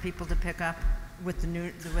articles for people to pick up with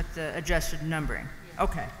the adjusted numbering?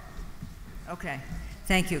 Okay. Okay.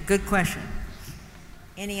 Thank you. Good question.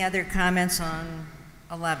 Any other comments on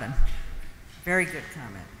 11? Very good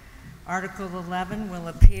comment. Article 11 will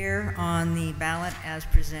appear on the ballot as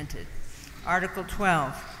presented. Article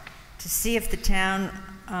 12, to see if the town,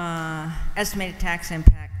 estimated tax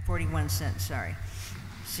impact, 41 cents, sorry.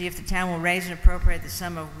 See if the town will raise and appropriate the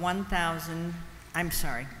sum of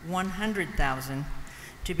 $100,000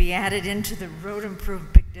 to be added into the road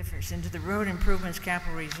improvements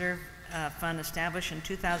capital reserve fund established in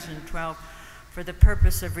 2012 for the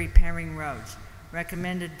purpose of repairing roads.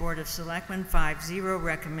 Recommended Board of Selectmen 5-0,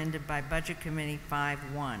 recommended by Budget Committee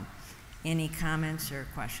 5-1. Any comments or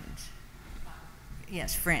questions?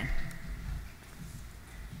 Yes, Fran.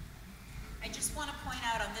 I just want to point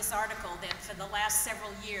out on this article that for the last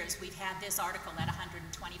several years we've had this article at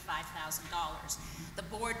 $125,000. The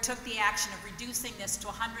board took the action of reducing this to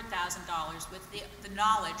 $100,000 with the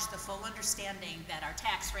knowledge, the full understanding that our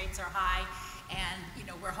tax rates are high, and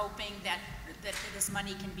we're hoping that this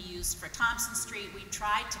money can be used for Thompson Street. We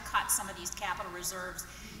tried to cut some of these capital reserves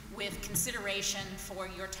with consideration for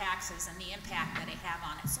your taxes and the impact that they have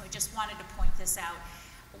on it. So I just wanted to point this out.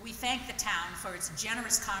 We thank the town for its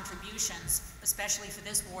generous contributions, especially for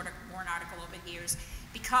this warrant article over the years,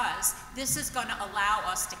 because this is going to allow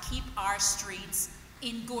us to keep our streets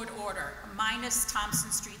in good order, minus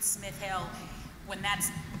Thompson Street, Smith Hill.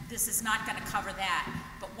 This is not going to cover that.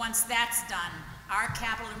 But once that's done, our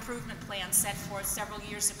capital improvement plan set forth several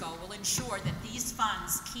years ago will ensure that these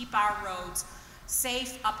funds keep our roads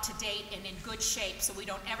safe, up to date, and in good shape, so we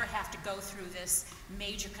don't ever have to go through this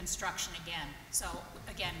major construction again. So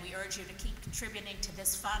again, we urge you to keep contributing to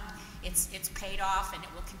this fund. It's paid off, and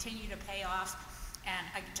it will continue to pay off, and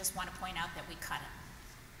I just want to point out that we cut it.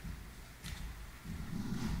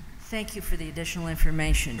 Thank you for the additional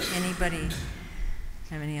information. Anybody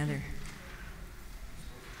have any other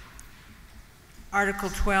Article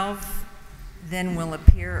 12 then will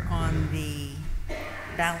appear on the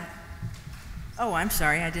ballot. Oh, I'm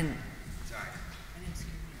sorry, I didn't. Sorry.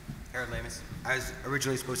 Harold Lamus. I was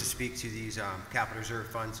originally supposed to speak to these capital reserve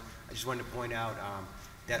funds. I just wanted to point out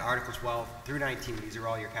that Article 12 through 19, these are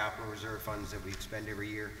all your capital reserve funds that we expend every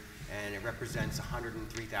year, and it represents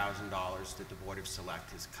 $103,000 that the Board of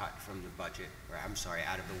Select has cut from the budget, or I'm sorry,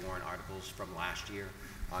 out of the warrant articles from last year.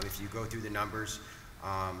 If you go through the numbers,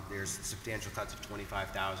 there's substantial cuts of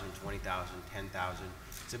 $25,000, $20,000, $10,000.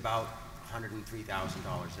 It's about $103,000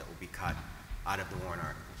 that will be cut out of the warrant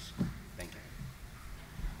articles. Thank you.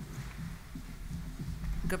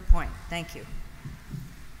 Good point. Thank you.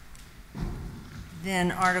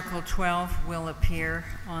 Then Article 12 will appear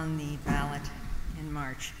on the ballot in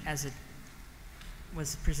March as it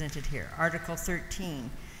was presented here. Article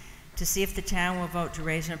 13, to see if the town will vote to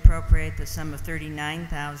raise and appropriate the sum of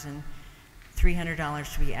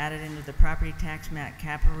 $39,300 to be added into the property tax map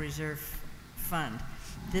capital reserve fund.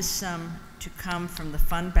 This sum to come from the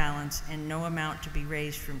fund balance and no amount to be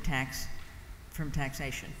raised from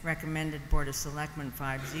taxation. Recommended Board of Selectmen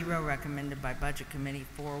 5-0, recommended by Budget Committee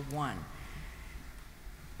 4-1.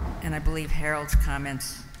 And I believe Harold's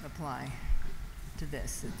comments apply to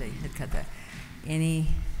this, that they had cut that. Any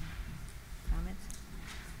comments?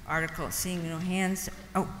 Article, seeing no hands.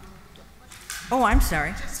 Oh, I'm sorry.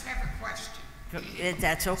 I just have a question.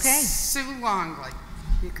 That's okay. Sue Longley,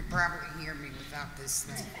 you could probably hear me without this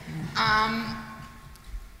thing.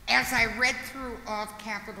 As I read through all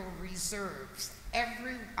capital reserves,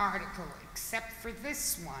 every article except for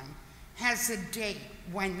this one has a date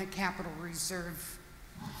when the capital reserve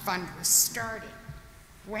fund was started.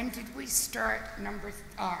 When did we start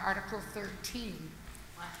Article 13?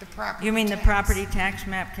 The property You mean tax? the property tax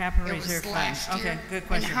map capital It reserve was fund? last year. Okay, good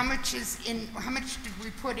question. And how much did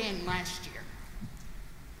we put in last year?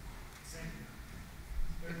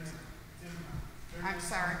 I'm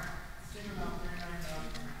sorry.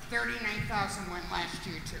 39,000 went last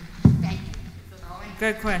year too. Thank you.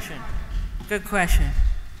 Good question. Good question.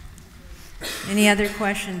 Any other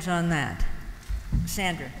questions on that?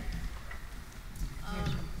 Sandra.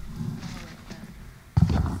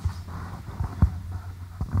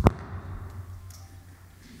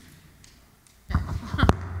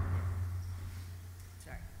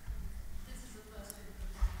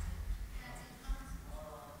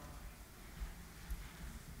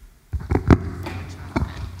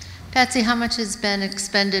 Patsy, how much has been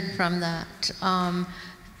expended from that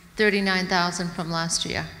 39,000 from last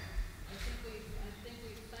year?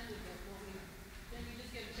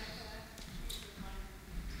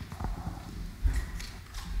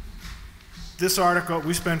 This article,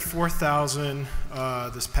 we spent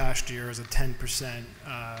 $4,000 this past year as a 10%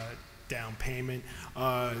 down payment.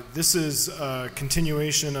 This is a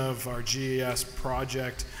continuation of our GES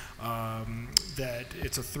project. That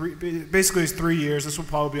it's basically it's 3 years. This will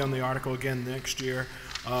probably be on the article again next year.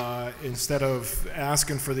 Instead of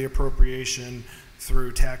asking for the appropriation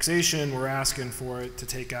through taxation, we're asking for it to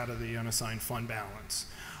take out of the unassigned fund balance.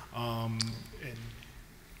 And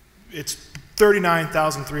it's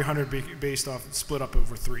 $39,300 based off, split up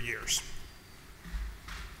over 3 years.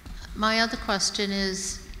 My other question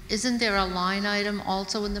is, isn't there a line item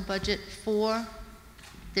also in the budget for?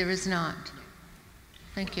 There is not.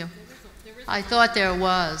 Thank you. I thought there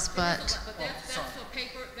was, but. But that's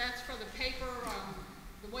for the paper,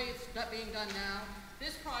 the way it's being done now.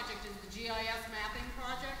 This project is the GIS mapping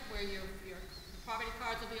project, where your property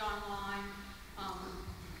cards will be online.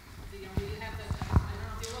 We have the, I don't know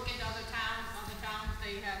if you look into other towns,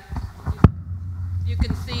 they have, you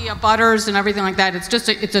can see butters and everything like that.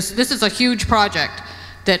 This is a huge project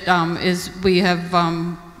that we have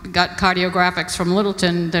got cardiographics from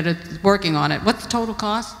Littleton that is working on it. What's the total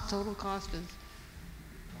cost? Total cost is.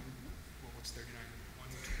 What's 39?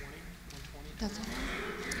 120?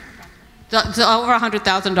 That's over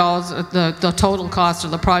 $100,000, the total cost of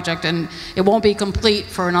the project, and it won't be complete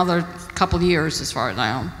for another couple of years, as far as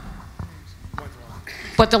I know.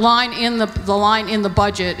 But the line in the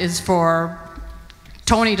budget is for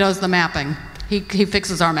Tony does the mapping. He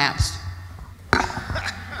fixes our maps.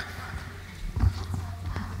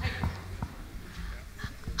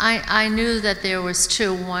 I knew that there was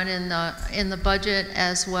two, one in the budget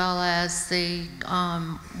as well as the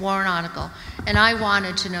warrant article, and I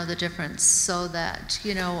wanted to know the difference so that,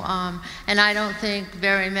 and I don't think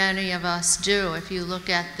very many of us do. If you look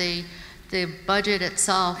at the budget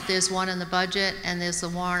itself, there's one in the budget and there's the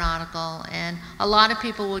warrant article, and a lot of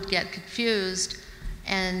people would get confused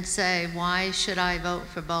and say, why should I vote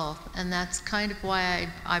for both? And that's kind of why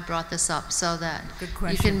I brought this up, so that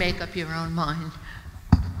you can make up your own mind.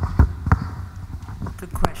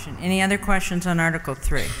 question. Any other questions on Article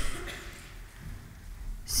 3?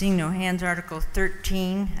 Seeing no hands, Article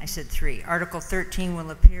 13, I said 3. Article 13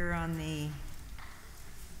 will appear on the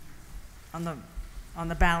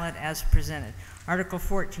ballot as presented. Article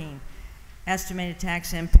 14, estimated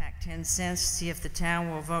tax impact 10 cents. See if the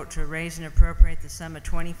town will vote to raise and appropriate the sum of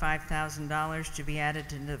 $25,000 to be added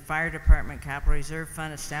to the Fire Department Capital Reserve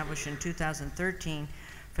Fund established in 2013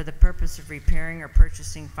 for the purpose of repairing or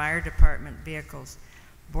purchasing fire department vehicles.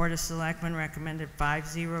 Board of Selectmen recommended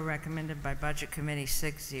 5-0, recommended by Budget Committee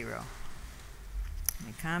 6-0.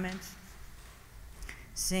 Any comments?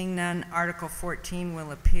 Seeing none, Article 14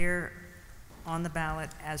 will appear on the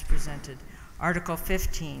ballot as presented. Article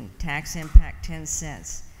 15, tax impact 10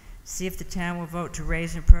 cents. See if the town will vote to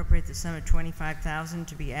raise and appropriate the sum of $25,000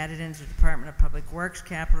 to be added into the Department of Public Works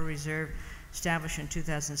Capital Reserve established in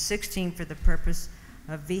 2016 for the purpose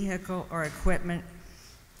of vehicle or equipment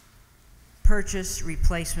purchase,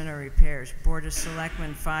 replacement, or repairs. Board of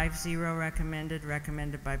Selectmen 5-0 recommended,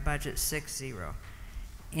 recommended by Budget 6-0.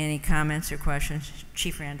 Any comments or questions?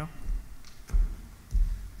 Chief Randall.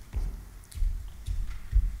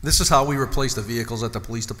 This is how we replace the vehicles at the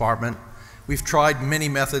police department. We've tried many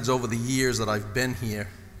methods over the years that I've been here.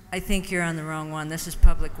 I think you're on the wrong one. This is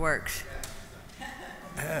Public Works.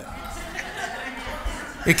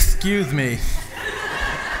 Excuse me.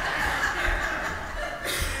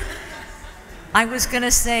 I was going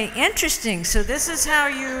to say, interesting, so this is how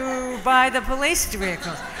you buy the police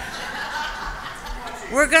vehicles.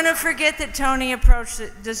 We're going to forget that Tony approached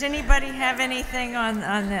it. Does anybody have anything on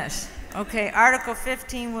this? Okay, Article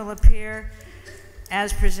 15 will appear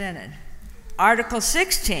as presented. Article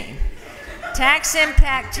 16, tax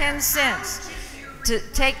impact 10 cents. To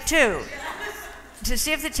take 2, to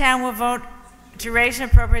see if the town will vote to raise and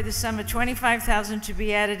appropriate the sum of $25,000 to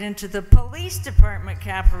be added into the Police Department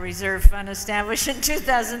Capital Reserve Fund established in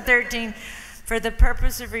 2013 for the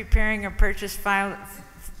purpose of repairing or purchase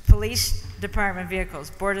police department vehicles.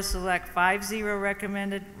 Board of Select 5-0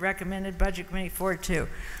 recommended, recommended Budget Committee 4-2.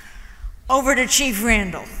 Over to Chief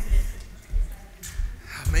Randall.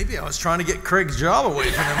 Maybe I was trying to get Craig's job away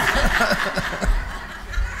from him.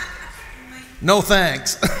 No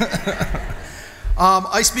thanks.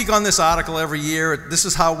 I speak on this article every year. This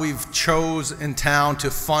is how we've chose in town to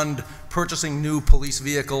fund purchasing new police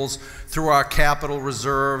vehicles through our capital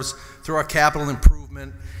reserves, through our capital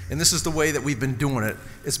improvement, and this is the way that we've been doing it.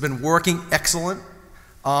 It's been working excellent.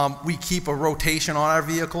 We keep a rotation on our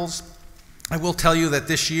vehicles. I will tell you that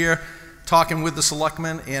this year, talking with the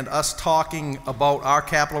selectmen and us talking about our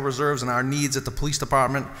capital reserves and our needs at the police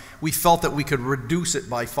department, we felt that we could reduce it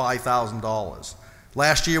by $5,000.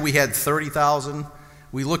 Last year we had $30,000.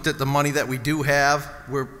 We looked at the money that we do have.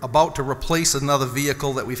 We're about to replace another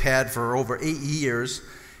vehicle that we've had for over 8 years,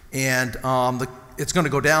 and it's going to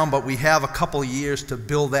go down, but we have a couple of years to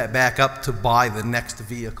build that back up to buy the next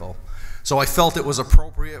vehicle. So I felt it was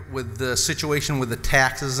appropriate with the situation with the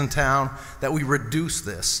taxes in town that we reduce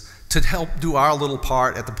this to help do our little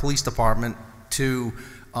part at the police department to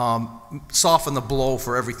soften the blow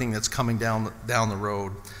for everything that's coming down the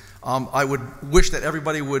road. I would wish that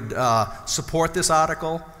everybody would support this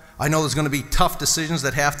article. I know there's going to be tough decisions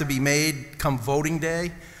that have to be made come voting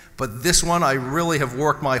day, but this one I really have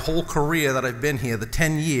worked my whole career that I've been here, the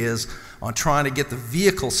 10 years, on trying to get the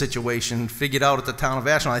vehicle situation figured out at the town of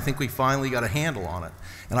Ashland. I think we finally got a handle on it,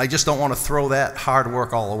 and I just don't want to throw that hard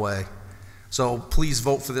work all away. So please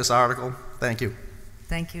vote for this article. Thank you.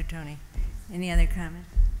 Thank you, Tony. Any other comments?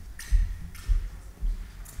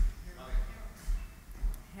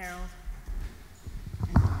 Harold?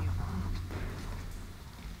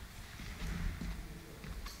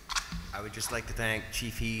 I would just like to thank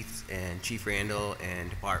Chief Heath and Chief Randall and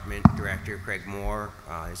Department Director Craig Moore.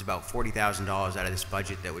 There's about $40,000 out of this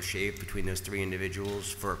budget that was shaved between those 3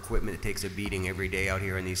 individuals for equipment that takes a beating every day out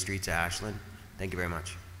here on these streets of Ashland. Thank you very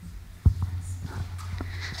much.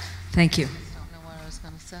 Thank you. I don't know what I was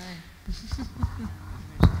going to say.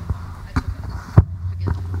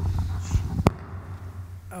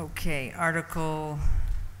 Okay, Article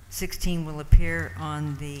 16 will appear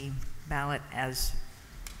on the ballot as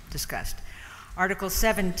discussed. Article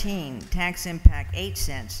 17, tax impact 8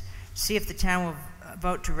 cents. See if the town will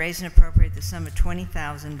vote to raise and appropriate the sum of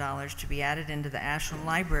 $20,000 to be added into the Ashland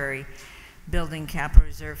Library Building Capital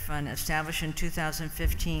Reserve Fund established in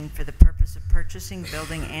 2015 for the purpose of purchasing,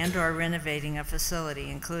 building, and/or renovating a facility,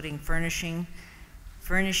 including furnishing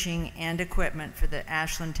and equipment for the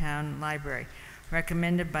Ashland Town Library.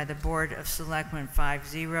 Recommended by the Board of Selectmen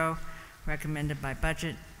 5-0, recommended by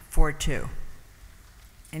Budget 4-2.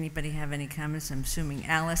 Anybody have any comments? I'm assuming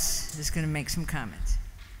Alice is going to make some comments.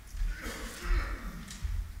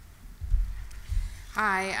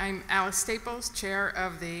 Hi, I'm Alice Staples, Chair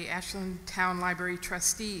of the Ashland Town Library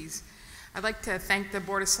Trustees. I'd like to thank the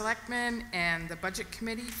Board of Selectmen and the Budget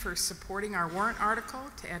Committee for supporting our warrant article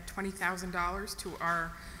to add $20,000 to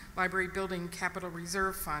our Library Building Capital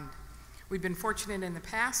Reserve Fund. We've been fortunate in the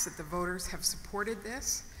past that the voters have supported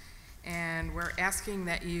this, and we're asking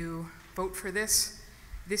that you vote for this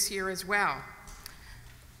year as well.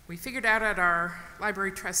 We figured out at our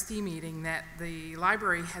library trustee meeting that the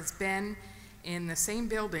library has been in the same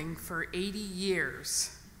building for 80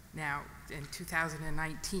 years now in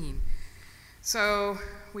 2019. So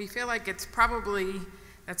we feel like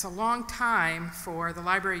that's a long time for the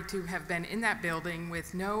library to have been in that building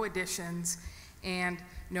with no additions and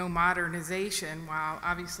no modernization, while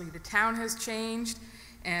obviously the town has changed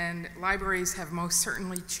and libraries have most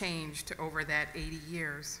certainly changed over that 80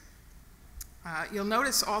 years. You'll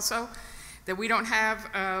notice also that we don't have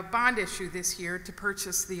a bond issue this year to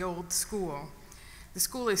purchase the old school. The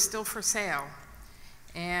school is still for sale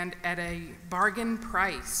and at a bargain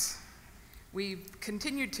price. We've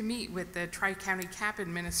continued to meet with the Tri-County CAP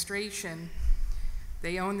administration,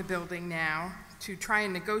 they own the building now, to try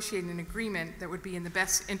and negotiate an agreement that would be in the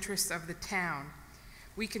best interest of the town.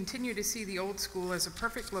 We continue to see the old school as a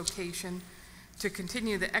perfect location to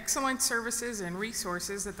continue the excellent services and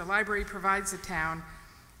resources that the library provides the town,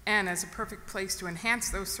 and as a perfect place to enhance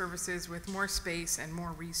those services with more space and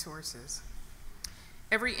more resources.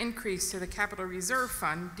 Every increase to the Capital Reserve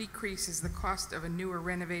Fund decreases the cost of a new or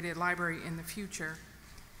renovated library in the future.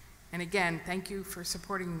 And again, thank you for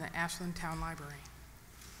supporting the Ashland Town Library.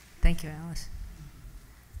 Thank you, Alice.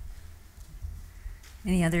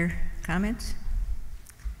 Any other comments?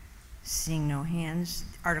 Seeing no hands,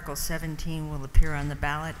 Article 17 will appear on the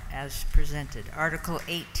ballot as presented. Article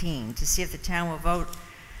 18, to see if the town will vote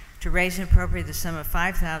to raise and appropriate the sum of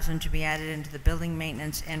 $5,000 to be added into the Building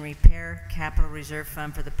Maintenance and Repair Capital Reserve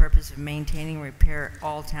Fund for the purpose of maintaining and repair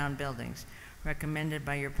all town buildings. Recommended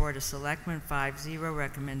by your Board of Selectmen, 5-0.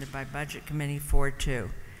 Recommended by Budget Committee,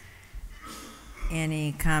 4-2.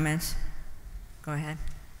 Any comments? Go ahead.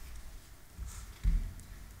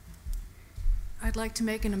 I'd like to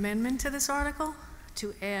make an amendment to this article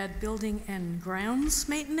to add building and grounds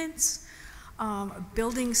maintenance.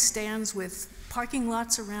 Building stands with parking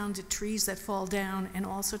lots around it, trees that fall down, and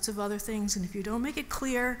all sorts of other things. And if you don't make it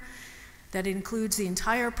clear that it includes the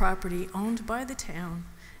entire property owned by the town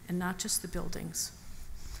and not just the buildings.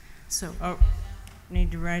 So. Oh,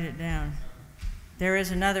 need to write it down. There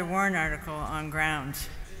is another warrant article on grounds.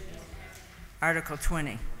 Article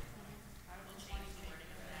 20.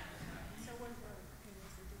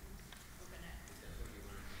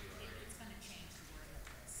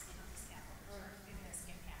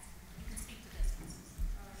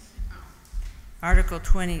 Article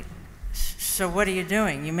 20, so what are you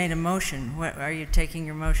doing? You made a motion. What, are you taking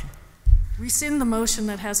your motion? Rescind the motion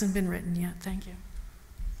that hasn't been written yet. Thank you.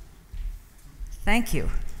 Thank you.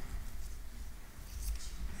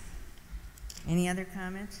 Any other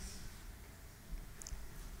comments?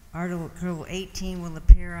 Article 18 will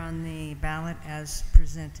appear on the ballot as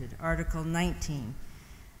presented. Article 19,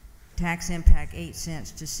 tax impact 8 cents,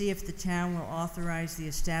 to see if the town will authorize the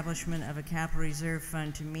establishment of a capital reserve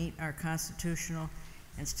fund to meet our constitutional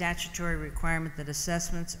and statutory requirement that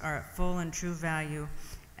assessments are at full and true value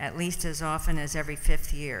at least as often as every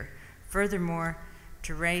 5th year. Furthermore,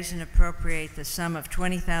 to raise and appropriate the sum of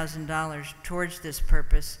 $20,000 towards this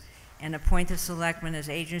purpose and appoint the selectmen as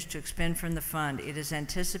agents to expend from the fund. It is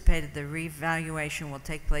anticipated the revaluation will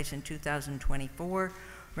take place in 2024.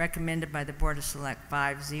 Recommended by the Board of Select,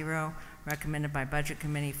 5-0. Recommended by Budget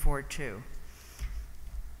Committee, 4-2.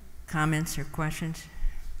 Comments or questions?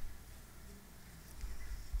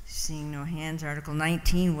 Seeing no hands, Article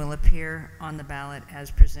 19 will appear on the ballot as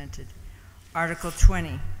presented. Article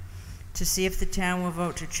 20, to see if the town will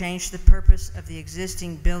vote to change the purpose of the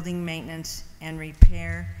existing Building Maintenance and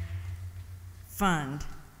Repair Fund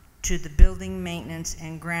to the Building Maintenance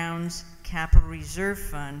and Grounds Capital Reserve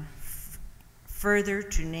Fund, further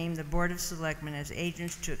to name the Board of Selectmen as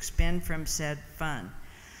agents to expend from said fund.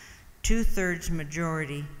 2/3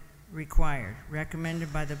 majority required.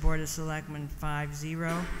 Recommended by the Board of Selectmen,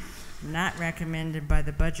 5-0. Not recommended by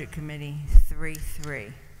the Budget Committee,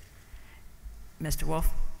 3-3. Mr.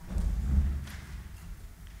 Wolf?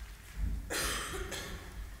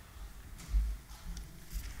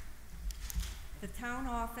 The town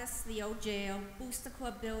office, the old jail, Booster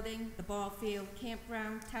Club building, the ball field,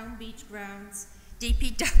 campground, town beach grounds,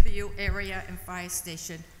 DPW area, and fire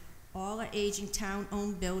station, all are aging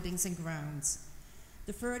town-owned buildings and grounds.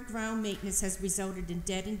 Deferred ground maintenance has resulted in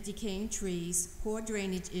dead and decaying trees, poor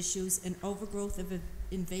drainage issues, and overgrowth of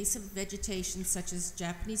invasive vegetation such as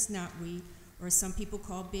Japanese knotweed, or as some people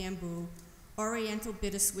call bamboo, oriental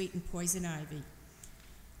bittersweet, and poison ivy.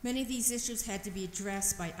 Many of these issues had to be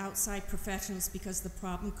addressed by outside professionals because the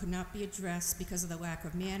problem could not be addressed because of the lack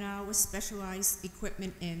of man-hours, specialized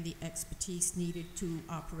equipment, and the expertise needed to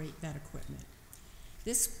operate that equipment.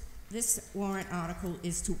 This warrant article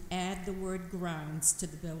is to add the word grounds to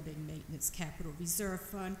the building maintenance capital reserve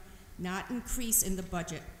fund, not increase in the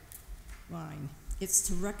budget line. It's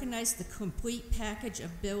to recognize the complete package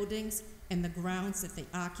of buildings and the grounds that they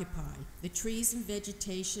occupy, the trees and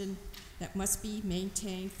vegetation that must be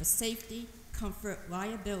maintained for safety, comfort,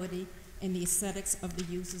 liability, and the aesthetics of the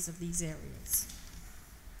users of these areas.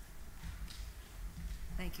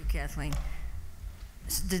 Thank you, Kathleen.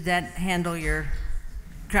 Did that handle your,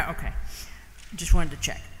 okay. Just wanted to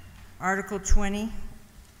check. Article 20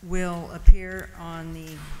 will appear on the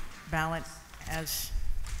ballot as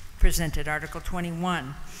presented. Article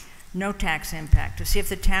 21, no tax impact. To see if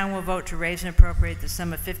the town will vote to raise and appropriate the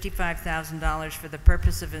sum of $55,000 for the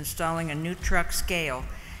purpose of installing a new truck scale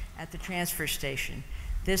at the transfer station.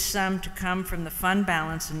 This sum to come from the fund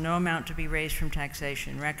balance and no amount to be raised from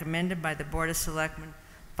taxation. Recommended by the Board of Selectmen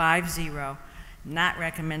 5-0. Not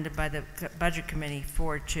recommended by the Budget Committee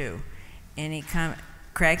 4-2. Any comment?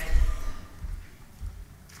 Craig?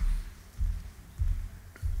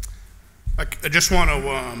 I just want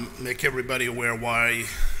to make everybody aware why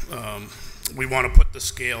we want to put the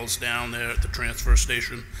scales down there at the transfer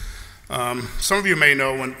station. Some of you may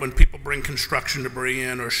know when people bring construction debris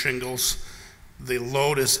in or shingles, the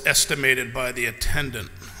load is estimated by the attendant.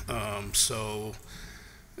 So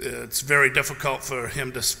it's very difficult for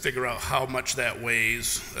him to figure out how much that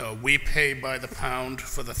weighs. We pay by the pound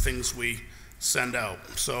for the things we send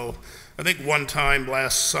out. So I think one time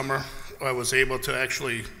last summer, I was able to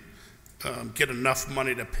actually get enough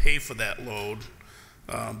money to pay for that load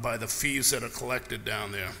by the fees that are collected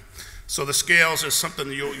down there. So the scales is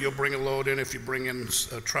something you'll bring a load in. If you bring in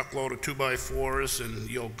a truckload of 2x4s and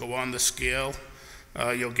you'll go on the scale,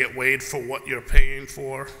 you'll get weighed for what you're paying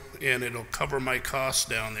for, and it'll cover my costs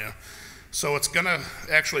down there. So it's going to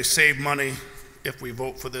actually save money if we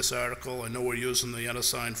vote for this article. I know we're using the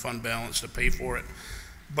unassigned fund balance to pay for it.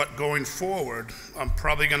 But going forward, I'm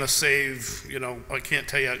probably going to save, you know, I can't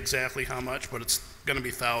tell you exactly how much, but it's going to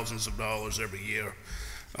be thousands of dollars every year.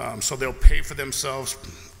 So they'll pay for themselves.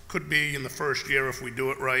 Could be in the first year if we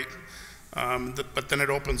do it right. But then it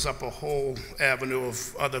opens up a whole avenue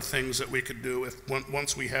of other things that we could do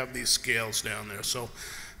once we have these scales down there. So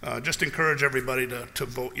just encourage everybody to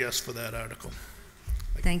vote yes for that article.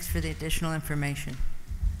 Thanks for the additional information.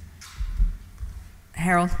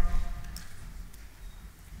 Harold?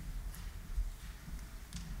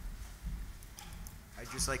 I'd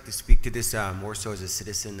just like to speak to this more so as a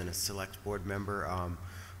citizen than a select board member.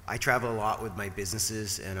 I travel a lot with my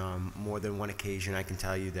businesses, and more than one occasion I can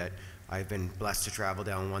tell you that I've been blessed to travel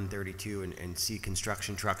down 132 and see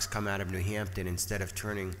construction trucks come out of New Hampton. Instead of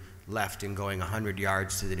turning left and going 100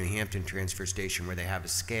 yards to the New Hampton transfer station where they have a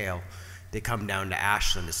scale, they come down to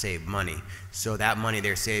Ashland to save money. So that money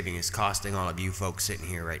they're saving is costing all of you folks sitting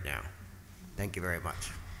here right now. Thank you very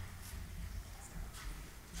much.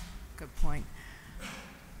 Good point.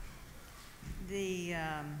 The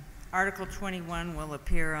Article 21 will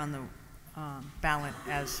appear on the ballot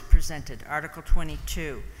as presented. Article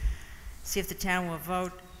 22, see if the town will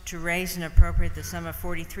vote to raise and appropriate the sum of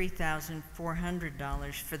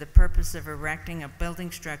 $43,400 for the purpose of erecting a building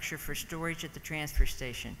structure for storage at the transfer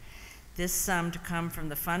station. This sum to come from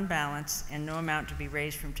the fund balance and no amount to be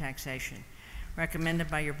raised from taxation. Recommended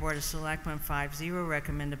by your Board of Selectmen 5-0,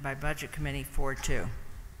 recommended by Budget Committee 4-2.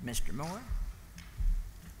 Mr. Moore?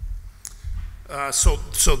 So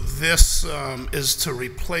this is to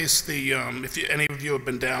replace the, if any of you have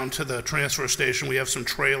been down to the transfer station, we have some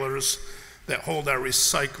trailers that hold our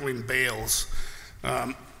recycling bales.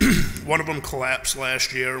 One of them collapsed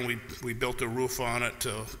last year, and we built a roof on it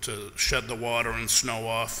to shed the water and snow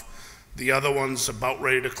off. The other one's about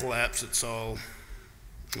ready to collapse. It's all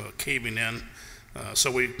caving in. So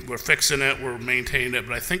we're fixing it, we're maintaining it,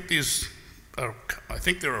 but I think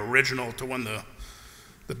they're original to when the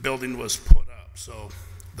building was put up. So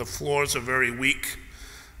the floors are very weak.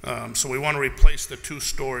 So we want to replace the 2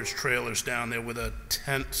 storage trailers down there with a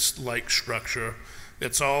tent-like structure.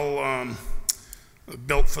 It's all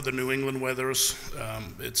built for the New England weathers.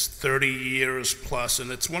 It's 30 years plus, and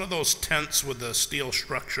it's one of those tents with a steel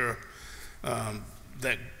structure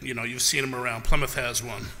that, you know, you've seen them around. Plymouth has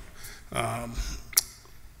one.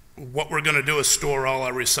 What we're going to do is store all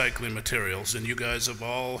our recycling materials, and you guys have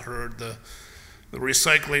all heard the The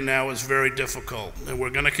recycling now is very difficult, and we're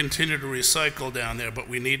going to continue to recycle down there, but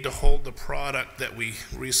we need to hold the product that we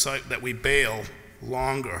recycle, that we bale,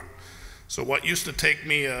 longer. So what used to take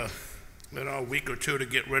me a week or two to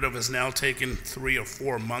get rid of is now taking 3 or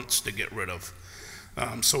 4 months to get rid of.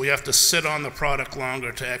 So we have to sit on the product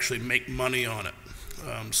longer to actually make money on it.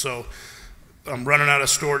 So I'm running out of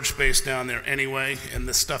storage space down there anyway, and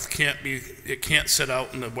this stuff can't sit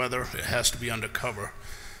out in the weather. It has to be under cover.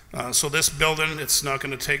 So this building, it's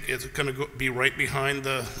going to be right behind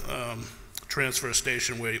the transfer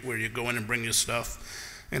station where you go in and bring your stuff.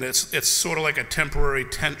 And it's sort of like a temporary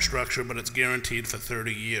tent structure, but it's guaranteed for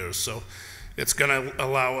 30 years. So it's going to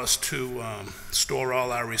allow us to store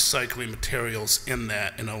all our recycling materials in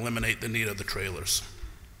that and eliminate the need of the trailers.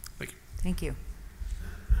 Thank you. Thank you.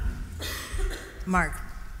 Mark.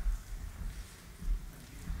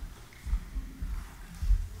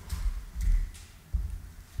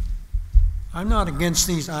 I'm not against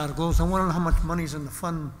these articles. I want to know how much money's in the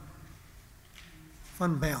fund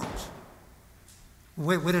balance.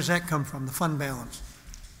 Where does that come from, the fund balance?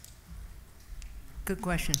 Good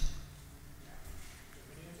question.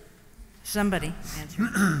 Somebody answer.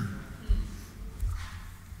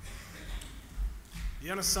 The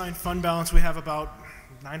unassigned fund balance, we have about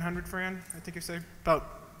 900, Fran, I think you say?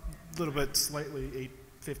 About a little bit, slightly,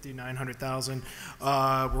 850, 900,000.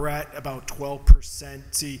 We're at about 12%.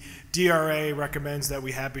 See, DRA recommends that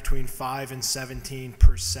we have between 5 and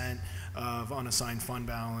 17% of unassigned fund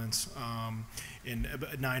balance. And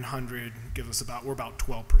 900 give us we're about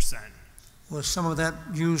 12%. Was some of that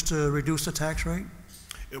used to reduce the tax rate?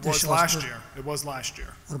 It was last year. It was last year.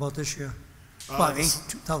 What about this year?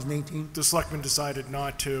 2018? The selectmen decided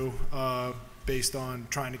not to, based on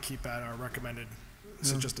trying to keep at our recommended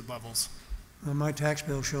suggested levels. Well, my tax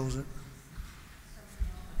bill shows it.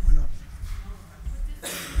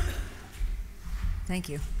 Thank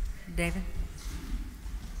you. David?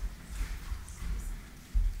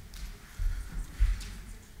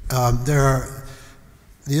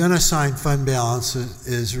 The unassigned fund balance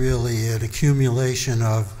is really an accumulation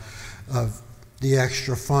of the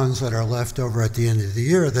extra funds that are left over at the end of the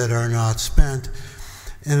year that are not spent,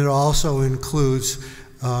 and it also includes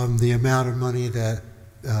the amount of money that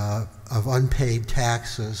of unpaid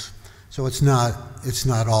taxes. So it's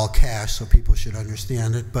not all cash, so people should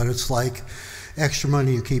understand it, but it's like extra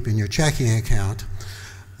money you keep in your checking account.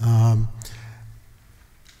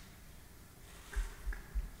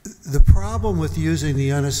 The problem with using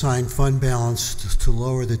the unassigned fund balance to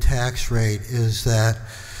lower the tax rate is that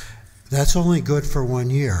that's only good for 1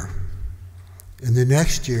 year. And the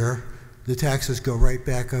next year, the taxes go right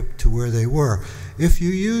back up to where they were. If you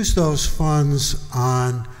use those funds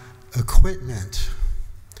on equipment,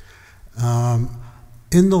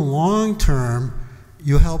 in the long term,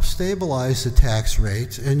 you help stabilize the tax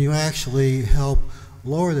rates, and you actually help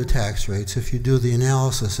lower the tax rates if you do the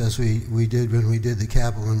analysis as we did when we did the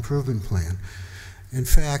capital improvement plan. In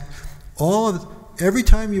fact, every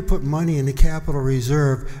time you put money in the capital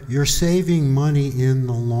reserve, you're saving money in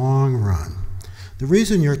the long run. The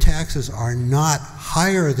reason your taxes are not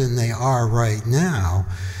higher than they are right now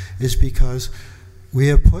is because we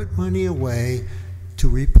have put money away to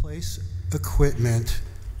replace equipment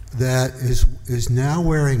that is now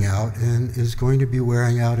wearing out and is going to be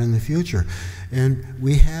wearing out in the future. And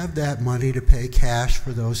we have that money to pay cash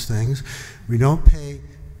for those things. We don't pay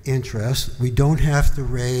interest. We don't have to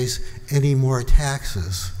raise any more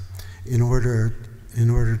taxes in order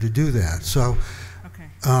to do that. So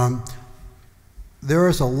there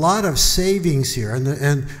is a lot of savings here.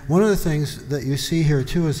 And one of the things that you see here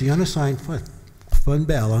too is the unassigned fund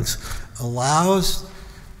balance allows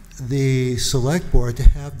the select board to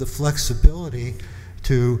have the flexibility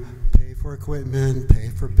to pay for equipment, pay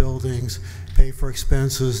for buildings, pay for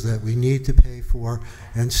expenses that we need to pay for,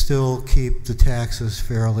 and still keep the taxes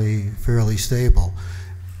fairly stable.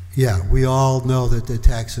 Yeah, we all know that the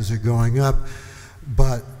taxes are going up,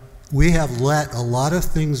 but we have let a lot of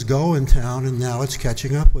things go in town, and now it's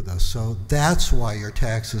catching up with us. So that's why your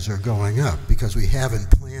taxes are going up, because we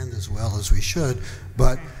haven't planned as well as we should,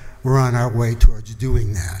 but we're on our way towards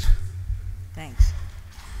doing that. Thanks.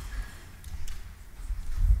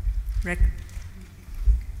 Rick?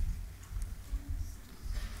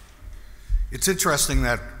 It's interesting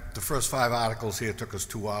that the first 5 articles here took us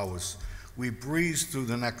 2 hours. We breezed through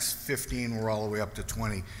the next 15, we're all the way up to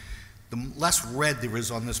 20. The less red there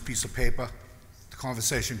is on this piece of paper, the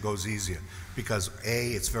conversation goes easier, because A,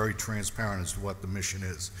 it's very transparent as to what the mission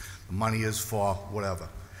is. The money is for whatever.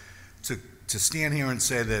 To stand here and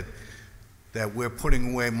say that we're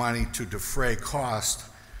putting away money to defray cost,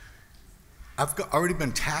 already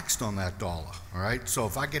been taxed on that dollar, all right? So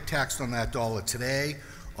if I get taxed on that dollar today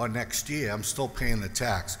or next year, I'm still paying the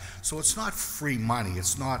tax. So it's not free money.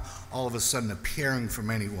 It's not all of a sudden appearing from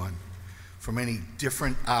anyone, from any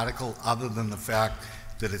different article other than the fact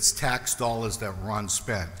that it's tax dollars that were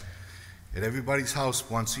unspent. At everybody's house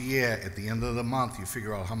once a year, at the end of the month, you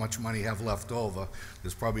figure out how much money you have left over.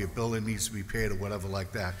 There's probably a bill that needs to be paid or whatever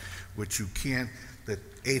like that, which you can't, that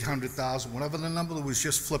 800,000, whatever the number that was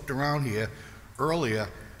just flipped around here earlier,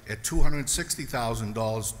 at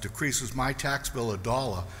 $260,000 decreases my tax bill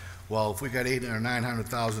 $1. Well, if we got $800,000 or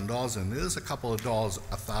 $900,000 in, there's a couple of dollars,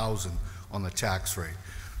 1,000 on the tax rate.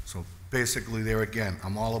 So basically there again,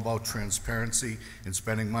 I'm all about transparency and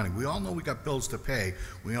spending money. We all know we got bills to pay.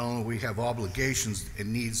 We all know we have obligations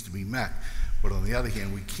and needs to be met. But on the other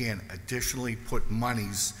hand, we can't additionally put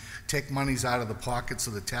take monies out of the pockets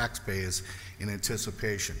of the taxpayers in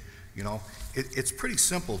anticipation. You know, it's pretty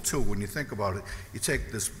simple too when you think about it. You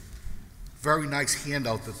take this very nice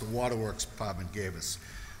handout that the Waterworks Department gave us.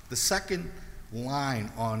 The second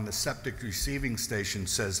line on the septic receiving station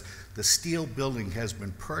says the steel building has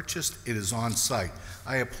been purchased, it is on site.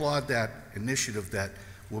 I applaud that initiative that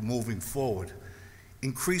we're moving forward.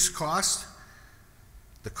 Increased cost,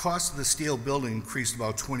 the cost of the steel building increased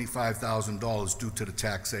about $25,000 due to the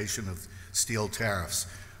taxation of steel tariffs.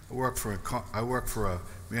 I work for a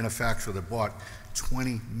manufacturer that bought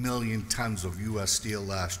 20 million tons of U.S. steel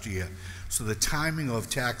last year. So the timing of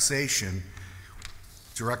taxation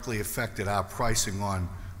directly affected our pricing on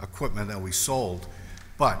equipment that we sold.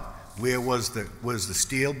 But where was the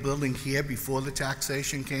steel building here before the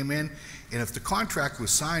taxation came in? And if the contract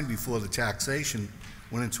was signed before the taxation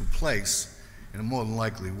went into place, and it more than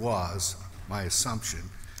likely was, my assumption,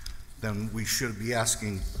 then we should be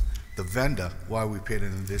asking the vendor why we paid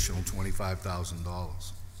an additional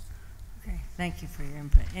 $25,000. Okay, thank you for your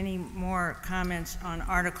input. Any more comments on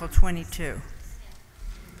Article 22?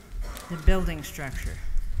 The building structure.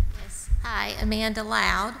 Yes. Hi, Amanda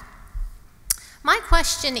Loud. My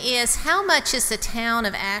question is, how much is the town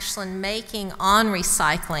of Ashland making on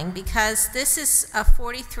recycling? Because this is a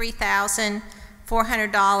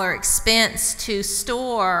 $43,400 expense to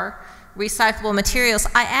store recyclable materials.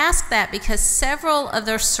 I ask that because several of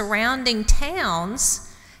the surrounding towns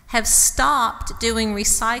have stopped doing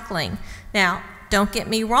recycling. Now, don't get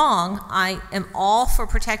me wrong, I am all for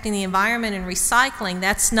protecting the environment and recycling.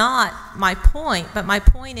 That's not my point, but my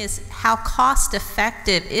point is how cost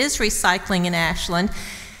effective is recycling in Ashland?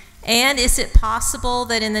 And is it possible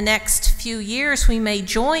that in the next few years we may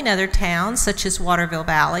join other towns, such as Waterville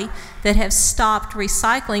Valley, that have stopped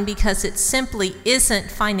recycling because it simply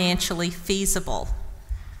isn't financially feasible?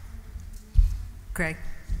 Craig?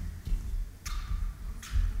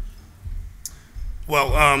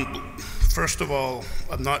 Well, first of all,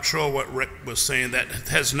 I'm not sure what Rick was saying. That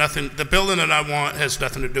has nothing, the building that I want has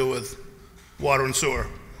nothing to do with water and sewer.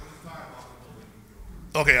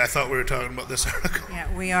 Okay, I thought we were talking about this article.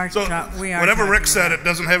 Yeah, we are. So whatever Rick said, it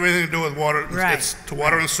doesn't have anything to do with water. Right. It's to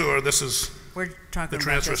water and sewer. This is We're talking the about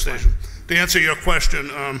transfer this station. one. To answer your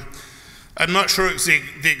question, I'm not sure it's the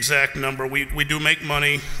exact number. We do make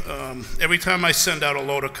money. Every time I send out a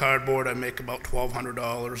load of cardboard, I make about $1,200,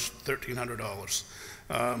 $1,300.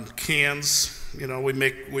 Cans, you know, we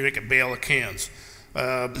make a bale of cans.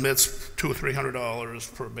 It's $200 or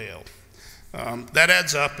 $300 per bale. That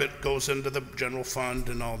adds up. It goes into the general fund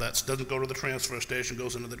and all that. It doesn't go to the transfer station,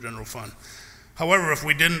 goes into the general fund. However, if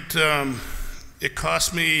we didn't, it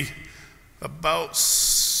cost me about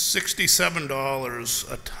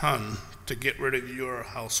 $67 a ton to get rid of your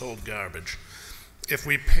household garbage. If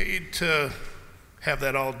we paid to have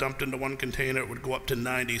that all dumped into one container, it would go up to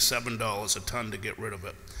 $97 a ton to get rid of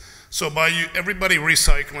it. So by everybody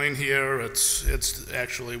recycling here, it's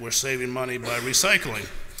actually, we're saving money by recycling.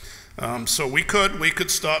 So we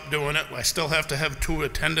could stop doing it. I still have to have 2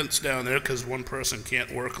 attendants down there because one person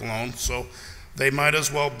can't work alone. So they might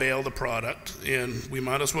as well bail the product, and we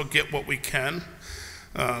might as well get what we can.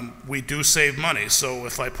 We do save money. So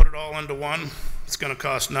if I put it all into one, it's going to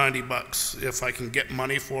cost $90. If I can get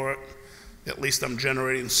money for it, at least I'm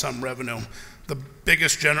generating some revenue. The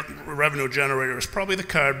biggest revenue generator is probably the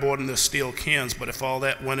cardboard and the steel cans, but if all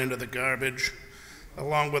that went into the garbage,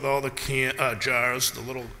 along with all the jars, the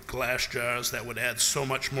little glass jars, that would add so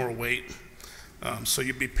much more weight. So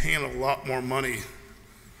you'd be paying a lot more money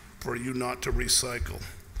for you not to recycle.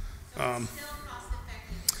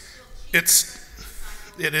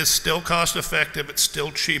 It is still cost effective, it's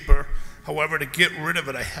still cheaper. However, to get rid of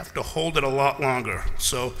it, I have to hold it a lot longer.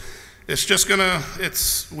 So it's just gonna,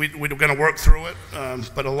 we're gonna work through it.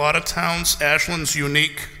 But a lot of towns, Ashland's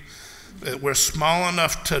unique. We're small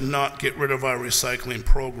enough to not get rid of our recycling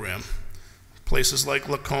program. Places like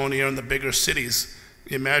Laconia and the bigger cities,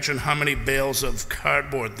 imagine how many bales of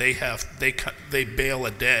cardboard they bale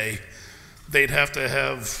a day. They'd have to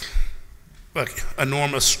have an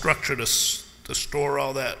enormous structure to store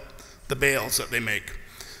all that, the bales that they make.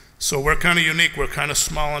 So we're kind of unique. We're kind of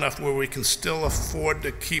small enough where we can still afford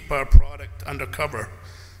to keep our product undercover,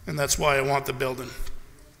 and that's why I want the building.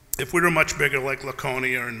 If we were much bigger like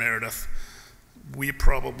Laconia and Meredith, we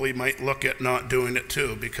probably might look at not doing it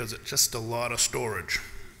too, because it's just a lot of storage.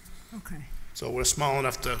 Okay. So we're small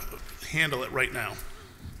enough to handle it right now.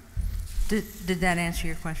 Did that answer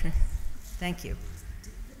your question? Thank you.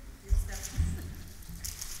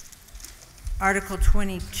 Article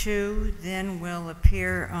 22 then will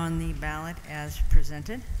appear on the ballot as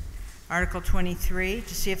presented. Article 23,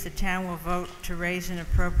 to see if the town will vote to raise and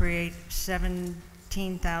appropriate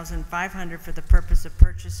 $17,500 for the purpose of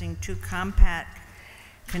purchasing 2 compact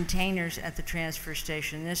containers at the transfer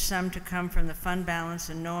station. This sum to come from the fund balance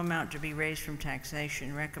and no amount to be raised from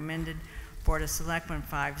taxation. Recommended Board of Selectmen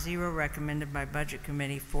 5-0, recommended by Budget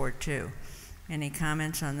Committee 4-2. Any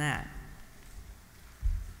comments on that?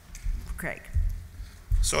 Craig.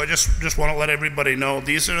 So I just want to let everybody know,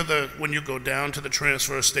 these are when you go down to the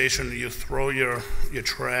transfer station, you throw your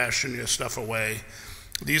trash and your stuff away.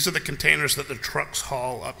 These are the containers that the trucks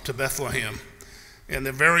haul up to Bethlehem. And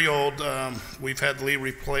they're very old. We've had Lee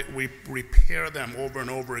repair them over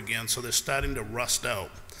and over again, so they're starting to rust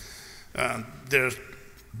out. They're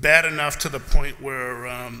bad enough to the point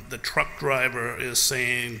where the truck driver is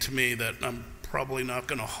saying to me that I'm probably not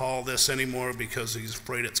going to haul this anymore because he's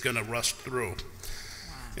afraid it's going to rust through.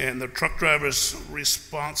 And the truck driver's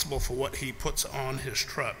responsible for what he puts on his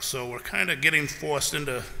truck. So we're kind of getting forced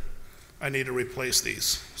into, I need to replace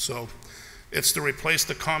these. So it's to replace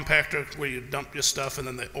the compactor where you dump your stuff and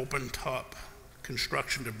then the open top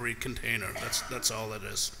construction debris container. That's all it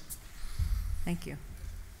is. Thank you.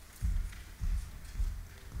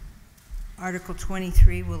 Article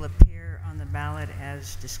 23 will appear on the ballot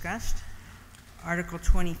as discussed. Article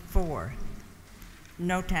 24,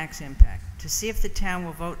 no tax impact. To see if the town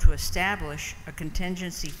will vote to establish a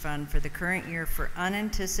contingency fund for the current year for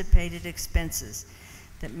unanticipated expenses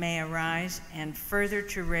that may arise, and further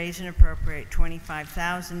to raise and appropriate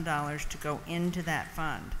 $25,000 to go into that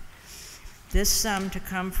fund. This sum to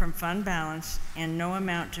come from fund balance and no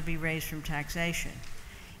amount to be raised from taxation.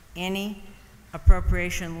 Any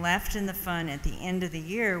appropriation left in the fund at the end of the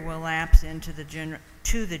year will lapse into the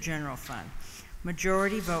general fund.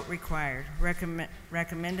 Majority vote required.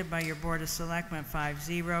 Recommended by your Board of Selectmen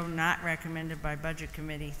 5-0, not recommended by Budget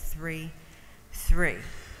Committee 3-3.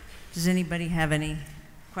 Does anybody have any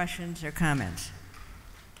questions or comments?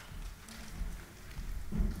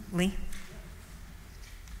 Lee?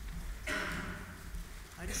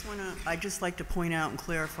 I'd just like to point out and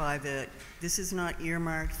clarify that this is not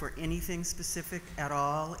earmarked for anything specific at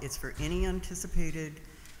all. It's for any anticipated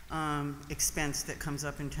expense that comes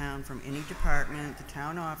up in town from any department, the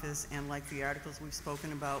town office, and like the articles we've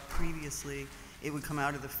spoken about previously, it would come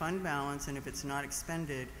out of the fund balance, and if it's not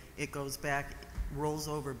expended, it goes back, rolls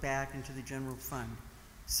over back into the general fund.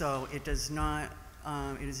 So it does not,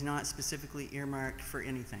 it is not specifically earmarked for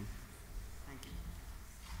anything. Thank you.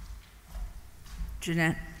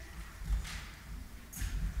 Jeanette?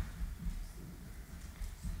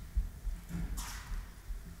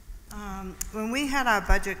 When we had our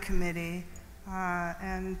budget committee,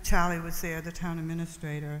 and Charlie was there, the town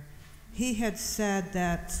administrator, he had said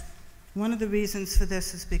that one of the reasons for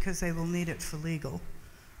this is because they will need it for legal,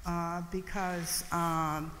 because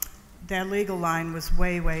their legal line was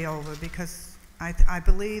way, way over, because I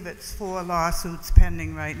believe it's 4 lawsuits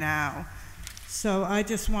pending right now. So I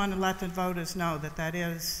just want to let the voters know that that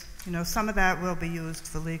is, you know, some of that will be used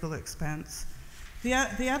for legal expense. The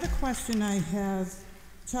other question I have,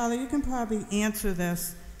 Charlie, you can probably answer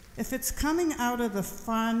this. If it's coming out of the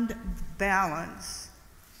fund balance,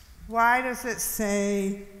 why does it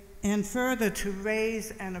say, and further to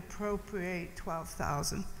raise and appropriate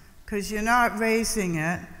 $12,000? Because you're not raising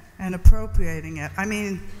it and appropriating it. I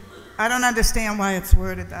mean, I don't understand why it's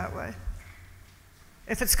worded that way.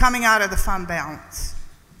 If it's coming out of the fund balance.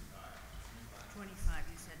 25,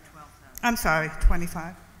 you said 12,000. I'm sorry,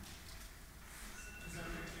 25.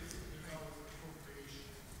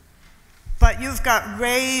 But you've got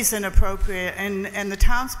raise and appropriate, and the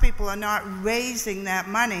townspeople are not raising that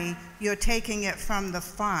money, you're taking it from the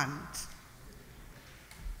fund.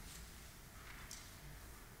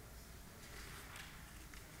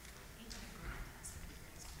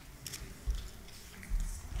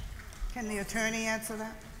 Can the attorney answer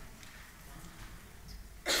that?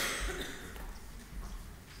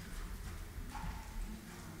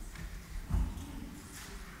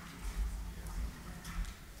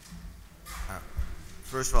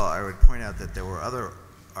 First of all, I would point out that there were other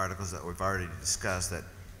articles that we've already discussed that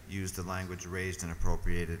used the language raised and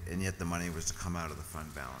appropriated, and yet the money was to come out of the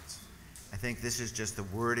fund balance. I think this is just, the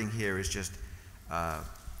wording here is just a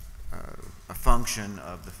function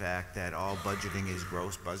of the fact that all budgeting is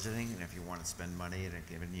gross budgeting, and if you want to spend money in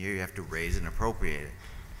a given year, you have to raise and appropriate it,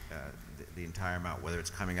 the entire amount, whether it's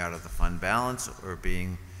coming out of the fund balance or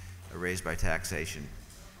being raised by taxation.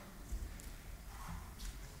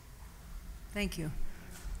 Thank you.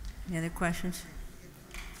 Any other questions?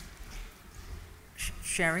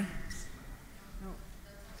 Sherry?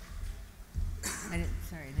 Sorry,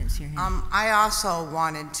 I didn't see your hand. I also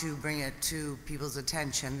wanted to bring it to people's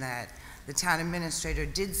attention that the town administrator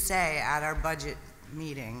did say at our budget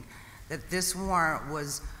meeting that this warrant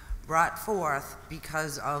was brought forth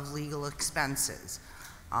because of legal expenses.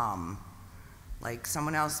 Like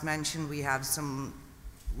someone else mentioned, we have some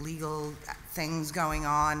legal things going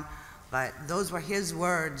on, but those were his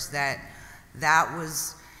words, that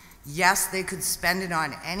was, yes, they could spend it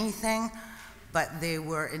on anything, but they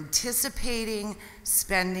were anticipating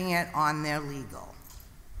spending it on their legal.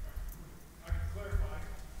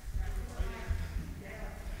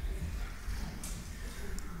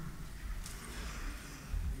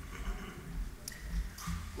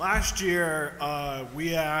 Last year,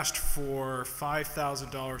 we asked for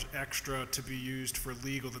 $5,000 extra to be used for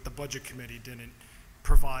legal that the budget committee didn't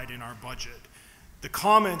provide in our budget. The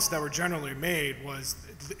comments that were generally made was,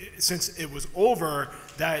 since it was over,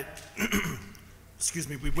 that, excuse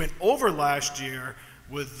me, we went over last year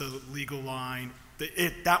with the legal line,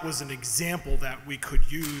 that was an example that we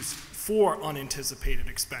could use for unanticipated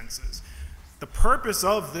expenses. The purpose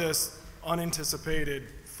of this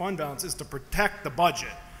unanticipated fund balance is to protect the budget,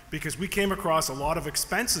 because we came across a lot of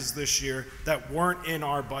expenses this year that weren't in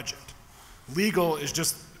our budget. Legal is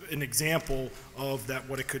just an example of that,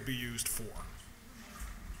 what it could be used for.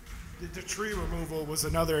 The tree removal was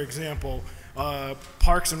another example.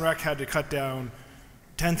 Parks and Rec had to cut down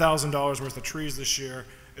 $10,000 worth of trees this year.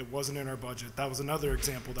 It wasn't in our budget. That was another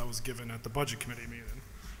example that was given at the budget committee meeting.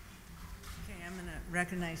 Okay, I'm going to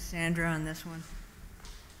recognize Sandra on this one.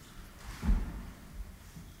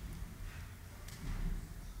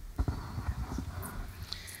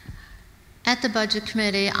 At the budget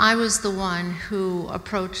committee, I was the one who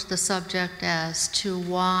approached the subject as to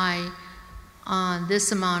why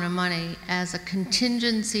this amount of money as a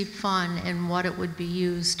contingency fund and what it would be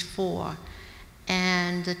used for.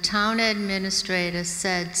 And the town administrator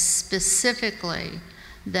said specifically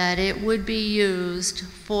that it would be used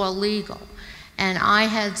for legal. And I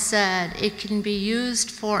had said it can be used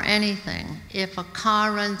for anything. If a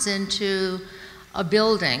car runs into a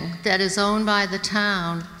building that is owned by the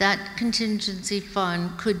town, that contingency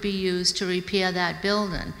fund could be used to repair that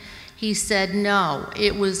building. He said no,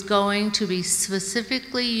 it was going to be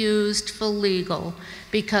specifically used for legal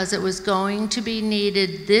because it was going to be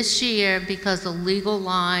needed this year because the legal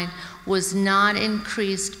line was not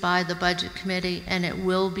increased by the budget committee, and it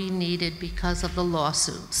will be needed because of the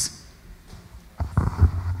lawsuits.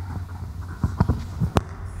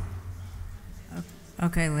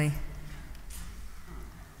 Okay, Lee.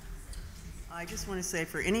 I just want to say,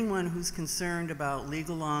 for anyone who's concerned about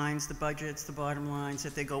legal lines, the budgets, the bottom lines,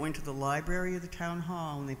 that they go into the library of the town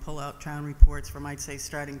hall and they pull out town reports from, I'd say,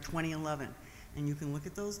 starting 2011. And you can look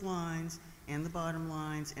at those lines and the bottom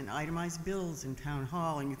lines and itemized bills in town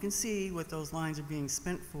hall, and you can see what those lines are being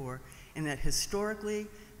spent for, and that historically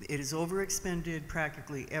it is overexpended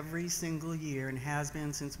practically every single year and has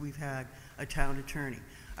been since we've had a town attorney.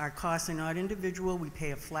 Our costs are not individual. We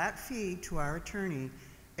pay a flat fee to our attorney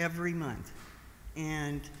every month.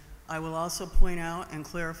 And I will also point out and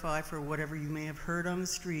clarify, for whatever you may have heard on the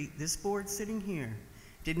street, this board sitting here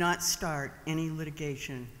did not start any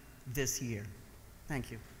litigation this year.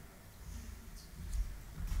 Thank you.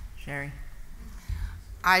 Sherry?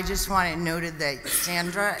 I just want it noted that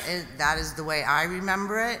Sandra, that is the way I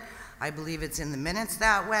remember it. I believe it's in the minutes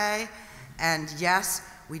that way. And yes,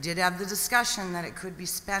 we did have the discussion that it could be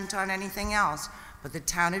spent on anything else, but the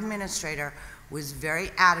town administrator was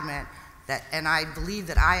very adamant that, and I believe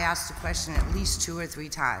that I asked the question at least 2 or 3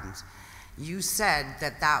 times. You said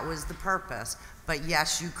that that was the purpose, but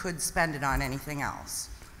yes, you could spend it on anything else.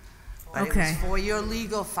 But okay. It was for your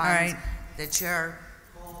legal funds right. that you're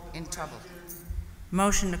in trouble.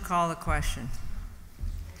 Motion to call the question.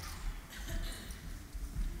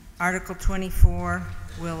 Article 24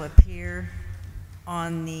 will appear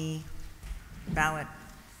on the ballot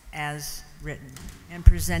as written and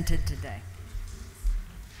presented today.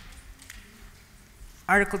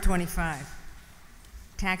 Article 25,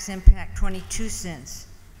 tax impact 22 cents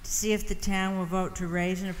to see if the town will vote to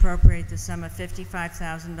raise and appropriate the sum of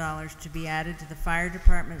 $55,000 to be added to the fire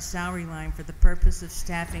department's salary line for the purpose of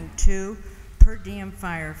staffing 2 per diem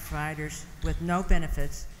firefighters with no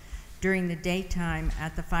benefits during the daytime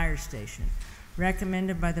at the fire station.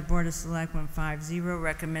 Recommended by the Board of Selectmen 5-0,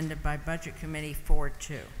 recommended by Budget Committee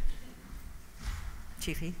 4-2.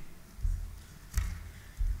 Chiefy?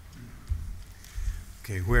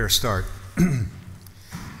 Okay, where to start?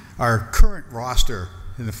 Our current roster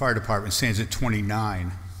in the fire department stands at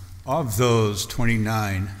 29. Of those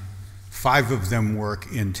 29, 5 of them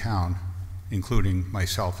work in town, including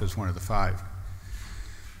myself as one of the 5.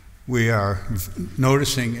 We are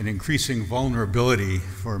noticing an increasing vulnerability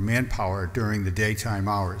for manpower during the daytime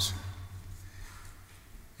hours.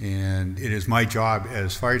 And it is my job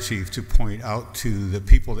as fire chief to point out to the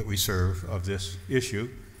people that we serve of this issue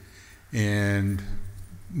and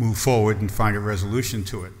move forward and find a resolution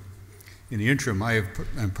to it. In the interim,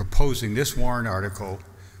 I'm proposing this warrant article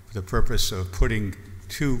for the purpose of putting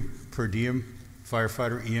 2 per diem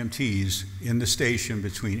firefighter EMTs in the station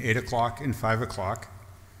between 8 o'clock and 5 o'clock,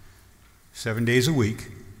 7 days a week,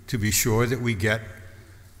 to be sure that we get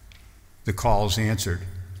the calls answered.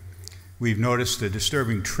 We've noticed a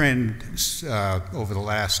disturbing trend over the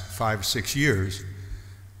last 5 or 6 years,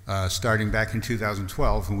 starting back in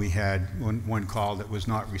 2012, when we had one call that was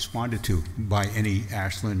not responded to by any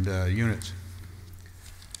Ashland units.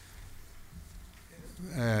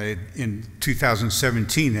 In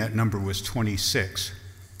 2017, that number was 26.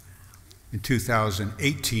 In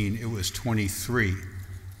 2018, it was 23.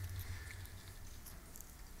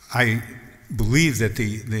 I believe that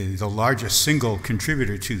the largest single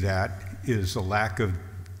contributor to that is the lack of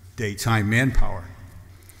daytime manpower.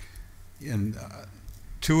 And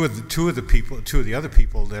two of the other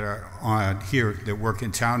people that are on here that work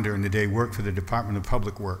in town during the day work for the Department of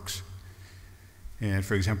Public Works. And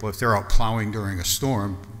for example, if they're out plowing during a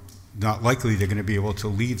storm, not likely they're going to be able to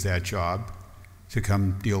leave that job to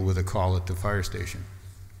come deal with a call at the fire station.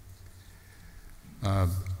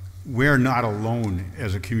 We're not alone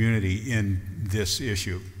as a community in this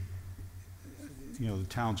issue. You know, the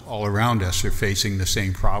towns all around us are facing the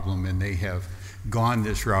same problem, and they have gone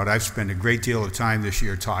this route. I've spent a great deal of time this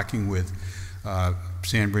year talking with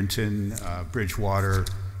Sanbrinton, Bridgewater,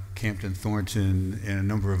 Campton Thornton, and a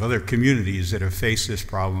number of other communities that have faced this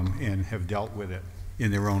problem and have dealt with it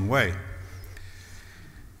in their own way.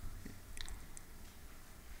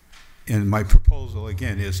 And my proposal,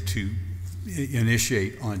 again, is to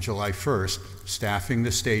initiate on July 1st, staffing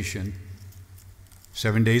the station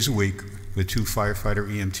 7 days a week with 2 firefighter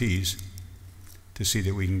EMTs to see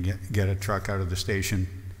that we can get a truck out of the station,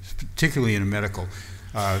 particularly in a medical.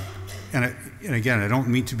 And again, I don't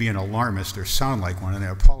mean to be an alarmist or sound like one, and I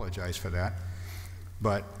apologize for that.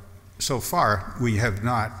 But so far,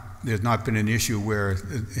 there's not been an issue where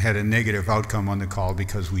it had a negative outcome on the call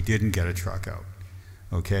because we didn't get a truck out,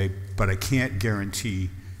 okay? But I can't guarantee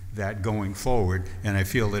that going forward, and I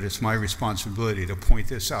feel that it's my responsibility to point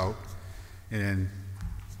this out, and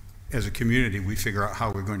as a community, we figure out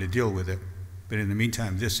how we're going to deal with it. But in the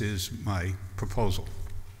meantime, this is my proposal.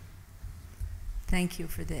 Thank you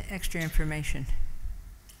for the extra information.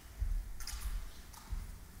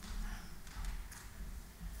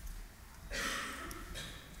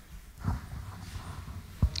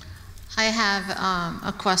 I have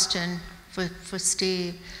a question for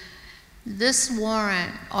Steve. This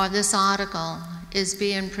warrant or this article is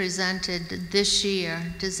being presented this year.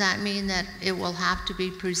 Does that mean that it will have to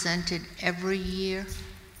be presented every year?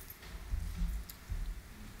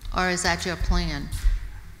 Or is that your plan?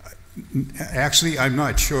 Actually, I'm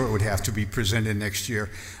not sure it would have to be presented next year.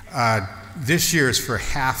 This year is for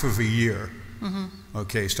half of a year,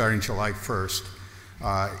 okay, starting July 1st.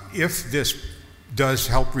 If this does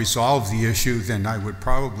help resolve the issue, then I would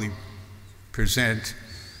probably present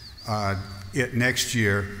it next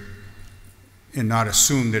year and not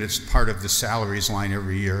assume that it's part of the salaries line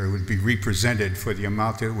every year. It would be represented for the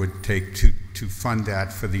amount that it would take to fund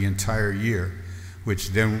that for the entire year,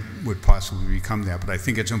 which then would possibly become that. But I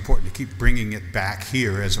think it's important to keep bringing it back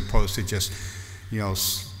here as opposed to just, you know,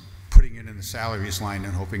 putting it in the salaries line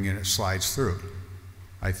and hoping that it slides through.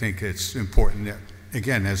 I think it's important that,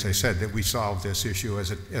 again, as I said, that we solve this issue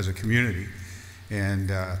as a community.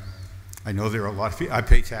 And I know there are a lot of people, I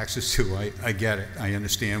pay taxes too, I get it, I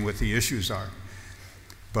understand what the issues are.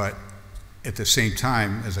 But at the same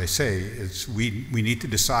time, as I say, we need to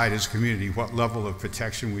decide as a community what level of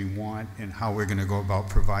protection we want and how we're going to go about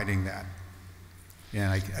providing that. And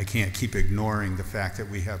I can't keep ignoring the fact that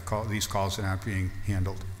we have these calls that aren't being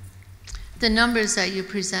handled. The numbers that you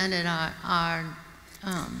presented are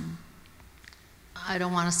I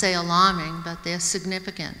don't want to say alarming, but they're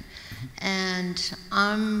significant. And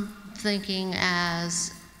I'm thinking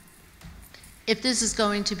as if this is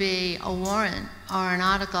going to be a warrant or an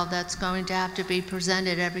article that's going to have to be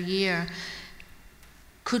presented every year,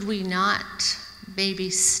 could we not maybe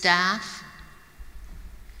staff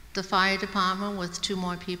the fire department with 2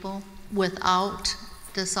 more people without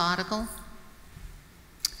this article?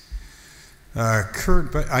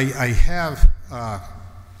 Kurt, but I have,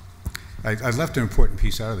 I left an important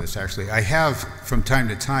piece out of this actually. I have from time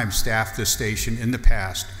to time staffed the station in the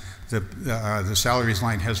past. The salaries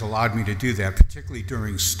line has allowed me to do that, particularly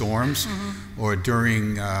during storms or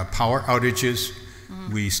during power outages.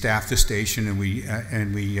 We staff the station and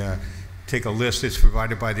we take a list that's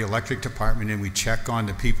provided by the electric department, and we check on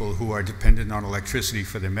the people who are dependent on electricity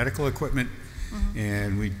for their medical equipment,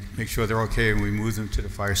 and we make sure they're okay, and we move them to the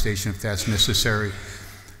fire station if that's necessary.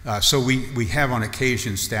 So we have on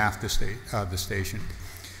occasion staffed the station.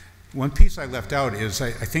 One piece I left out is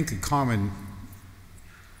I think a common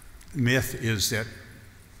myth is that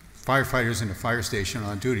firefighters in a fire station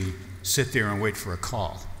on duty sit there and wait for a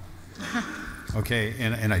call. Okay,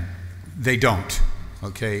 and they don't.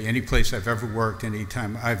 Okay, any place I've ever worked, any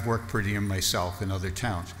time I've worked per diem myself in other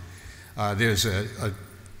towns, there's a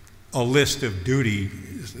list of duty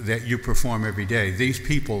that you perform every day. These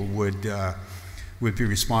people would be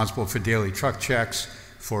responsible for daily truck checks,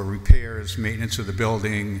 for repairs, maintenance of the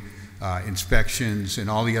building, inspections, and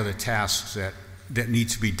all the other tasks that need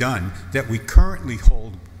to be done that we currently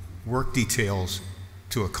hold work details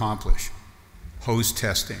to accomplish. Hose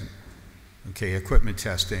testing, okay, equipment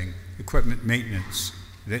testing, equipment maintenance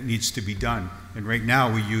that needs to be done. And right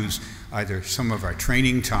now we use either some of our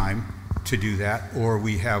training time to do that, or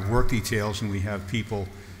we have work details and we have people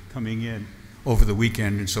coming in over the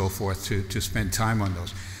weekend and so forth to spend time on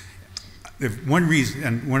those. One reason,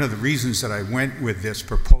 and one of the reasons that I went with this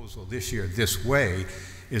proposal this year this way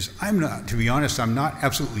is to be honest, I'm not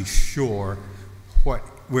absolutely sure what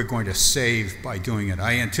we're going to save by doing it.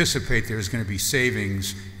 I anticipate there's going to be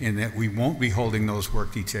savings in that we won't be holding those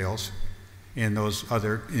work details and those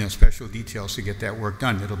other special details to get that work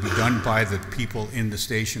done. It'll be done by the people in the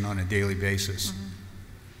station on a daily basis.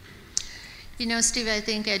 You know, Steve, I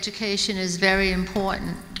think education is very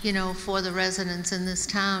important, for the residents in this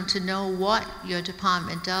town to know what your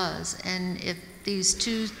department does. And if these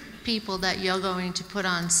 2 people that you're going to put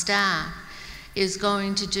on staff is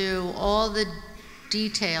going to do all the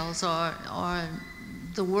details or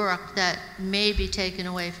the work that may be taken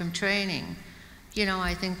away from training,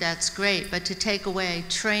 I think that's great. But to take away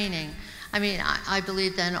training, I mean, I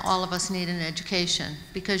believe then all of us need an education,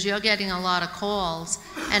 because you're getting a lot of calls,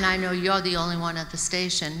 and I know you're the only one at the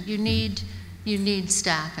station. You need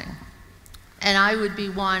staffing. And I would be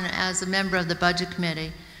one, as a member of the budget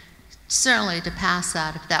committee, certainly to pass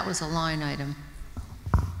that if that was a line item.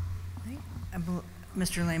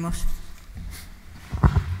 Mr. Lemos.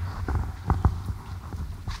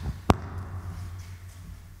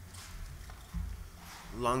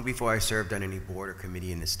 Long before I served on any board or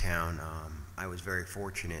committee in this town, I was very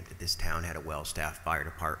fortunate that this town had a well-staffed fire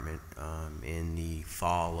department. In the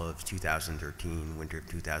fall of 2013, winter of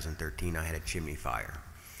 2013, I had a chimney fire.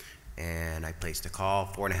 And I placed a call.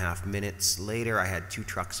 4.5 minutes later, I had 2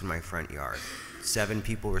 trucks in my front yard. 7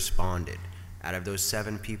 people responded. Out of those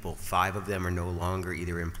 7 people, 5 of them are no longer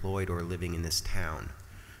either employed or living in this town.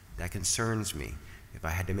 That concerns me. If I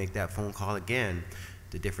had to make that phone call again,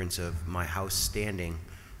 the difference of my house standing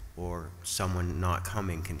or someone not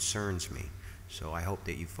coming concerns me. So I hope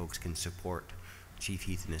that you folks can support Chief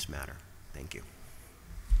Heath in this matter. Thank you.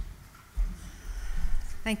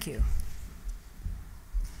 Thank you.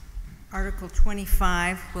 Article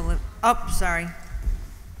 25 will, sorry,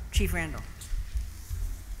 Chief Randall.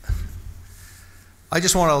 I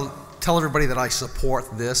just want to tell everybody that I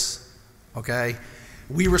support this, okay?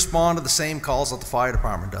 We respond to the same calls that the fire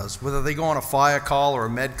department does. Whether they go on a fire call or a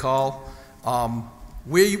med call,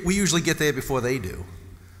 we usually get there before they do.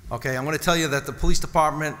 Okay, I'm going to tell you that the police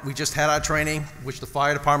department, we just had our training, which the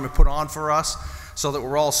fire department put on for us, so that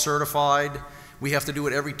we're all certified. We have to do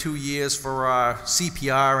it every 2 years for our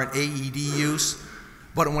CPR and AED use.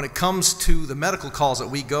 But when it comes to the medical calls that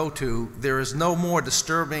we go to, there is no more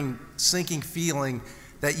disturbing, sinking feeling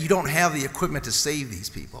that you don't have the equipment to save these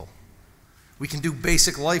people. We can do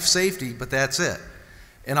basic life safety, but that's it.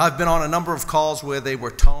 And I've been on a number of calls where they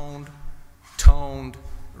were toned,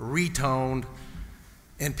 retoned,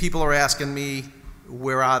 and people are asking me,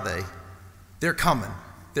 where are they? They're coming,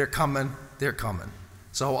 they're coming, they're coming.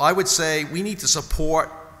 So I would say we need to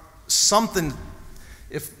support something.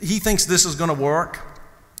 If he thinks this is going to work,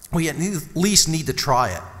 we at least need to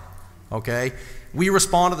try it, okay? We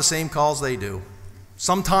respond to the same calls they do.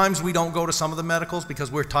 Sometimes we don't go to some of the medicals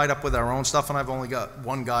because we're tied up with our own stuff, and I've only got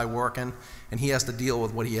one guy working, and he has to deal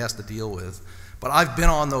with what he has to deal with. But I've been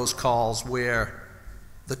on those calls where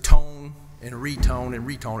the tone and retone and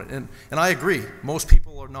retone it, and I agree, most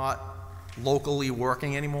people are not locally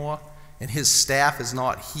working anymore, and his staff is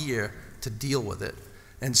not here to deal with it.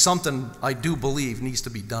 And something I do believe needs to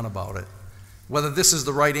be done about it. Whether this is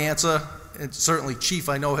the right answer, and certainly Chief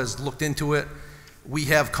I know has looked into it. We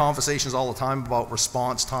have conversations all the time about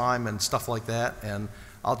response time and stuff like that, and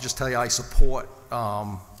I'll just tell you I support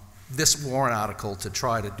this warrant article to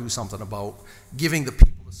try to do something about giving the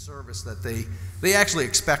people the service that they actually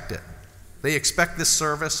expect it. They expect this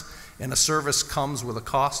service, and a service comes with a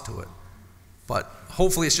cost to it. But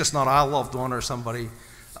hopefully it's just not our loved one or somebody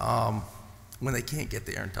when they can't get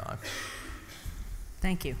there in time.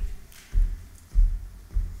 Thank you.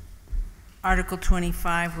 Article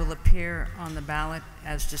 25 will appear on the ballot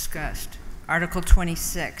as discussed. Article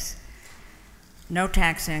 26, no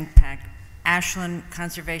tax impact, Ashland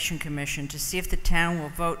Conservation Commission, to see if the town will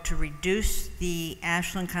vote to reduce the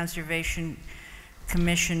Ashland Conservation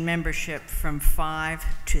Commission membership from 5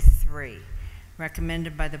 to 3.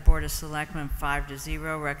 Recommended by the Board of Selectmen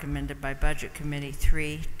 5-0, recommended by Budget Committee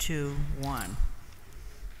 3-1.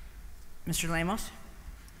 Mr. Lamos?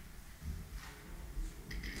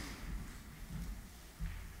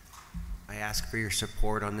 I ask for your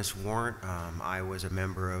support on this warrant. I was a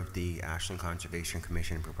member of the Ashland Conservation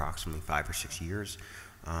Commission for approximately 5 or 6 years.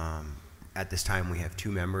 At this time, we have 2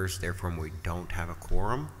 members, therefore we don't have a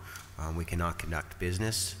quorum. We cannot conduct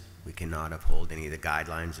business. We cannot uphold any of the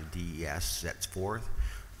guidelines of DES sets forth.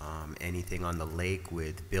 Anything on the lake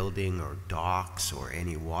with building or docks or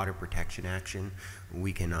any water protection action,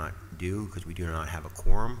 we cannot do because we do not have a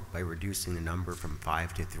quorum. By reducing the number from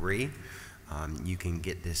 5 to 3, you can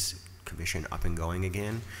get this commission up and going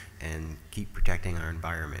again and keep protecting our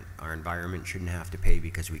environment. Our environment shouldn't have to pay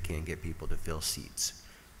because we can't get people to fill seats.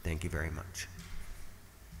 Thank you very much.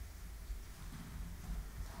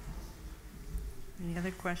 Any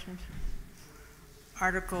other questions?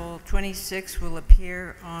 Article 26 will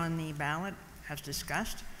appear on the ballot as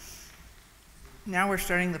discussed. Now we're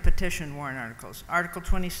starting the petition warrant articles. Article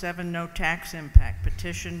 27, no tax impact.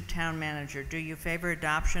 Petition town manager. Do you favor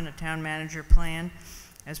adoption of town manager plan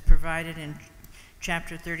as provided in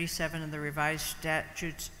Chapter 37 of the revised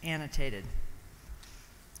statutes annotated?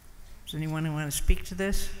 Does anyone want to speak to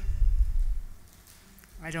this?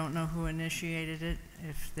 I don't know who initiated it,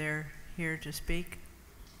 if they're here to speak.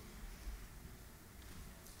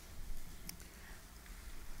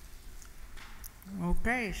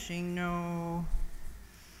 Okay, seeing no.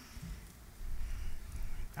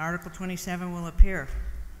 Article 27 will appear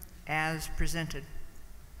as presented.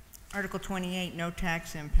 Article 28, no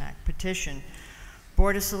tax impact. Petition,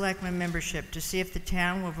 Board of Selectmen membership to see if the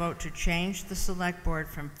town will vote to change the select board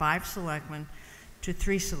from 5 selectmen to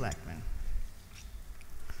 3 selectmen.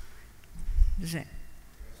 Does it?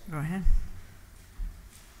 Go ahead.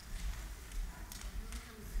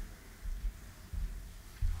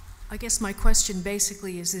 I guess my question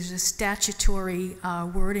basically is there's a statutory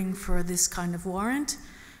wording for this kind of warrant,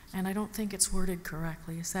 and I don't think it's worded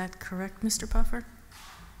correctly. Is that correct, Mr. Puffer?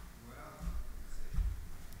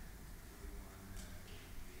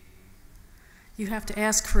 You have to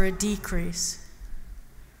ask for a decrease.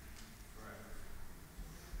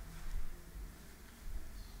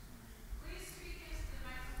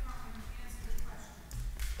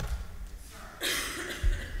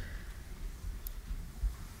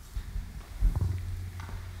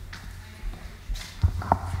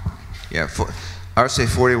 Yeah, RSA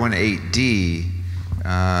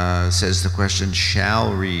 41.8D says the question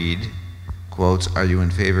shall read, quotes, are you in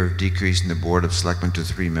favor of decreasing the Board of Selectmen to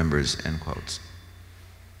 3 members, end quotes.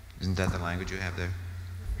 Isn't that the language you have there?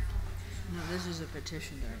 No, this is a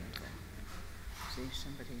petition article. See,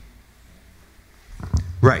 somebody.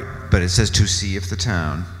 Right, but it says to see if the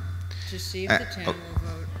town. To see if the town will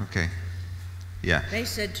vote. Okay, yeah. They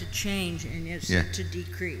said to change, and it said to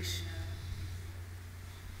decrease.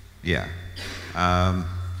 Yeah,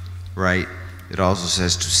 right. It also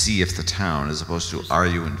says to see if the town, as opposed to are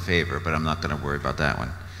you in favor, but I'm not going to worry about that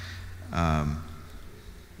one.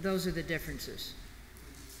 Those are the differences.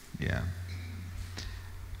 Yeah.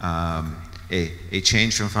 A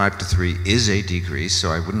change from 5 to 3 is a decrease,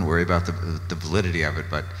 so I wouldn't worry about the validity of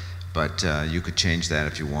it, but you could change that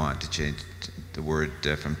if you want, to change the word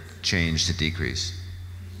from change to decrease.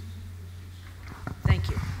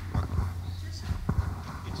 Thank you.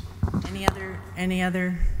 Any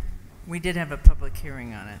other? We did have a public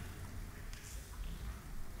hearing on it.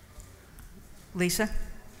 Lisa?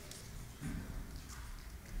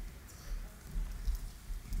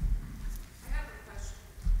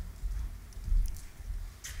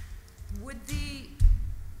 would the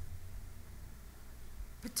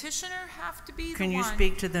petitioner have to be the one? Can you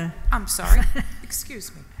speak to the... I'm sorry,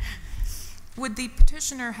 excuse me. Would the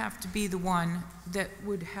petitioner have to be the one that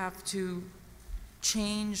would have to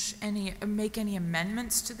change any, make any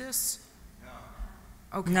amendments to this?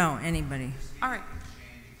 No. Okay. No, anybody. All right.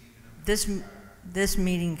 This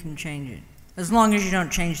meeting can change it, as long as you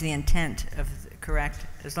don't change the intent of, correct?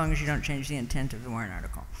 As long as you don't change the intent of the warrant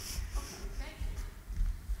article.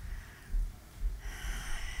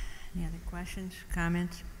 Any other questions,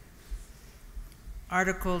 comments?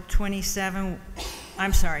 Article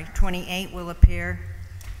 28 will appear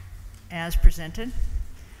as presented.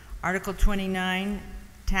 Article 29,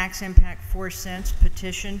 tax impact 4 cents,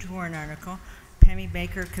 petition to warrant article, Pemmy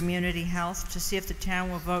Baker Community Health, to see if the town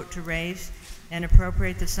will vote to raise and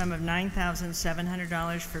appropriate the sum of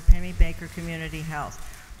 $9,700 for Pemmy Baker Community Health.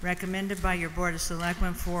 Recommended by your Board of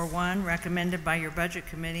Selectmen 4-1, recommended by your Budget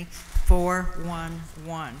Committee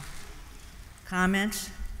 4-1-1. Comments?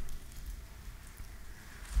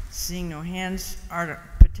 Seeing no hands,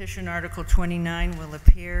 petition Article 29 will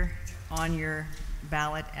appear on your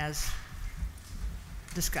ballot as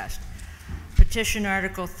discussed. Petition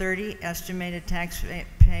Article 30, estimated tax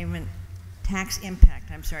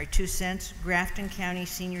impact, 2 cents, Grafton County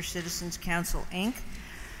Senior Citizens Council, Inc.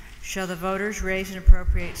 Shall the voters raise and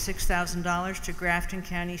appropriate $6,000 to Grafton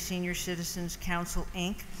County Senior Citizens Council,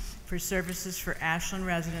 Inc. for services for Ashland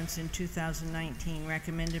residents in 2019,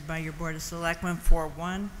 recommended by your Board of Selectmen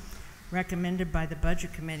 4-1, recommended by the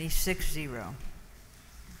Budget Committee 6-0.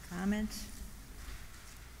 Comments?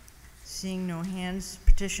 Seeing no hands,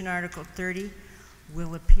 petition Article 30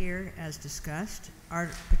 will appear as discussed.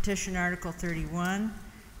 Petition Article 31,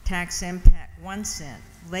 tax impact 1 cent,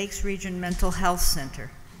 Lakes Region Mental Health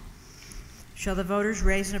Center. Shall the voters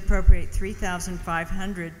raise and appropriate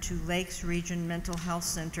 $3,500 to Lakes Region Mental Health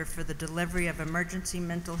Center for the delivery of emergency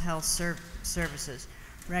mental health services,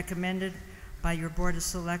 recommended by your Board of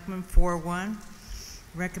Selectmen 4-1,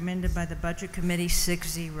 recommended by the Budget Committee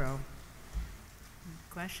 6-0.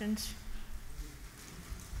 Questions?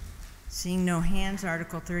 Seeing no hands,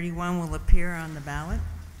 Article 31 will appear on the ballot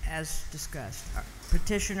as discussed.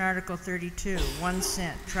 Petition Article 32, 1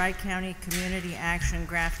 cent, Tri-County Community Action,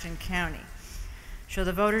 Grafton County. Shall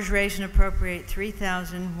the voters raise and appropriate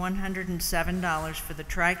 $3,107 for the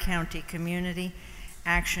Tri-County Community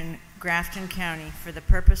Action, Grafton County for the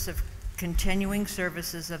purpose of continuing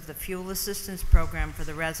services of the Fuel Assistance Program for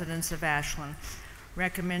the residents of Ashland,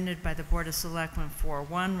 recommended by the Board of Selectmen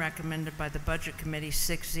 4-1, recommended by the Budget Committee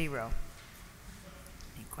 6-0.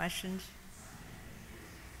 Any questions?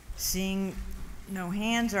 Seeing no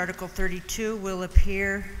hands, Article 32 will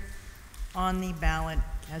appear on the ballot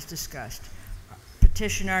as discussed.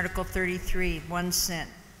 Petition Article 33, 1 cent,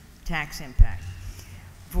 tax impact.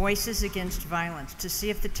 Voices Against Violence, to see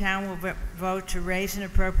if the town will vote to raise and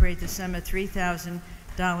appropriate the sum of $3,000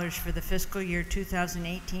 for the fiscal year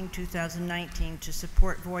 2018-2019 to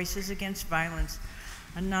support Voices Against Violence,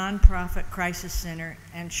 a nonprofit crisis center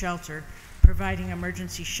and shelter providing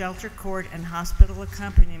emergency shelter, court, and hospital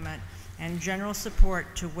accompaniment and general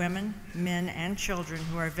support to women, men, and children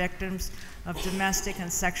who are victims of domestic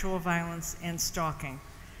and sexual violence and stalking.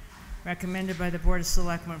 Recommended by the Board of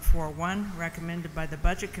Selectmen 4-1, recommended by the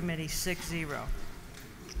Budget Committee 6-0.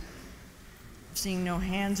 Seeing no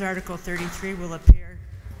hands, Article 33 will appear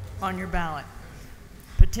on your ballot.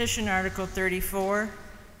 Petition Article 34.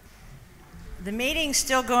 The meeting's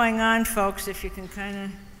still going on, folks, if you can kind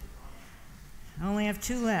of, I only have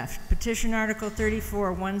 2 left. Petition Article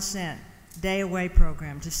 34, 1 cent, day away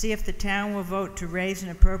program, to see if the town will vote to raise and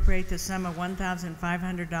appropriate the sum of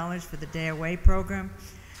 $1,500 for the day away program.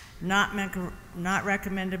 Not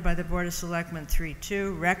recommended by the Board of Selectmen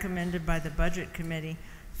 3-2, recommended by the Budget Committee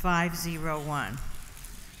 5-0-1.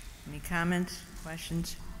 Any comments,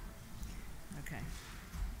 questions? Okay.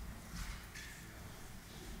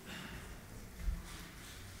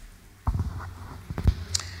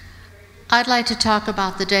 I'd like to talk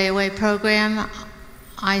about the Day Away program.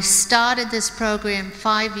 I started this program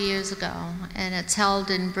 5 years ago, and it's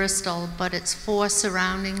held in Bristol, but it's 4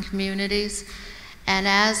 surrounding communities. And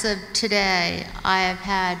as of today, I have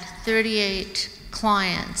had 38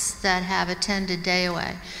 clients that have attended Day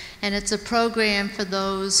Away. And it's a program for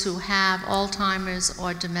those who have Alzheimer's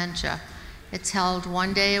or dementia. It's held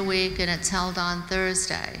 1 day a week, and it's held on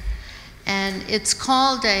Thursday. And it's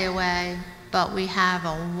called Day Away, but we have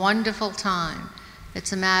a wonderful time.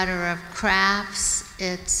 It's a matter of crafts,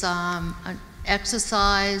 it's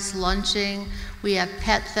exercise, lunching, we have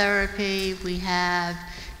pet therapy, we have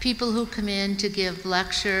people who come in to give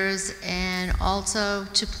lectures and also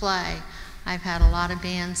to play. I've had a lot of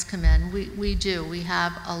bands come in. We do. We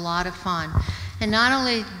have a lot of fun. And not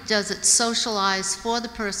only does it socialize for the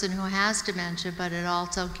person who has dementia, but it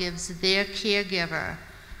also gives their caregiver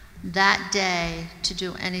that day to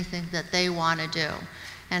do anything that they want to do.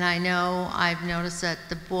 And I know I've noticed that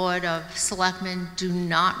the Board of Selectmen do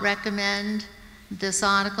not recommend this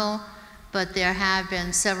article, but there have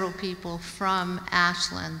been several people from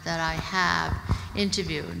Ashland that I have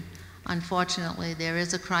interviewed. Unfortunately, there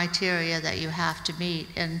is a criteria that you have to meet,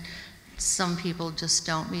 and some people just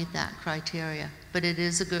don't meet that criteria. But it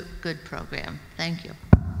is a good program. Thank you.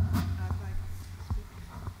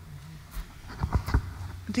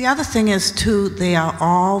 The other thing is, too, they are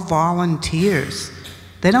all volunteers.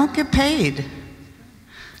 They don't get paid.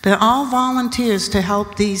 They're all volunteers to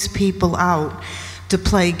help these people out, to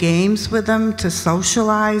play games with them, to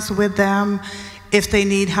socialize with them. If they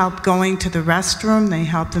need help going to the restroom, they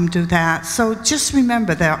help them do that. So just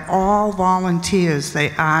remember, they're all volunteers.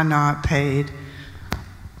 They are not paid.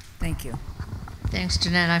 Thank you. Thanks,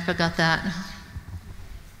 Jeanette. I forgot that.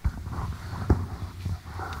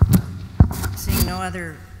 Seeing no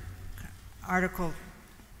other article,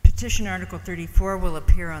 petition Article 34 will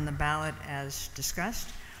appear on the ballot as discussed.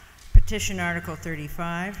 Petition Article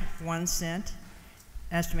 35, 1 cent,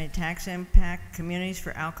 estimated tax impact, communities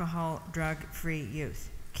for alcohol, drug-free youth.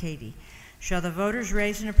 Katie. Shall the voters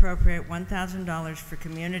raise and appropriate $1,000 for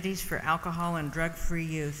communities for alcohol and drug-free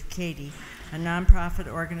youth? Katie, a nonprofit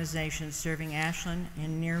organization serving Ashland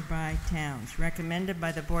and nearby towns. Recommended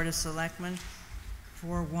by the Board of Selectmen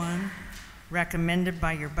 4-1. Recommended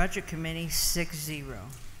by your Budget Committee 6-0.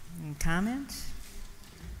 Any comments?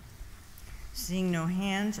 Seeing no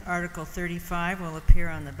hands, Article 35 will appear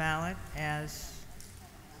on the ballot as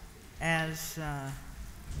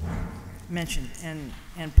mentioned. And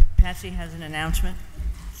Patsy has an announcement.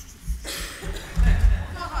 Sorry.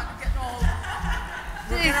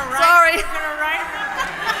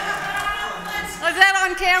 Was that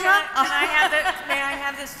on camera? May I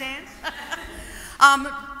have the stand?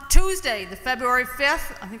 Tuesday, the February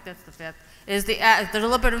 5th, I think that's the 5th, is the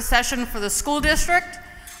deliberative session for the school district.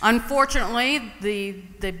 Unfortunately,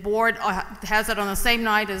 the board has it on the same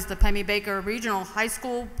night as the Pemmy Baker Regional High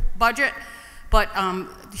School budget, but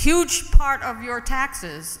huge part of your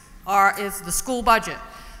taxes is the school budget.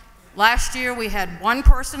 Last year we had one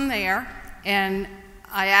person there, and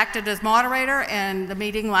I acted as moderator, and the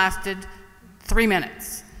meeting lasted 3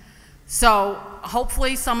 minutes. So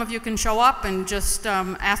hopefully some of you can show up and just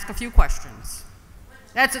ask a few questions.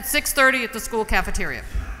 That's at 6:30 at the school cafeteria.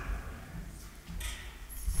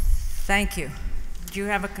 Thank you. Do you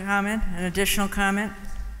have a comment, an additional comment?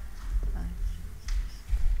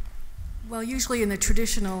 Well, usually in the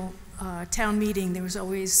traditional town meeting, there was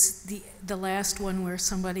always the last one where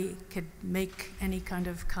somebody could make any kind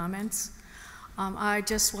of comments. I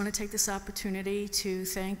just want to take this opportunity to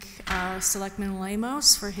thank Selectman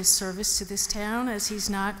Lemos for his service to this town, as he's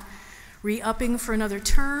not re-upping for another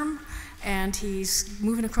term, and he's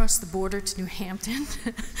moving across the border to New Hampton.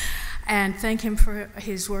 And thank him for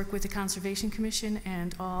his work with the Conservation Commission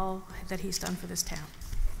and all that he's done for this town.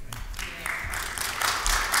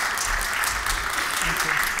 Thank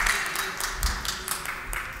you.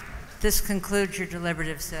 This concludes your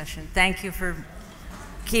deliberative session. Thank you for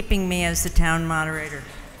keeping me as the town moderator.